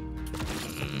doing it.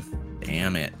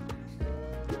 Damn it.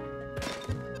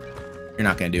 You're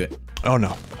not going to do it. Oh,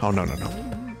 no. Oh, no, no,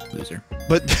 no. Loser.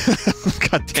 But,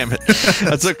 god damn it.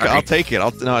 That's okay. I'll take it.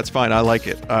 No, it's fine. I like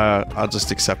it. I'll just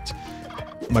accept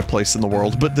my place in the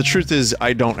world. But the truth is,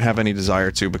 I don't have any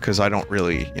desire to because I don't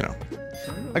really, you know...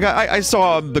 I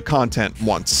saw the content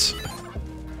once.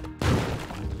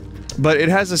 But it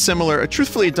has a similar...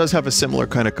 Truthfully, it does have a similar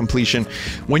kind of completion.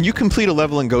 When you complete a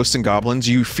level in Ghosts and Goblins,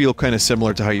 you feel kind of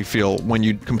similar to how you feel when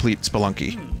you complete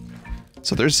Spelunky.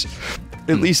 So there's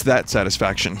at least that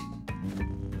satisfaction.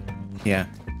 Yeah.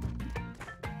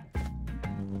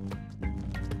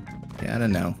 Yeah, I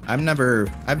don't know. I've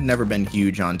never been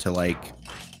huge onto like...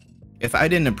 If I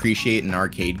didn't appreciate an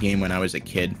arcade game when I was a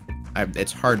kid,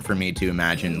 it's hard for me to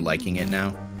imagine liking it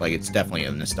now. Like, it's definitely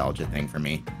a nostalgia thing for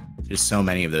me. Just so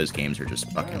many of those games are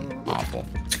just fucking awful.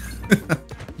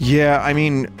 Yeah, I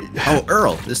mean... Oh,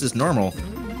 Earl. This is normal.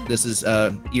 This is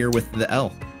ear with the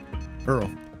L.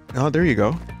 Earl. Oh, there you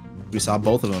go. We saw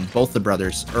both of them. Both the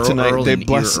brothers. Earl, Tonight, Earl, they and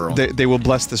bless. Ear Earl. They will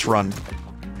bless this run.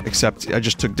 Except I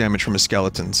just took damage from a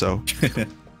skeleton, so...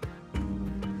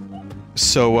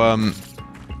 So,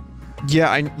 yeah,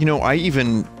 I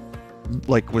even,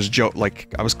 like,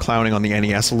 I was clowning on the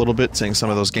NES a little bit, saying some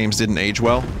of those games didn't age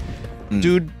well.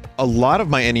 Dude, a lot of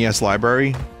my NES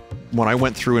library, when I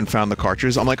went through and found the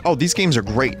cartridges, I'm like, oh, these games are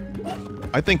great.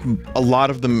 I think a lot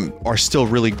of them are still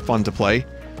really fun to play.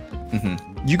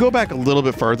 You go back a little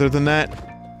bit further than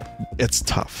that, it's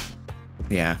tough.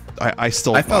 Yeah. I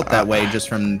felt that way just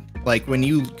from, like, when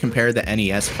you compare the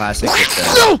NES Classic with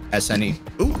the SNES...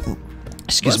 Ooh.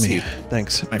 Excuse me.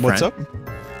 Thanks. What's up?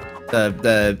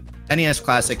 The NES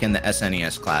Classic and the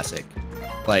SNES Classic.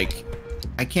 Like,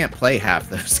 I can't play half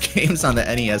those games on the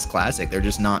NES Classic. They're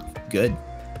just not good.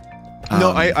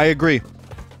 No, I agree.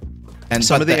 And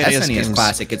some of the SNES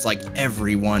Classic, it's like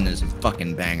every one is a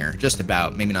fucking banger. Just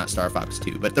about. Maybe not Star Fox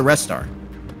 2, but the rest are.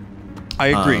 I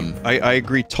agree. I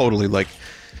agree totally. Like,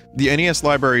 the NES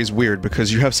library is weird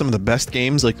because you have some of the best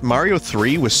games. Like, Mario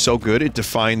 3 was so good, it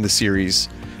defined the series.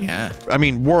 Yeah. I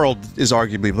mean, World is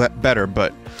arguably better,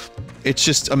 but it's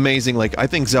just amazing. Like, I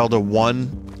think Zelda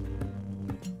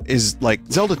 1 is, like,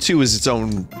 Zelda 2 is its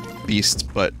own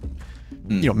beast, but,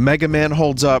 you know, Mega Man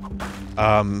holds up.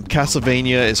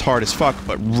 Castlevania is hard as fuck,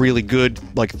 but really good,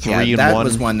 like 3 and 1. That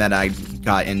was one that I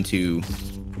got into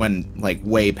when, like,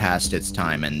 way past its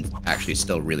time and actually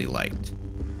still really liked.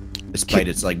 Despite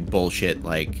its, like, bullshit,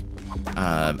 like,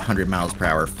 100 miles per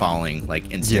hour falling,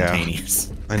 like, instantaneous.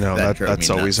 Yeah, I know, that's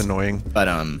always annoying. But,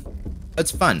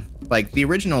 it's fun. Like, the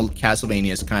original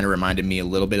Castlevanias kind of reminded me a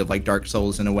little bit of, like, Dark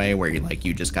Souls in a way, where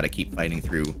you just gotta keep fighting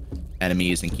through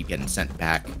enemies and keep getting sent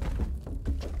back.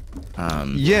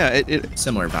 Yeah,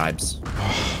 similar vibes.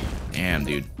 Damn,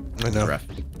 dude. I know. Rough.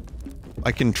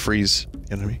 I can freeze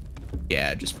enemy.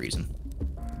 Yeah, just freeze him.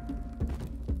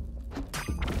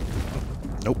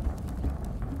 Nope.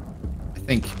 I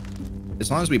think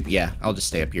as long as we... Yeah, I'll just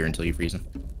stay up here until you freeze him.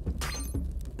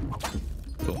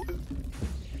 Cool.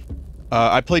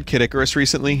 I played Kid Icarus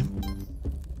recently,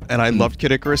 and I loved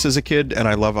Kid Icarus as a kid, and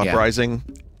I love Uprising.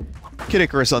 Kid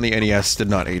Icarus on the NES did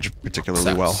not age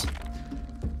particularly well.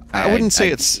 I wouldn't say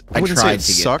it's... I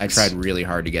tried really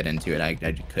hard to get into it. I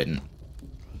couldn't.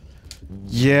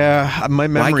 Yeah, my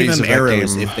memories of that game... Why give him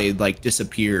arrows if they, like,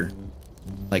 disappear,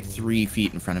 like, 3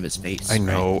 feet in front of his face? I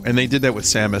know, right? And they did that with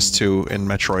Samus, too, in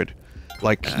Metroid.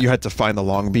 Like, you had to find the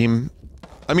long beam.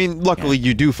 I mean, luckily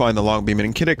you do find the long beam, and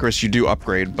in Kid Icarus you do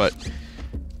upgrade, but...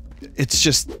 It's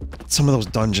just... Some of those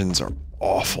dungeons are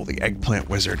awful. The Eggplant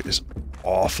Wizard is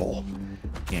awful.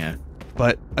 Yeah.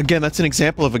 But, again, that's an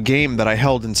example of a game that I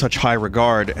held in such high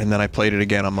regard, and then I played it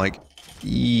again, I'm like,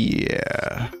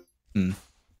 yeah.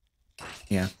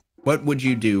 Yeah. What would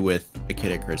you do with a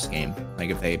Kid Icarus game? Like,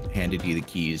 if they handed you the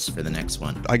keys for the next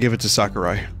one? I give it to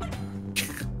Sakurai.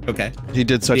 Okay. He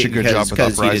did such a good job with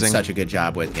Uprising. He did such a good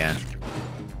job with, yeah.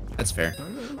 That's fair.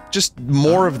 Just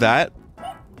more of that,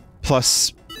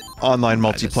 plus online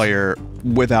multiplayer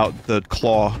without the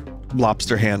claw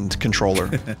lobster hand controller.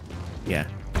 Yeah.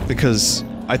 Because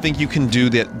I think you can do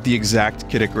the exact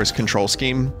Kid Icarus control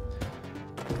scheme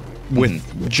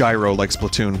with gyro like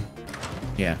Splatoon.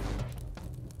 Yeah.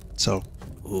 So.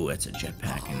 Ooh, that's a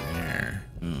jetpack in there.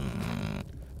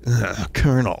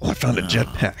 Colonel, I found a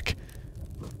jetpack.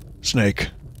 Snake,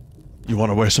 you want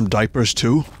to wear some diapers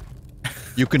too?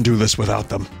 You can do this without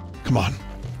them. Come on.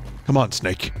 Come on,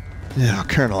 Snake. Yeah,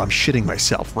 Colonel, I'm shitting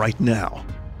myself right now.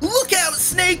 Look out,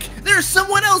 Snake! There's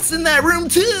someone else in that room,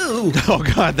 too! Oh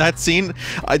god, that scene...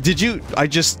 I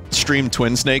just streamed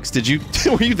Twin Snakes. Did you...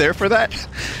 Were you there for that?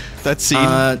 That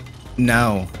scene?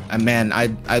 No. Man,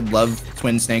 I love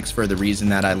Twin Snakes for the reason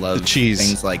that I love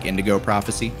things like Indigo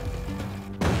Prophecy.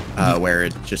 Where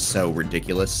it's just so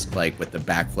ridiculous, like, with the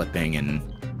backflipping and...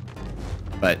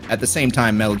 But at the same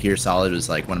time, Metal Gear Solid was,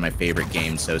 like, one of my favorite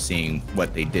games, so seeing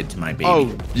what they did to my baby...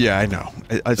 Oh, yeah, I know.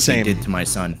 Same. They did to my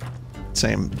son.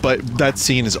 Same, but that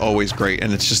scene is always great,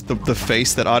 and it's just the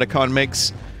face that Otacon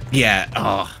makes. Yeah,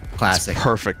 oh, classic. It's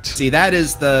perfect. See, that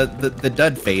is the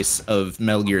dud face of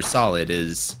Metal Gear Solid,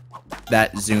 is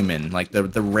that zoom in, like the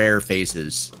rare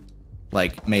faces,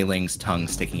 like Mei Ling's tongue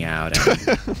sticking out, and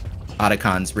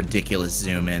Otacon's ridiculous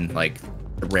zoom in, like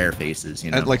the rare faces,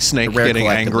 you know, and like Snake getting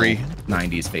angry.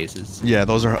 90s faces. Yeah,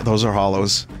 those are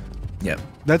hollows. Yep.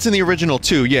 That's in the original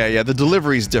too. Yeah. The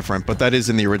delivery's different, but that is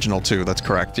in the original too. That's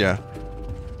correct. Yeah.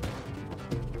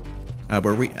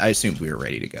 I assumed we were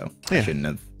ready to go. Yeah.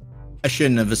 I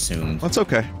shouldn't have assumed. That's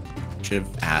okay. Should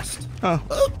have asked. Oh.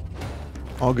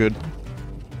 All good.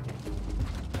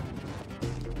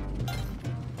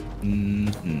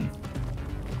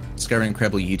 Discover an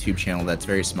incredible YouTube channel that's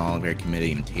very small, very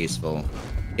committed, and tasteful.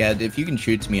 Yeah, if you can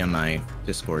shoot it to me on my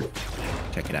Discord,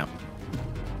 check it out.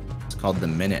 It's called The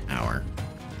Minute Hour.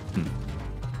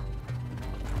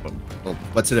 Well,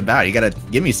 what's it about? You gotta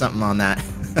give me something on that.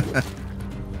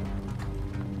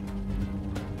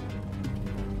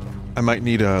 I might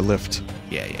need a lift.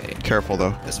 Yeah. Careful,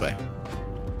 though. This way.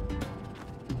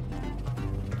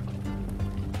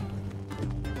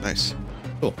 Nice.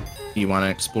 Cool. You want to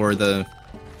explore the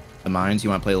mines? You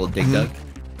want to play a little dig dug?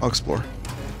 I'll explore.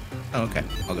 Oh, okay.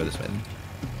 I'll go this way then.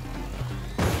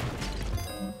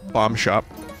 Bomb shop.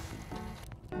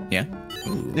 Yeah.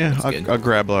 Ooh, Yeah, I'll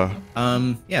grab a.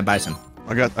 Yeah, buy some.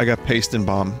 I got paste and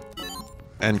bomb,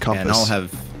 and compass. And I'll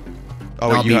have.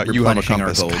 Oh, I'll you be have a replenishing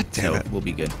compass. our gold, God damn so it! we'll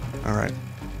be good. All right.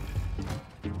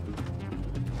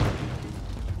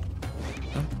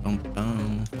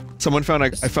 Someone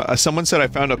found someone said I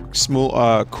found a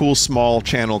small, cool small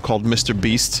channel called Mr.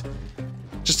 Beast.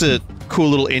 Just a cool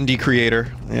little indie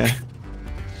creator. Yeah.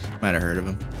 Might have heard of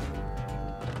him.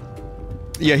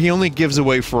 Yeah, he only gives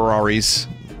away Ferraris.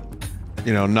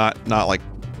 You know, not like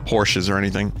Porsches or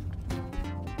anything.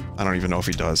 I don't even know if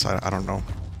he does. I don't know.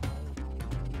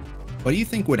 What do you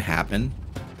think would happen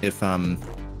if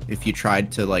you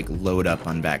tried to like load up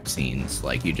on vaccines?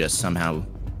 Like you just somehow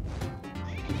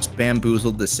just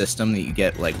bamboozled the system that you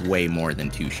get like way more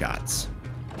than 2 shots.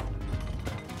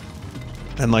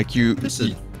 And like you, It's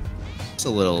a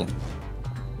little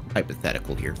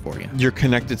hypothetical here for you. You're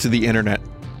connected to the internet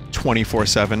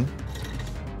 24/7.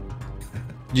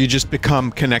 You just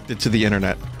become connected to the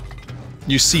internet.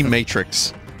 You see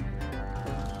Matrix.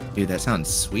 Dude, that sounds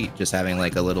sweet. Just having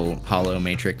like a little hollow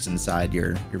matrix inside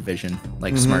your vision,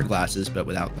 like smart glasses, but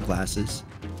without the glasses.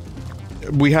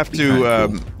 We have to,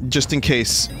 cool. just in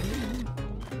case.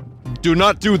 Do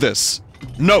not do this.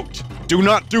 Note: do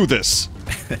not do this.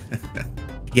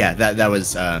 Yeah, that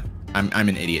was. I'm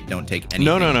an idiot. Don't take anything.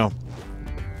 No.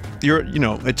 You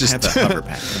know, it just. I have a hover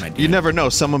pack. What am I doing? You never know.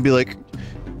 Someone be like,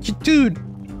 dude,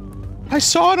 I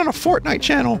saw it on a Fortnite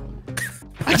channel.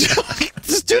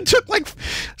 This dude took like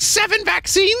 7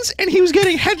 vaccines and he was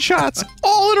getting headshots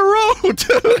all in a row,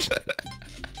 dude.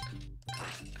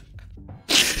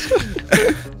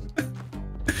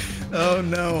 Oh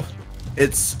no.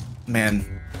 It's, man,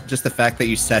 just the fact that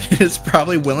you said it is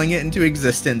probably willing it into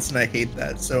existence, and I hate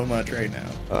that so much right now.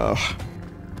 Oh,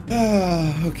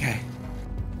 okay.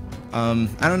 I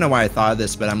don't know why I thought of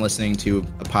this, but I'm listening to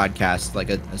a podcast, like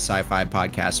a sci-fi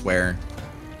podcast, where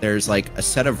there's like a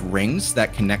set of rings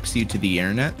that connects you to the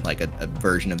internet, like a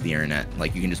version of the internet.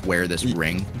 Like you can just wear this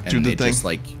ring, and it just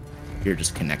like you're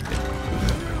just connected.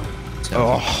 So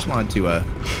I just wanted to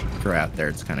throw out there.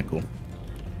 It's kind of cool.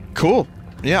 Cool.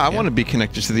 Yeah, I want to be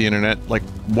connected to the internet like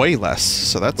way less.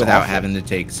 So that's without awful. having to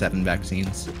take 7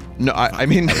 vaccines. No, I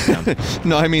mean,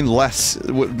 no, I mean less.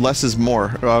 Less is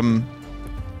more.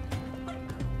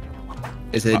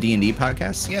 Is it a D&D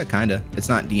podcast? Yeah, kinda. It's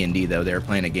not D&D though. They were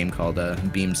playing a game called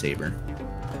Beam Saber.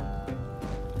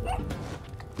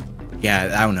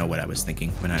 Yeah, I don't know what I was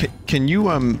thinking when I. Can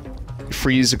you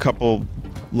freeze a couple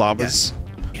lavas?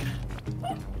 Yeah.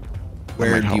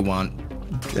 Where do you want?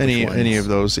 Any of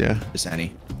those? Yeah. Just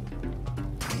any.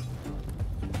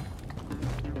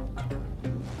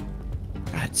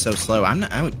 God, it's so slow. I'm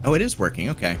not. Oh, it is working.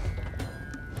 Okay.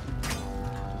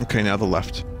 Okay, now the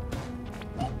left.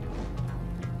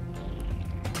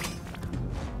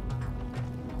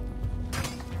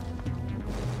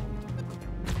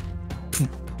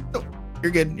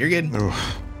 You're good. You're good.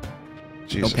 Oh,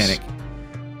 Jesus. Don't panic.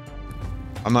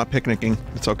 I'm not picnicking.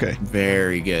 It's okay.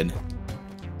 Very good.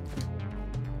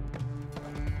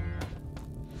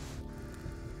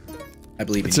 I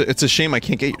believe in you. It's a shame I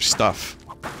can't get your stuff.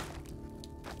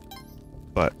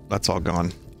 But that's all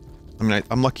gone. I mean,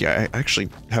 I'm lucky. I actually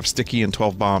have sticky and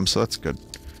 12 bombs, so that's good.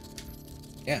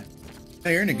 Yeah. Oh,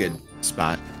 you're in a good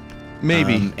spot.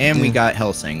 Maybe. And we got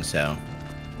Helsing, so.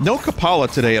 No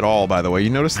Kapala today at all, by the way. You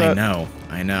notice that?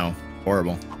 I know.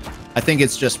 Horrible. I think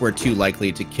it's just we're too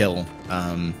likely to kill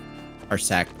our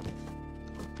sack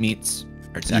meats,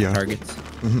 our sack targets.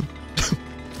 Mm-hmm.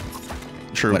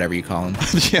 True. Whatever you call them.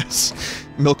 Yes.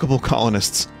 Milkable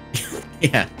colonists.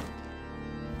 Yeah.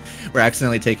 We're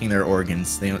accidentally taking their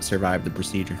organs. They don't survive the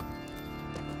procedure.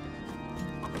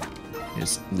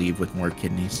 Just leave with more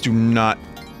kidneys. Do not...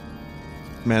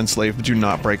 Manslave, do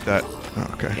not break that. Oh,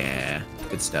 okay. Yeah.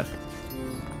 Good stuff.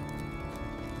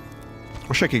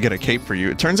 Wish I could get a cape for you.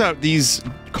 It turns out these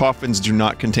coffins do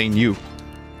not contain you.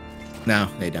 No,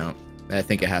 they don't. I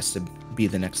think it has to be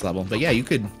the next level. But yeah, you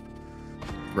could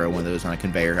throw one of those on a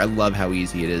conveyor. I love how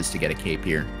easy it is to get a cape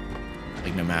here.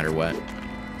 Like, no matter what.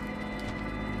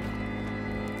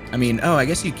 I mean, oh, I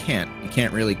guess you can't. You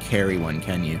can't really carry one,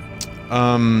 can you?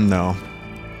 No.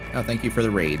 Oh, thank you for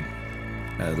the raid,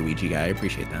 Luigi guy. I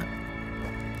appreciate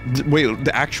that. Wait,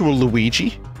 the actual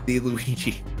Luigi? The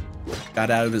Luigi got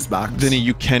out of his box. Vinny,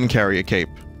 you can carry a cape.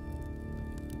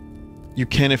 You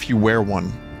can if you wear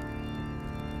one.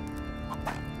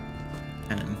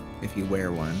 And if you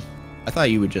wear one. I thought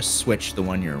you would just switch the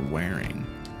one you're wearing.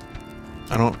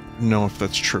 I don't know if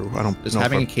that's true. I don't Just know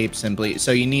having if a cape simply...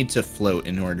 So you need to float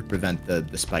in order to prevent the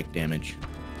spike damage.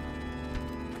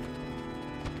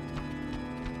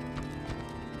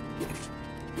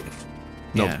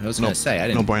 Nope, Yeah, I was gonna say, I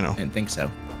didn't think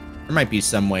so. There might be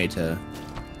some way to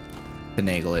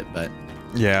finagle it, but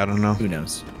yeah, I don't know. who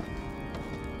knows?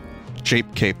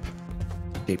 Shape cape.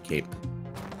 Cape.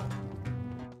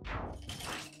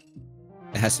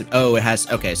 It has to. Oh, it has.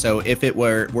 Okay, so if it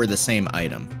were the same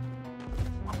item,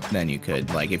 then you could,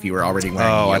 like, if you were already wearing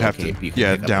a yellow I'd have cape, to, you could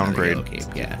yeah, pick up another downgrade. yellow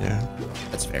cape. Yeah, Yeah.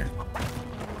 that's fair.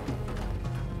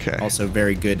 Okay. Also,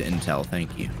 very good intel.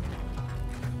 Thank you.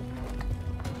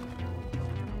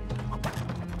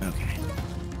 Okay.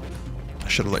 I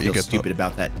should have let I you feel get stupid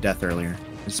about that death earlier.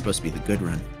 It's supposed to be the good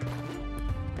run.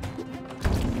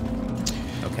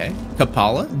 Okay.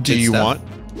 Kapala? Do you want?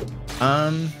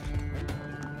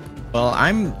 Well,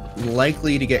 I'm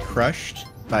likely to get crushed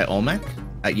by Olmec.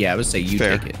 Yeah, I would say you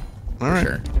Fair. take it. All For right.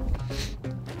 sure.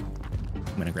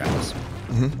 I'm gonna grab this.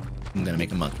 I'm gonna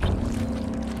make a monkey.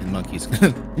 And monkey's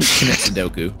gonna commit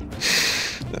Sudoku.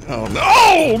 Oh no!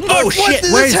 Oh, Oh what shit!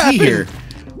 did Where this is happen? he here?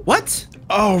 What?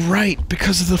 Oh right,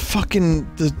 because of the fucking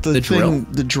the The drill?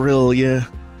 the drill, yeah.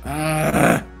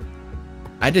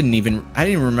 I didn't even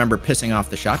remember pissing off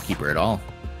the shopkeeper at all.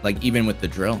 Like, even with the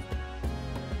drill.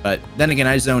 But then again,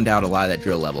 I zoned out a lot of that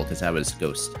drill level because I was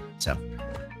Ghost. So.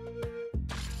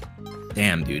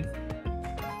 Damn, dude.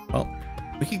 Well,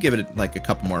 we could give it like a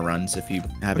couple more runs if you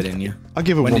have it in you. I'll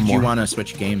give it When one did more. you want to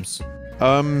switch games?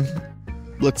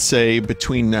 Let's say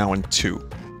between now and 2.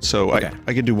 So Okay.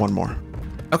 I could do one more.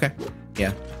 Okay.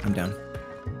 Yeah, I'm down.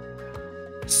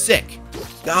 Sick.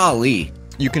 Golly.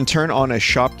 You can turn on a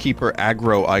shopkeeper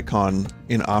aggro icon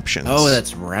in options. Oh,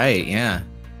 that's right. Yeah.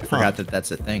 I forgot that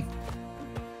that's a thing.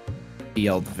 He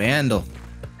yelled Vandal.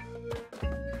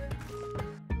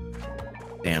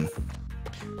 Damn.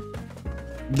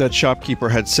 That shopkeeper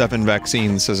had 7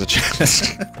 vaccines as a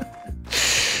chance.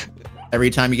 Every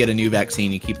time you get a new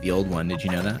vaccine, you keep the old one. Did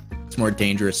you know that? It's more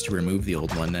dangerous to remove the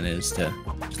old one than it is to... just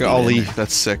leave it in Golly, there.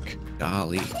 that's sick.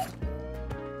 Golly.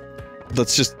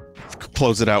 Let's just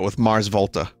close it out with Mars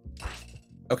Volta.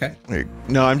 Okay.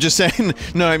 No, I'm just saying.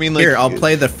 No, I mean, like, Here, I'll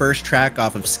play the first track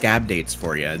off of Scab Dates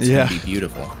for you. It's Yeah. gonna be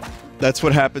beautiful. that's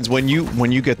what happens when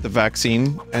you get the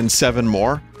vaccine and 7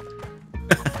 more.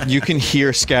 You can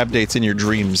hear scab dates in your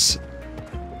dreams.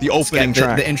 The opening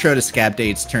track. The intro to Scab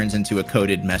Dates turns into a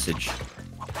coded message.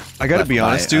 I gotta left be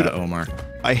honest, by, dude. Omar.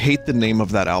 I hate the name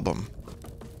of that album.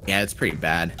 Yeah, it's pretty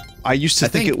bad. I used to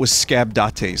think it was Scab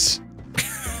Dates.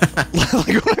 Like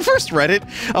when I first read it,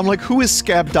 I'm like, who is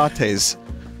Scab Dates?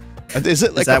 Is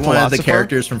it like Is that a one of the philosopher?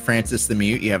 characters from Francis the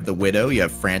Mute? You have the Widow, you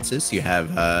have Francis, you have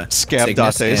Scab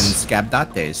Cygnus Dates. and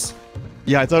Scab Dates.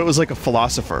 Yeah, I thought it was like a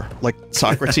philosopher, like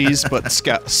Socrates, but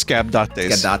Scab Dates.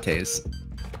 Scab Dates.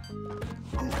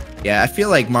 Yeah, I feel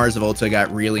like Mars Volta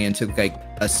got really into like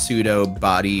a pseudo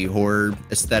body horror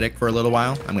aesthetic for a little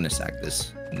while. I'm gonna sack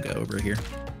this and go over here.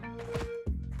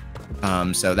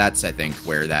 So that's, I think,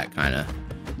 where that kind of...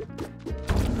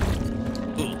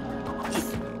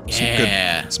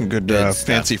 Yeah. Some good Good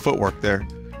fancy stuff. footwork there.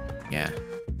 Yeah.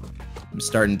 I'm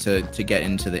starting to get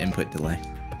into the input delay.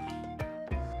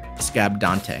 Scab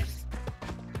Dante.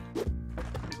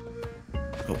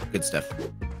 Oh, good stuff.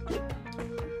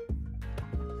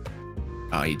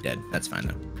 Oh, he's dead. That's fine,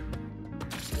 though.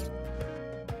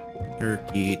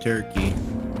 Turkey, turkey.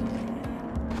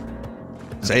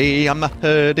 Say I'm a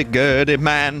hurdy-gurdy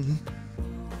man.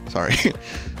 Sorry.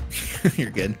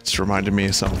 You're good. Just reminded me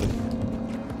of something.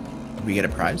 Did we get a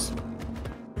prize?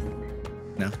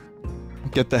 No?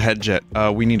 Get the head jet.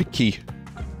 We need a key.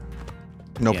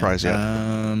 No Yeah, prize yet.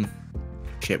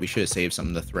 Shit, we should have saved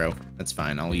something to throw. That's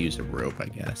fine. I'll use a rope, I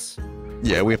guess.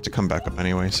 Yeah, we have to come back up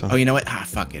anyway, so. Oh, you know what? Ah,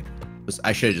 fuck it.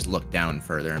 I should have just looked down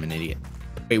further. I'm an idiot.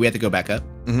 Wait, we have to go back up?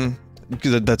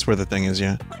 Mm-hmm. That's where the thing is,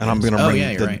 yeah. And I'm gonna Oh, bring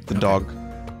yeah, you're right. the Okay. dog.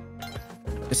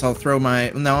 Guess I'll throw my...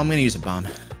 No, I'm gonna use a bomb.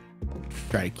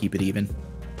 Try to keep it even.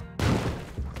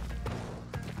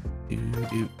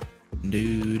 Do-do.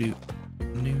 Do-do.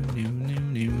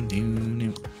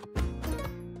 Do-do-do-do-do-do.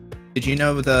 Did you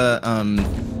know the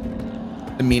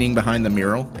the meaning behind the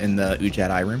mural in the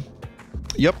Ujat room?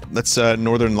 Yep, that's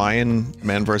Northern Lion,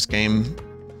 Manverse game.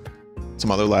 Some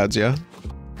other lads, yeah?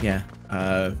 Yeah.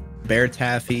 Bear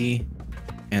Taffy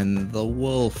and the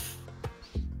wolf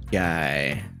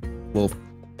guy. Wolf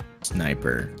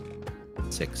Sniper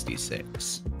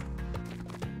 66.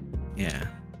 Yeah.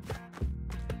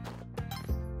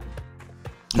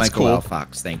 That's Michael cool. L.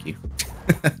 Fox, thank you.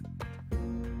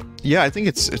 Yeah, I think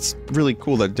it's really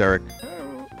cool that Derek,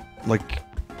 like,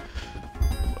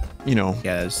 you know,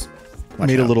 Yes.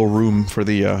 made a little room for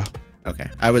the. Okay.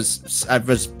 I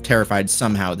was terrified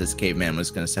somehow this caveman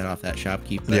was going to set off that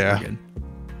shopkeep. But Yeah.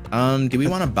 we're good. Do we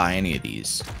want to buy any of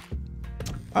these?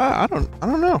 I don't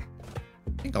know.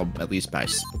 I think I'll at least buy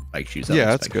spike shoes. Yeah,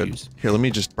 that's good. Shoes. Here, let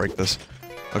me just break this.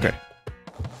 Okay.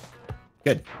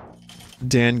 Good.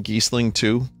 Dan Giesling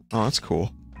too. Oh, that's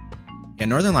cool. Yeah,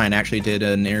 Northern Lion actually did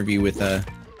an interview with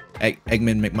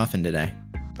Eggman McMuffin today.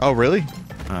 Oh, really?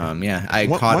 Yeah, I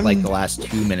caught like the last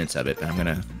 2 minutes of it, but I'm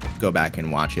gonna go back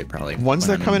and watch it probably. When's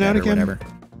that coming out again?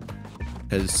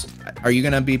 Because are you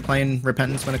gonna be playing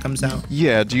Repentance when it comes out?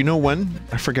 Yeah. Do you know when?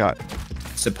 I forgot.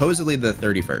 Supposedly the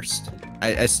 31st.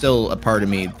 I still, a part of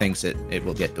me thinks it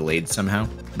will get delayed somehow,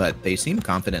 but they seem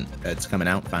confident that it's coming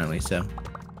out finally, so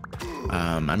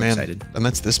I'm excited. And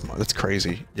that's this month. That's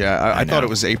crazy. Yeah, I thought it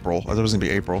was April. I thought it was gonna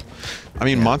be April. I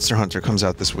mean, Monster Hunter comes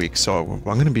out this week, so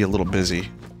I'm gonna be a little busy.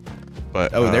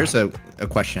 But there's a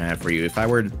question I have for you. If I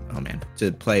were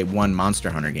to play one Monster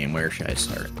Hunter game, where should I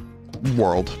start?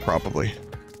 World, probably.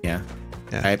 Yeah.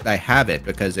 Yeah. I have it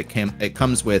because it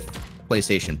comes with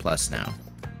PlayStation Plus now.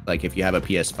 Like if you have a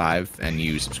PS5 and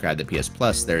you subscribe to PS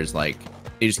Plus, there's like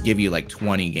they just give you like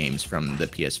 20 games from the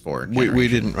PS4. We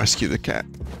didn't rescue the cat.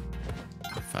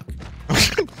 Oh, fuck.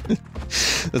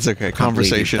 That's okay. Can't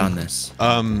believe you've Conversation. done this.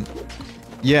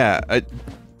 Yeah.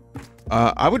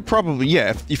 I would probably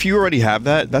if you already have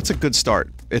that, that's a good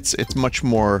start. It's much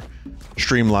more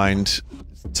streamlined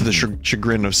to the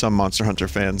chagrin of some Monster Hunter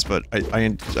fans, but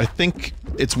I think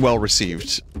it's well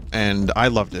received and I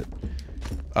loved it.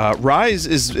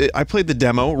 Rise I played the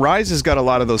demo. Rise has got a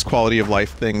lot of those quality of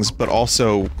life things, but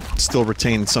also still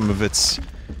retained some of its,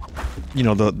 you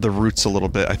know, the roots a little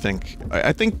bit, I think.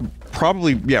 I think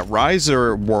probably, Rise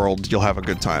or World, you'll have a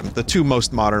good time. The two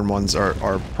most modern ones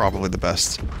are probably the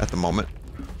best at the moment.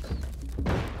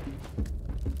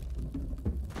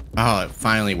 Oh, it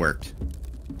finally worked.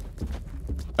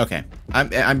 Okay. I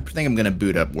think I'm gonna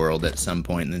boot up World at some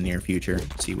point in the near future.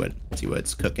 See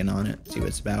what's cooking on it. See what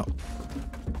it's about.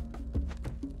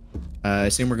 I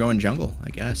assume we're going jungle, I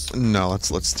guess. No,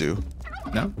 let's do.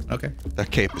 No? Okay.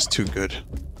 That cape is too good.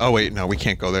 Oh wait, no, we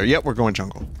can't go there. Yep, we're going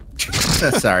jungle.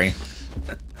 Sorry.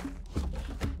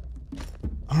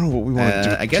 I don't know what we want to do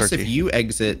with I guess turkey. if you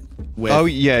exit with... Oh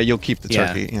yeah, you'll keep the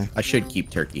turkey. Yeah. I should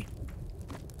keep turkey.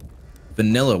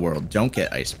 Vanilla World, don't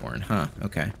get Iceborne, huh?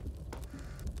 Okay.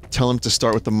 Tell him to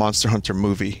start with the Monster Hunter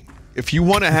movie. If you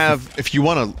want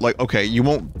to like, okay, you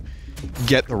won't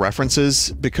get the references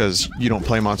because you don't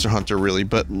play Monster Hunter really,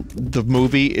 but the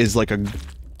movie is like a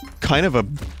kind of a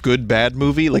good bad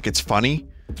movie. Like it's funny.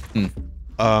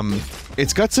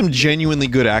 It's got some genuinely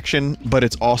good action, but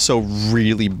it's also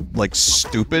really like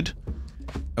stupid.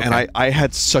 Okay. And I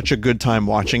had such a good time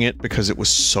watching it because it was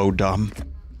so dumb.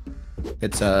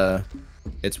 It's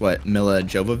what, Mila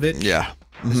Jovovich? Yeah.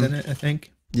 Is in it, I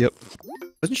think. Yep.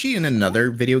 Wasn't she in another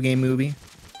video game movie?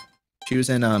 She was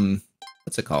in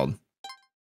what's it called?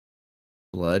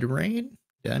 Blood Rain?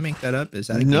 Did I make that up? Is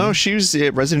that a game? No, she was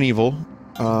Resident Evil.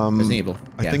 Resident Evil.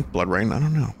 I think Blood Rain. I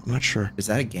don't know. I'm not sure. Is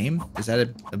that a game? Is that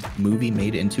a movie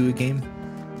made into a game?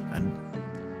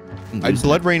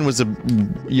 Blood Rain was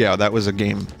that was a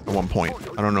game at one point.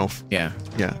 I don't know if... Yeah.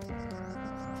 Yeah.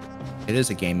 It is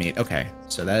a game made... Okay,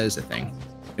 so that is a thing.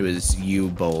 It was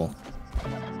U-Bowl.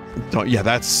 Oh, yeah,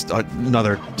 that's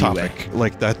another topic.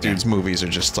 Like, that dude's movies are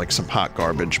just, like, some hot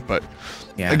garbage, but...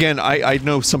 Yeah. Again, I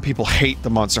know some people hate the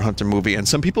Monster Hunter movie, and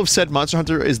some people have said Monster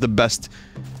Hunter is the best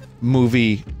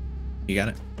movie... You got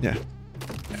it? Yeah.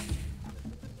 Okay.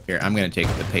 Here, I'm gonna take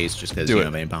the pace just because you know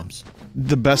main bombs.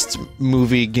 The best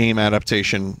movie game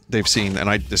adaptation they've seen, and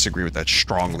I disagree with that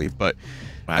strongly, but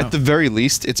at the very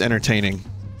least, it's entertaining.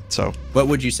 So, what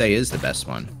would you say is the best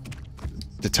one?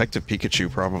 Detective Pikachu,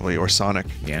 probably, or Sonic.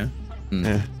 Yeah.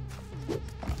 Yeah.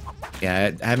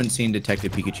 Yeah, I haven't seen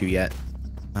Detective Pikachu yet.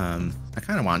 I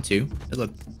kind of want to. It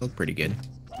looked pretty good.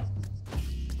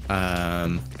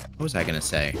 What was I gonna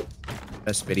say?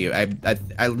 Best video.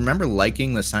 I remember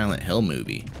liking the Silent Hill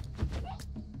movie.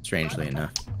 Strangely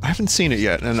enough. I haven't seen it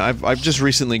yet, and I've just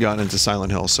recently gotten into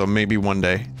Silent Hill, so maybe one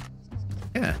day.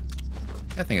 Yeah.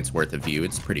 I think it's worth a view.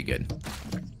 It's pretty good.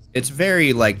 It's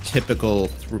very like typical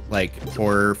like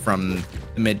horror from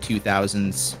the mid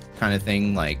 2000s kind of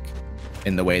thing, like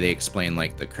in the way they explain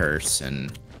like the curse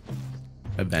and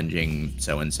avenging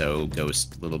so and so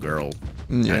ghost little girl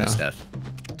kind of stuff.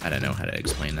 I don't know how to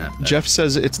explain that. But. Jeff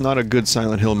says it's not a good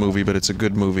Silent Hill movie, but it's a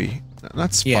good movie.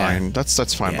 That's fine.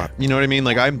 That's fine. Yeah. You know what I mean?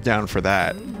 Like I'm down for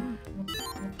that.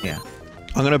 Yeah.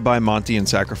 I'm gonna buy Monty and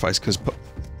Sacrifice because.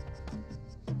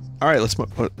 All right, let's go.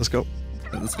 Let's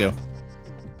go.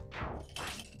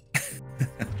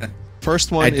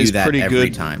 First one is pretty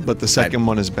good, time. but the second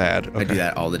one is bad. Okay. I do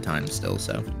that all the time still,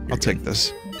 so... I'll take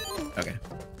this. Okay.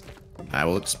 I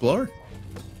will explore.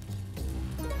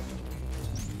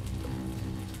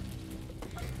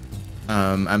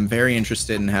 I'm very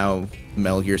interested in how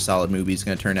Metal Gear Solid movie is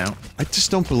going to turn out. I just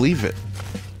don't believe it.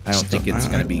 I don't think it's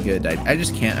going to be good. I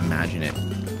just can't imagine it.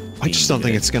 I just don't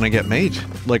think it's going to get made.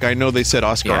 Like, I know they said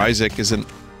Oscar Isaac isn't...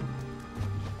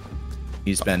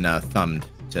 He's been thumbed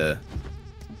to...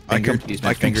 I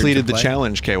completed the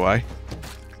challenge, KY. Yeah,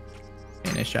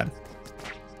 nice job.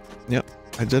 Yep,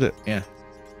 I did it. Yeah.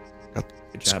 Got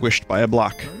squished by a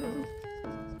block.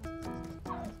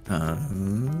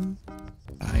 By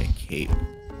Cape.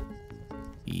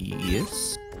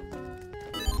 Yes.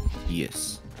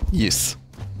 Yes. Yes.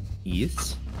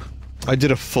 Yes. I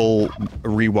did a full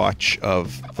rewatch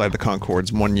of Flight of the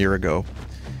Conchords 1 year ago.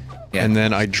 Yeah. And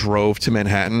then I drove to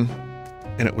Manhattan,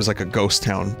 and it was like a ghost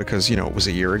town because, you know, it was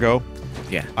a year ago.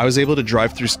 Yeah. I was able to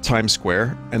drive through Times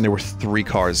Square, and there were 3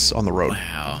 cars on the road.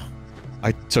 Wow.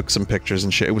 I took some pictures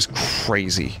and shit. It was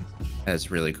crazy.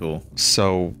 That's really cool.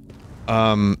 So,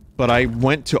 but I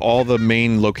went to all the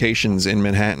main locations in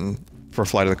Manhattan for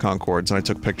Flight of the Conchords, and I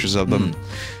took pictures of them.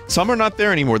 Some are not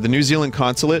there anymore. The New Zealand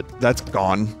consulate, that's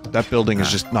gone. That building is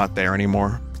just not there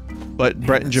anymore. But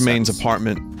Brett and Jermaine's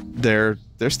apartment, they're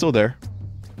still there.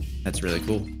 That's really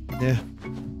cool. Yeah.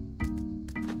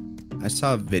 I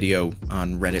saw a video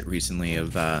on Reddit recently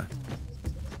of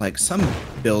like some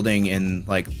building in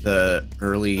like the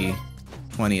early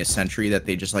 20th century that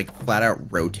they just like flat out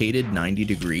rotated 90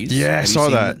 degrees. Yeah, I saw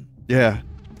that. Yeah.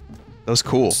 That was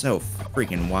cool. So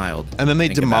freaking wild. And then they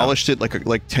demolished it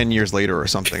like 10 years later or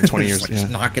something, 20 years. Just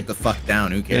knock it the fuck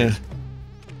down, who cares? Yeah.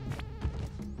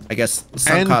 I guess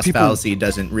sunk cost fallacy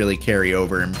doesn't really carry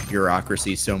over in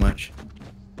bureaucracy so much.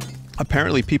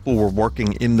 Apparently people were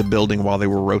working in the building while they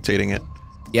were rotating it.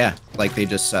 Yeah, like they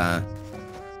just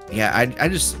yeah,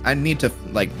 I need to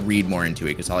like read more into it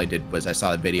because all I did was I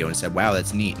saw the video and said, wow,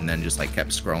 that's neat, and then just like kept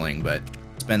scrolling, but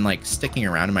it's been like sticking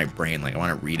around in my brain, like I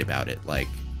want to read about it. Like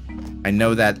I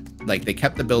know that like they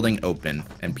kept the building open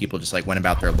and people just like went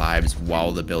about their lives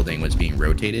while the building was being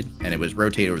rotated, and it was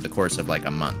rotated over the course of like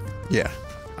a month. Yeah.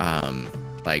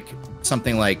 Like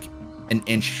something like an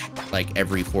inch like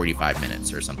every 45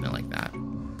 minutes or something like that.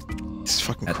 It's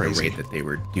fucking at crazy. The rate that they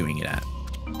were doing it at.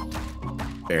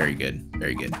 Very good.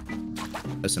 Very good.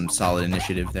 That's some solid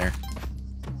initiative there.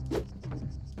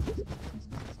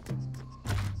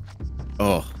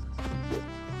 Oh.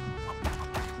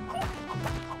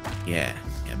 Yeah.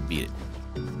 Yeah, beat it.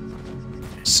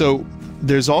 So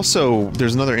there's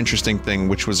another interesting thing,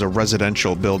 which was a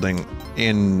residential building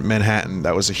in Manhattan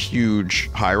that was a huge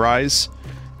high-rise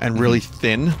and really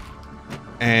thin.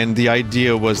 And the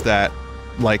idea was that,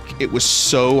 like, it was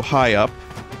so high up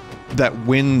that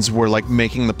winds were, like,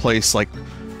 making the place, like,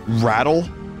 rattle.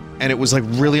 And it was, like,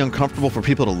 really uncomfortable for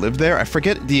people to live there. I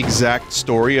forget the exact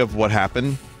story of what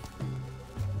happened.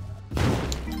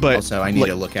 But also, I need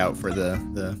to look out for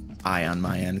the eye on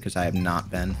my end because I have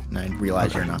not been, and I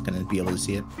realize you're not going to be able to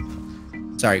see it.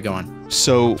 Sorry, go on.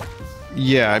 So,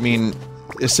 yeah, I mean,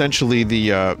 essentially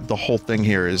the whole thing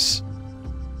here is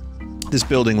this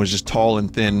building was just tall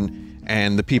and thin,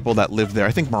 and the people that lived there,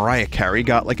 I think Mariah Carey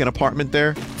got like an apartment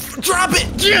there. Drop it!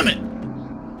 Damn it!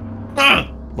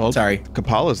 Well, sorry.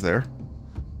 Kapala's there.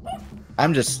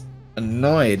 I'm just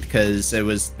annoyed because it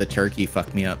was the turkey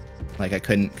fucked me up. Like I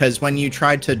couldn't, because when you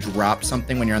tried to drop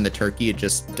something when you're on the turkey, it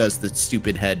just does the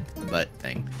stupid head butt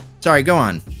thing. Sorry, go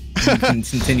on. You can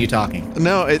continue talking.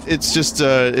 No, it's just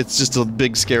a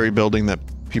big scary building that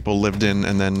people lived in,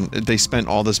 and then they spent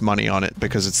all this money on it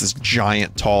because it's this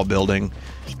giant tall building,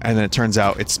 and then it turns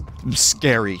out it's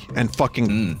scary and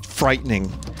fucking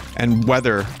frightening, and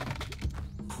weather.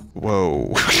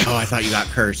 Whoa. Oh, I thought you got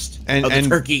cursed. And the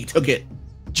turkey took it.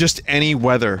 Just any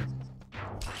weather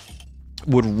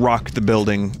would rock the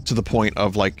building to the point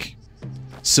of like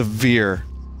severe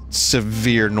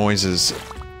noises,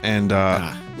 and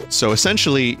so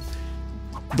essentially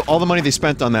all the money they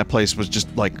spent on that place was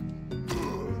just like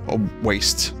a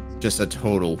waste. Just a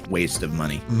total waste of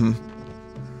money. Mm-hmm.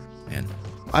 Man.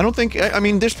 I don't think. I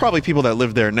mean, there's probably people that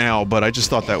live there now, but I just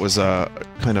thought that was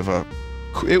kind of a.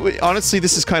 Honestly,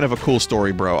 this is kind of a cool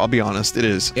story, bro. I'll be honest, it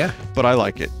is. Yeah. But I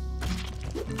like it.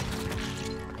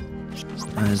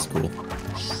 That is cool.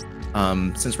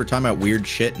 Since we're talking about weird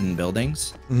shit in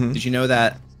buildings, Mm-hmm. did you know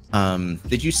that?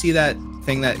 Did you see that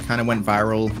thing that kind of went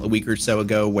viral a week or so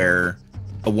ago, where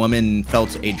a woman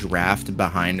felt a draft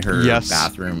behind her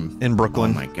bathroom in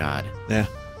Brooklyn? Oh my god. Yeah.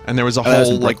 And there was a that was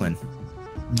whole in Brooklyn.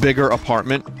 bigger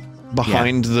apartment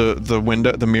behind the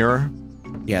window, the mirror.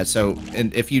 Yeah, so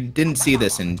and if you didn't see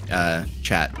this in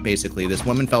chat, basically this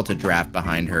woman felt a draft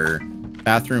behind her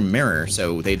bathroom mirror,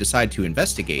 so they decide to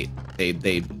investigate.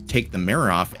 They take the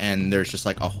mirror off and there's just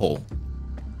like a hole.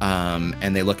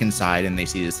 And they look inside and they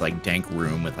see this like dank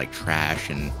room with like trash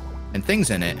and things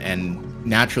in it, and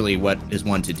naturally what is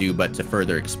one to do but to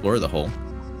further explore the hole.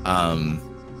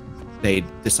 They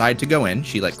decide to go in.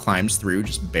 She like climbs through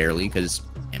just barely because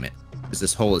damn it, because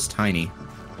this hole is tiny.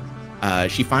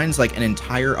 She finds like an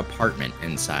entire apartment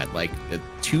inside, like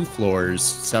 2 floors,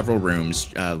 several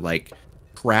rooms, like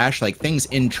trash, like things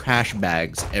in trash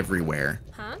bags everywhere.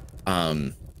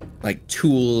 Like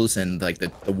tools and like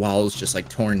the walls just like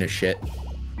torn to shit.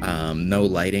 No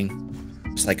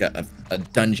lighting, just like a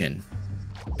dungeon.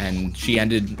 And she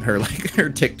ended her like her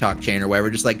TikTok chain or whatever,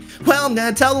 just like, well, I'm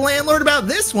gonna tell the landlord about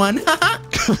this one.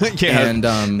 Yeah. And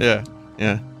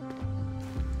yeah.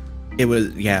 It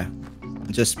was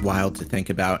just wild to think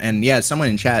about. And yeah, someone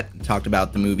in chat talked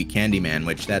about the movie Candyman,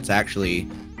 which that's actually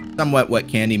somewhat what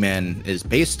Candyman is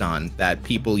based on, that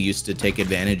people used to take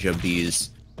advantage of these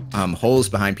holes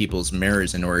behind people's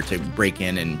mirrors in order to break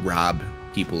in and rob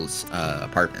people's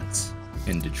apartments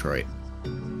in Detroit.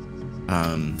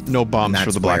 No bombs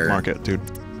for the black market, dude.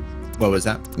 What was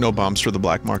that? No bombs for the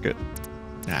black market.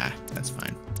 Ah, that's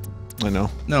fine. I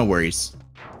know. No worries.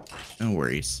 No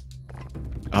worries.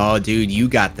 Oh, dude, you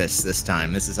got this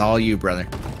time. This is all you, brother.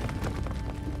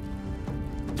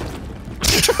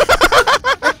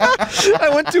 I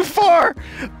went too far.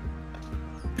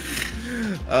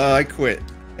 I quit.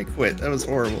 That was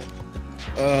horrible.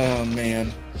 Oh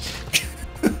man.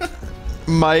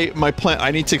 My plan.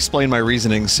 I need to explain my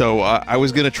reasoning. So I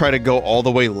was gonna try to go all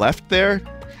the way left there,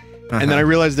 and then I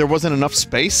realized there wasn't enough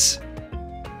space.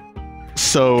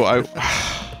 So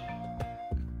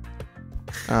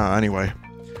anyway.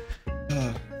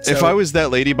 If I was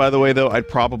that lady, by the way, though, I'd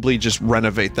probably just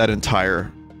renovate that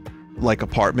entire, like,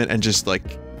 apartment and just,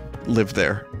 like, live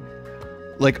there.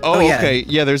 Like, oh, yeah. Okay,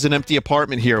 yeah, there's an empty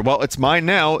apartment here. Well, it's mine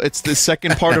now. It's the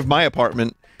second part of my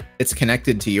apartment. It's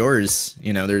connected to yours.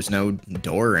 You know, there's no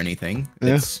door or anything.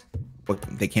 Yeah.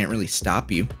 They can't really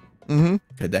stop you. Mm-hmm.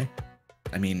 Could they?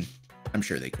 I mean, I'm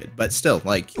sure they could. But still,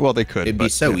 like... Well, they could. It'd be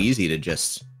so easy to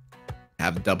just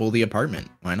have double the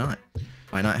apartment. Why not?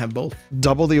 Why not have both?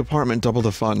 Double the apartment, double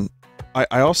the fun.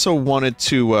 I also wanted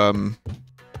to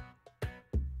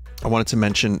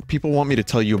mention, people want me to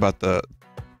tell you about the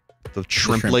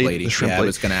shrimp lady. The shrimp lady. I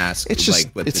was gonna ask. It's just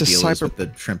like, what it's the a deal cyber. Is with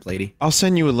the shrimp lady. I'll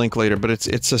send you a link later, but it's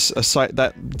a site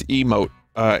that emote.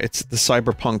 It's the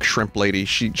cyberpunk shrimp lady.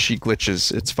 She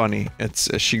glitches. It's funny.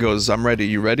 She goes, "I'm ready.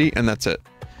 You ready?" And that's it.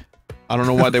 I don't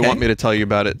know why they want me to tell you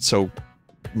about it so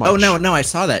much. Oh no, I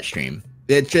saw that stream.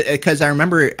 Because I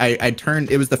remember I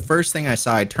turned. It was the first thing I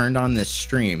saw. I turned on this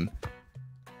stream.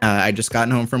 I just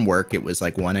gotten home from work. It was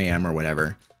like 1 a.m. or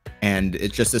whatever. And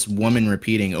it's just this woman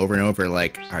repeating over and over,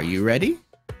 like, "Are you ready?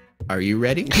 Are you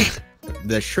ready?"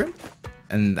 The shrimp.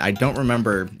 And I don't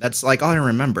remember. That's like all I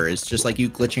remember is just like you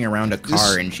glitching around a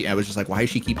car. And I was just like, why does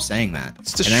she keep saying that?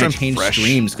 It's the and then shrimp I changed fresh.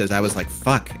 streams because I was like,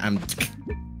 fuck,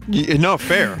 No,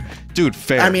 fair. Dude,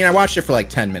 fair. I mean, I watched it for like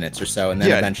 10 minutes or so, and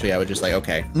then eventually I was just like,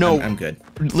 okay, no, I'm good.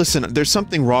 Listen, there's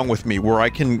something wrong with me where I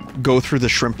can go through the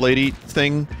shrimp lady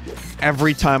thing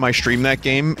every time I stream that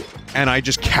game, and I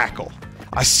just cackle.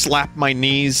 I slap my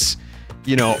knees,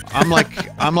 you know, I'm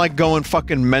like going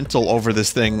fucking mental over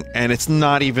this thing, and it's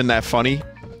not even that funny.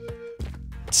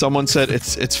 Someone said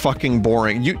it's fucking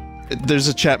boring. There's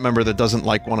a chat member that doesn't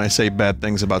like when I say bad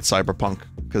things about Cyberpunk,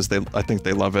 because I think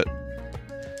they love it.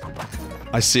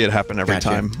 I see it happen every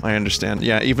time. I understand.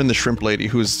 Yeah, even the shrimp lady,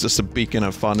 who's just a beacon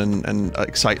of fun and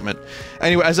excitement.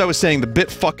 Anyway, as I was saying, the bit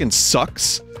fucking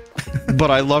sucks, but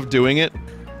I love doing it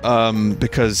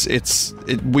because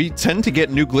we tend to get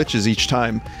new glitches each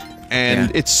time,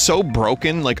 and it's so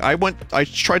broken. Like I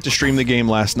tried to stream the game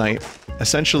last night.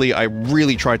 Essentially, I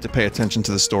really tried to pay attention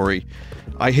to the story.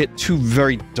 I hit 2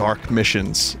 very dark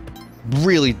missions,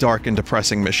 really dark and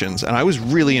depressing missions, and I was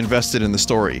really invested in the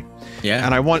story. Yeah.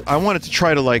 And I wanted to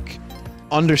try to, like,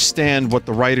 understand what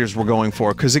the writers were going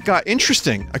for, because it got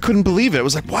interesting. I couldn't believe it. It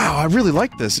was like, wow, I really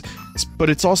like this. But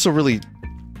it's also really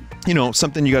you know,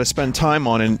 something you got to spend time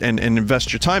on and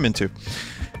invest your time into.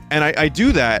 And I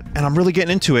do that, and I'm really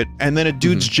getting into it, and then a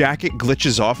dude's jacket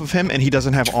glitches off of him, and he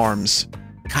doesn't have arms.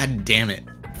 God damn it.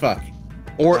 Fuck.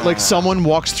 Or, like, someone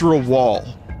walks through a wall.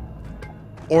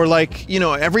 Or, like, you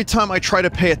know, every time I try to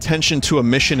pay attention to a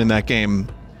mission in that game,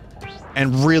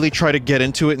 and really try to get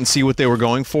into it and see what they were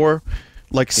going for,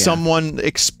 like, someone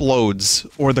explodes,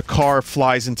 or the car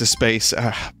flies into space,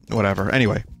 whatever.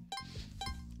 Anyway.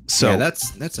 So... Yeah,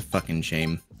 that's a fucking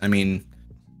shame. I mean...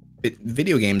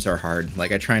 video games are hard.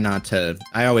 Like,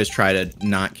 I always try to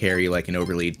not carry, like, an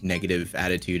overly negative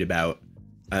attitude about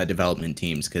development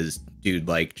teams, because, dude,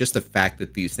 like, just the fact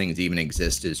that these things even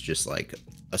exist is just, like,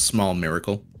 a small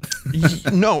miracle.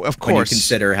 No, of course. When you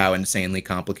consider how insanely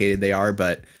complicated they are,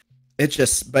 but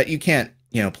but you can't,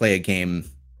 you know, play a game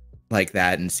like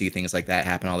that and see things like that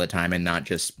happen all the time and not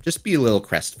just be a little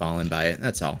crestfallen by it.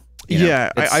 That's all. You know,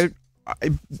 yeah,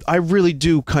 I really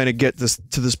do kind of get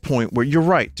to this point where you're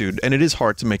right, dude, and it is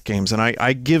hard to make games, and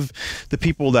I give the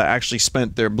people that actually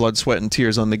spent their blood, sweat, and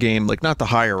tears on the game, like, not the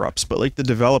higher-ups, but, like, the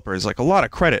developers, like, a lot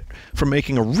of credit for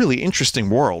making a really interesting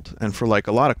world, and for, like,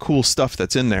 a lot of cool stuff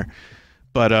that's in there.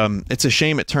 But it's a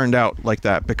shame it turned out like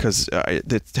that, because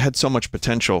it had so much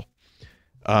potential.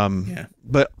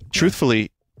 But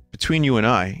truthfully, between you and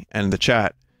I, and the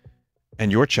chat,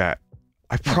 and your chat,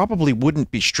 I probably wouldn't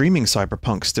be streaming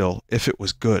Cyberpunk still if it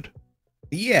was good.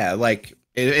 Yeah, like,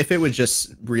 if it was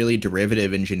just really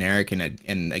derivative and generic in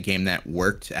a game that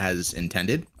worked as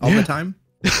intended all the time.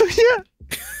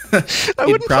 Yeah.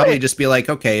 You'd probably just be like,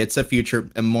 okay, it's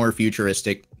a more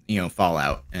futuristic, you know,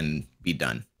 Fallout, and be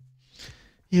done.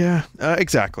 Yeah,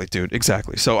 exactly, dude,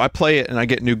 exactly. So I play it and I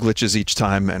get new glitches each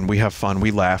time, and we have fun,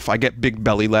 we laugh. I get big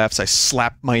belly laughs, I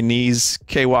slap my knees,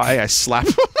 KY, I slap.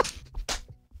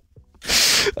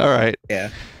 All right. Yeah.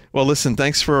 Well, listen,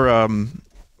 thanks for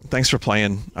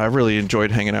playing. I really enjoyed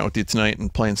hanging out with you tonight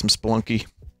and playing some Spelunky.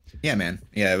 Yeah, man.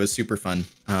 Yeah, it was super fun.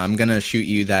 I'm gonna shoot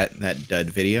you that dud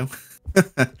video,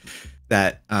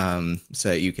 that so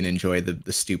that you can enjoy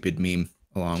the stupid meme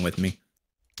along with me.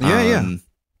 Yeah, yeah.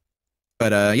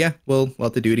 But yeah, we'll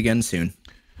have to do it again soon.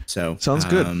 So sounds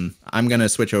good. I'm gonna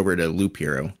switch over to Loop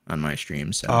Hero on my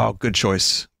stream. So good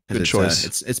choice. Good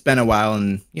choice. It's been a while,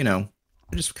 and you know,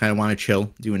 I just kind of want to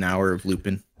chill, do an hour of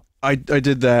looping. I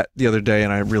did that the other day,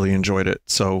 and I really enjoyed it.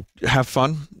 So have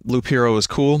fun. Loop Hero is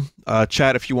cool.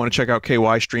 Chat, if you want to check out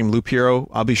KY stream Loop Hero,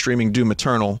 I'll be streaming Doom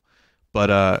Eternal. But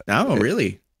oh,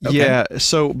 really? Okay. Yeah.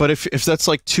 So, but if that's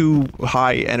like too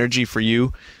high energy for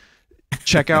you,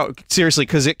 check out seriously,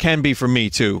 because it can be for me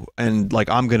too. And like,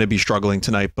 I'm gonna be struggling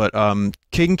tonight. But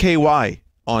King KY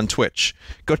on Twitch,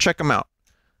 go check him out.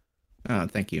 Oh,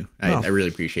 thank you. I really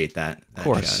appreciate that. Of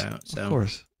course. Shout out. So. Of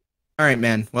course. All right,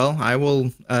 man. Well, I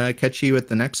will catch you at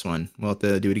the next one. We'll have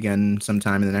to do it again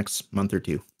sometime in the next month or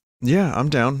two. Yeah, I'm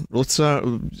down. Let's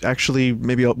actually,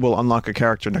 maybe we'll unlock a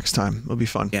character next time. It'll be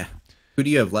fun. Yeah. Who do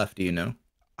you have left? Do you know?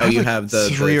 Oh, you have the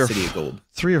City of Gold.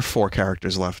 3 or 4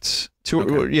 characters left. 2,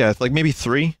 okay. Yeah, like maybe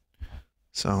 3.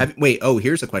 So. Wait. Oh,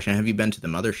 here's a question. Have you been to the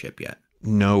mothership yet?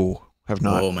 No, have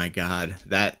not. Oh my God,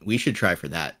 we should try for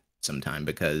that sometime,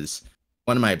 because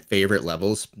one of my favorite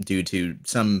levels, due to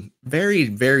some very,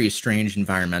 very strange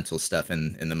environmental stuff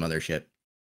in the mothership.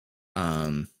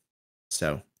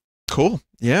 So cool.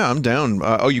 Yeah, I'm down.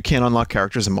 Oh, you can't unlock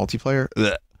characters in multiplayer?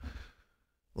 Ugh.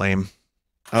 Lame.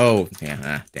 Oh,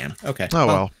 yeah. Damn. Okay. Oh,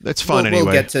 well, it's fun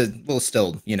anyway. We'll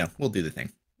still, you know, we'll do the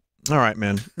thing. All right,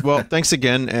 man. Well, thanks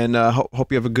again, and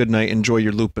hope you have a good night. Enjoy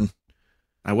your looping.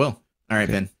 I will. All right,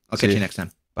 okay. Ben. I'll catch you next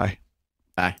time. Bye.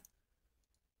 Bye.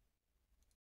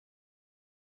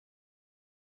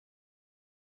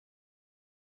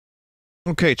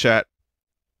 Okay, chat.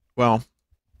 Well,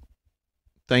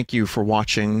 thank you for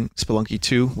watching Spelunky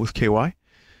 2 with KY.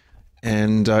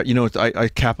 And, you know, I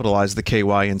capitalized the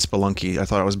KY in Spelunky. I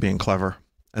thought I was being clever.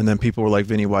 And then people were like,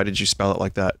 Vinny, why did you spell it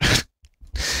like that?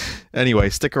 Anyway,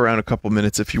 stick around a couple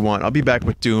minutes if you want. I'll be back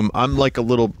with Doom. I'm like a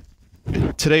little...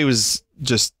 Today was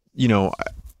just, you know...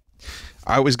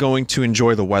 I was going to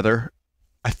enjoy the weather.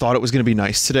 I thought it was going to be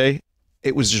nice today.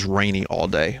 It was just rainy all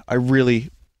day. I really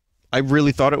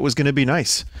thought it was going to be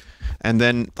nice. And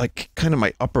then, like, kind of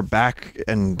my upper back,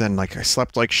 and then, like, I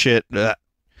slept like shit. Ugh.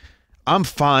 I'm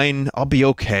fine. I'll be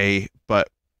okay, but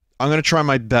I'm going to try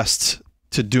my best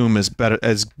to Doom as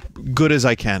good as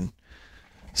I can.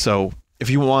 So, if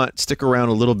you want, stick around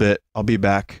a little bit. I'll be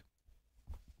back.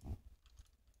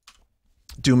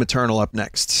 Doom Eternal up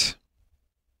next.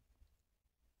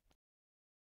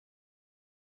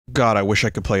 God, I wish I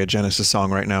could play a Genesis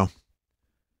song right now.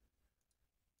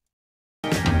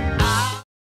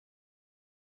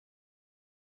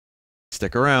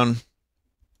 Stick around.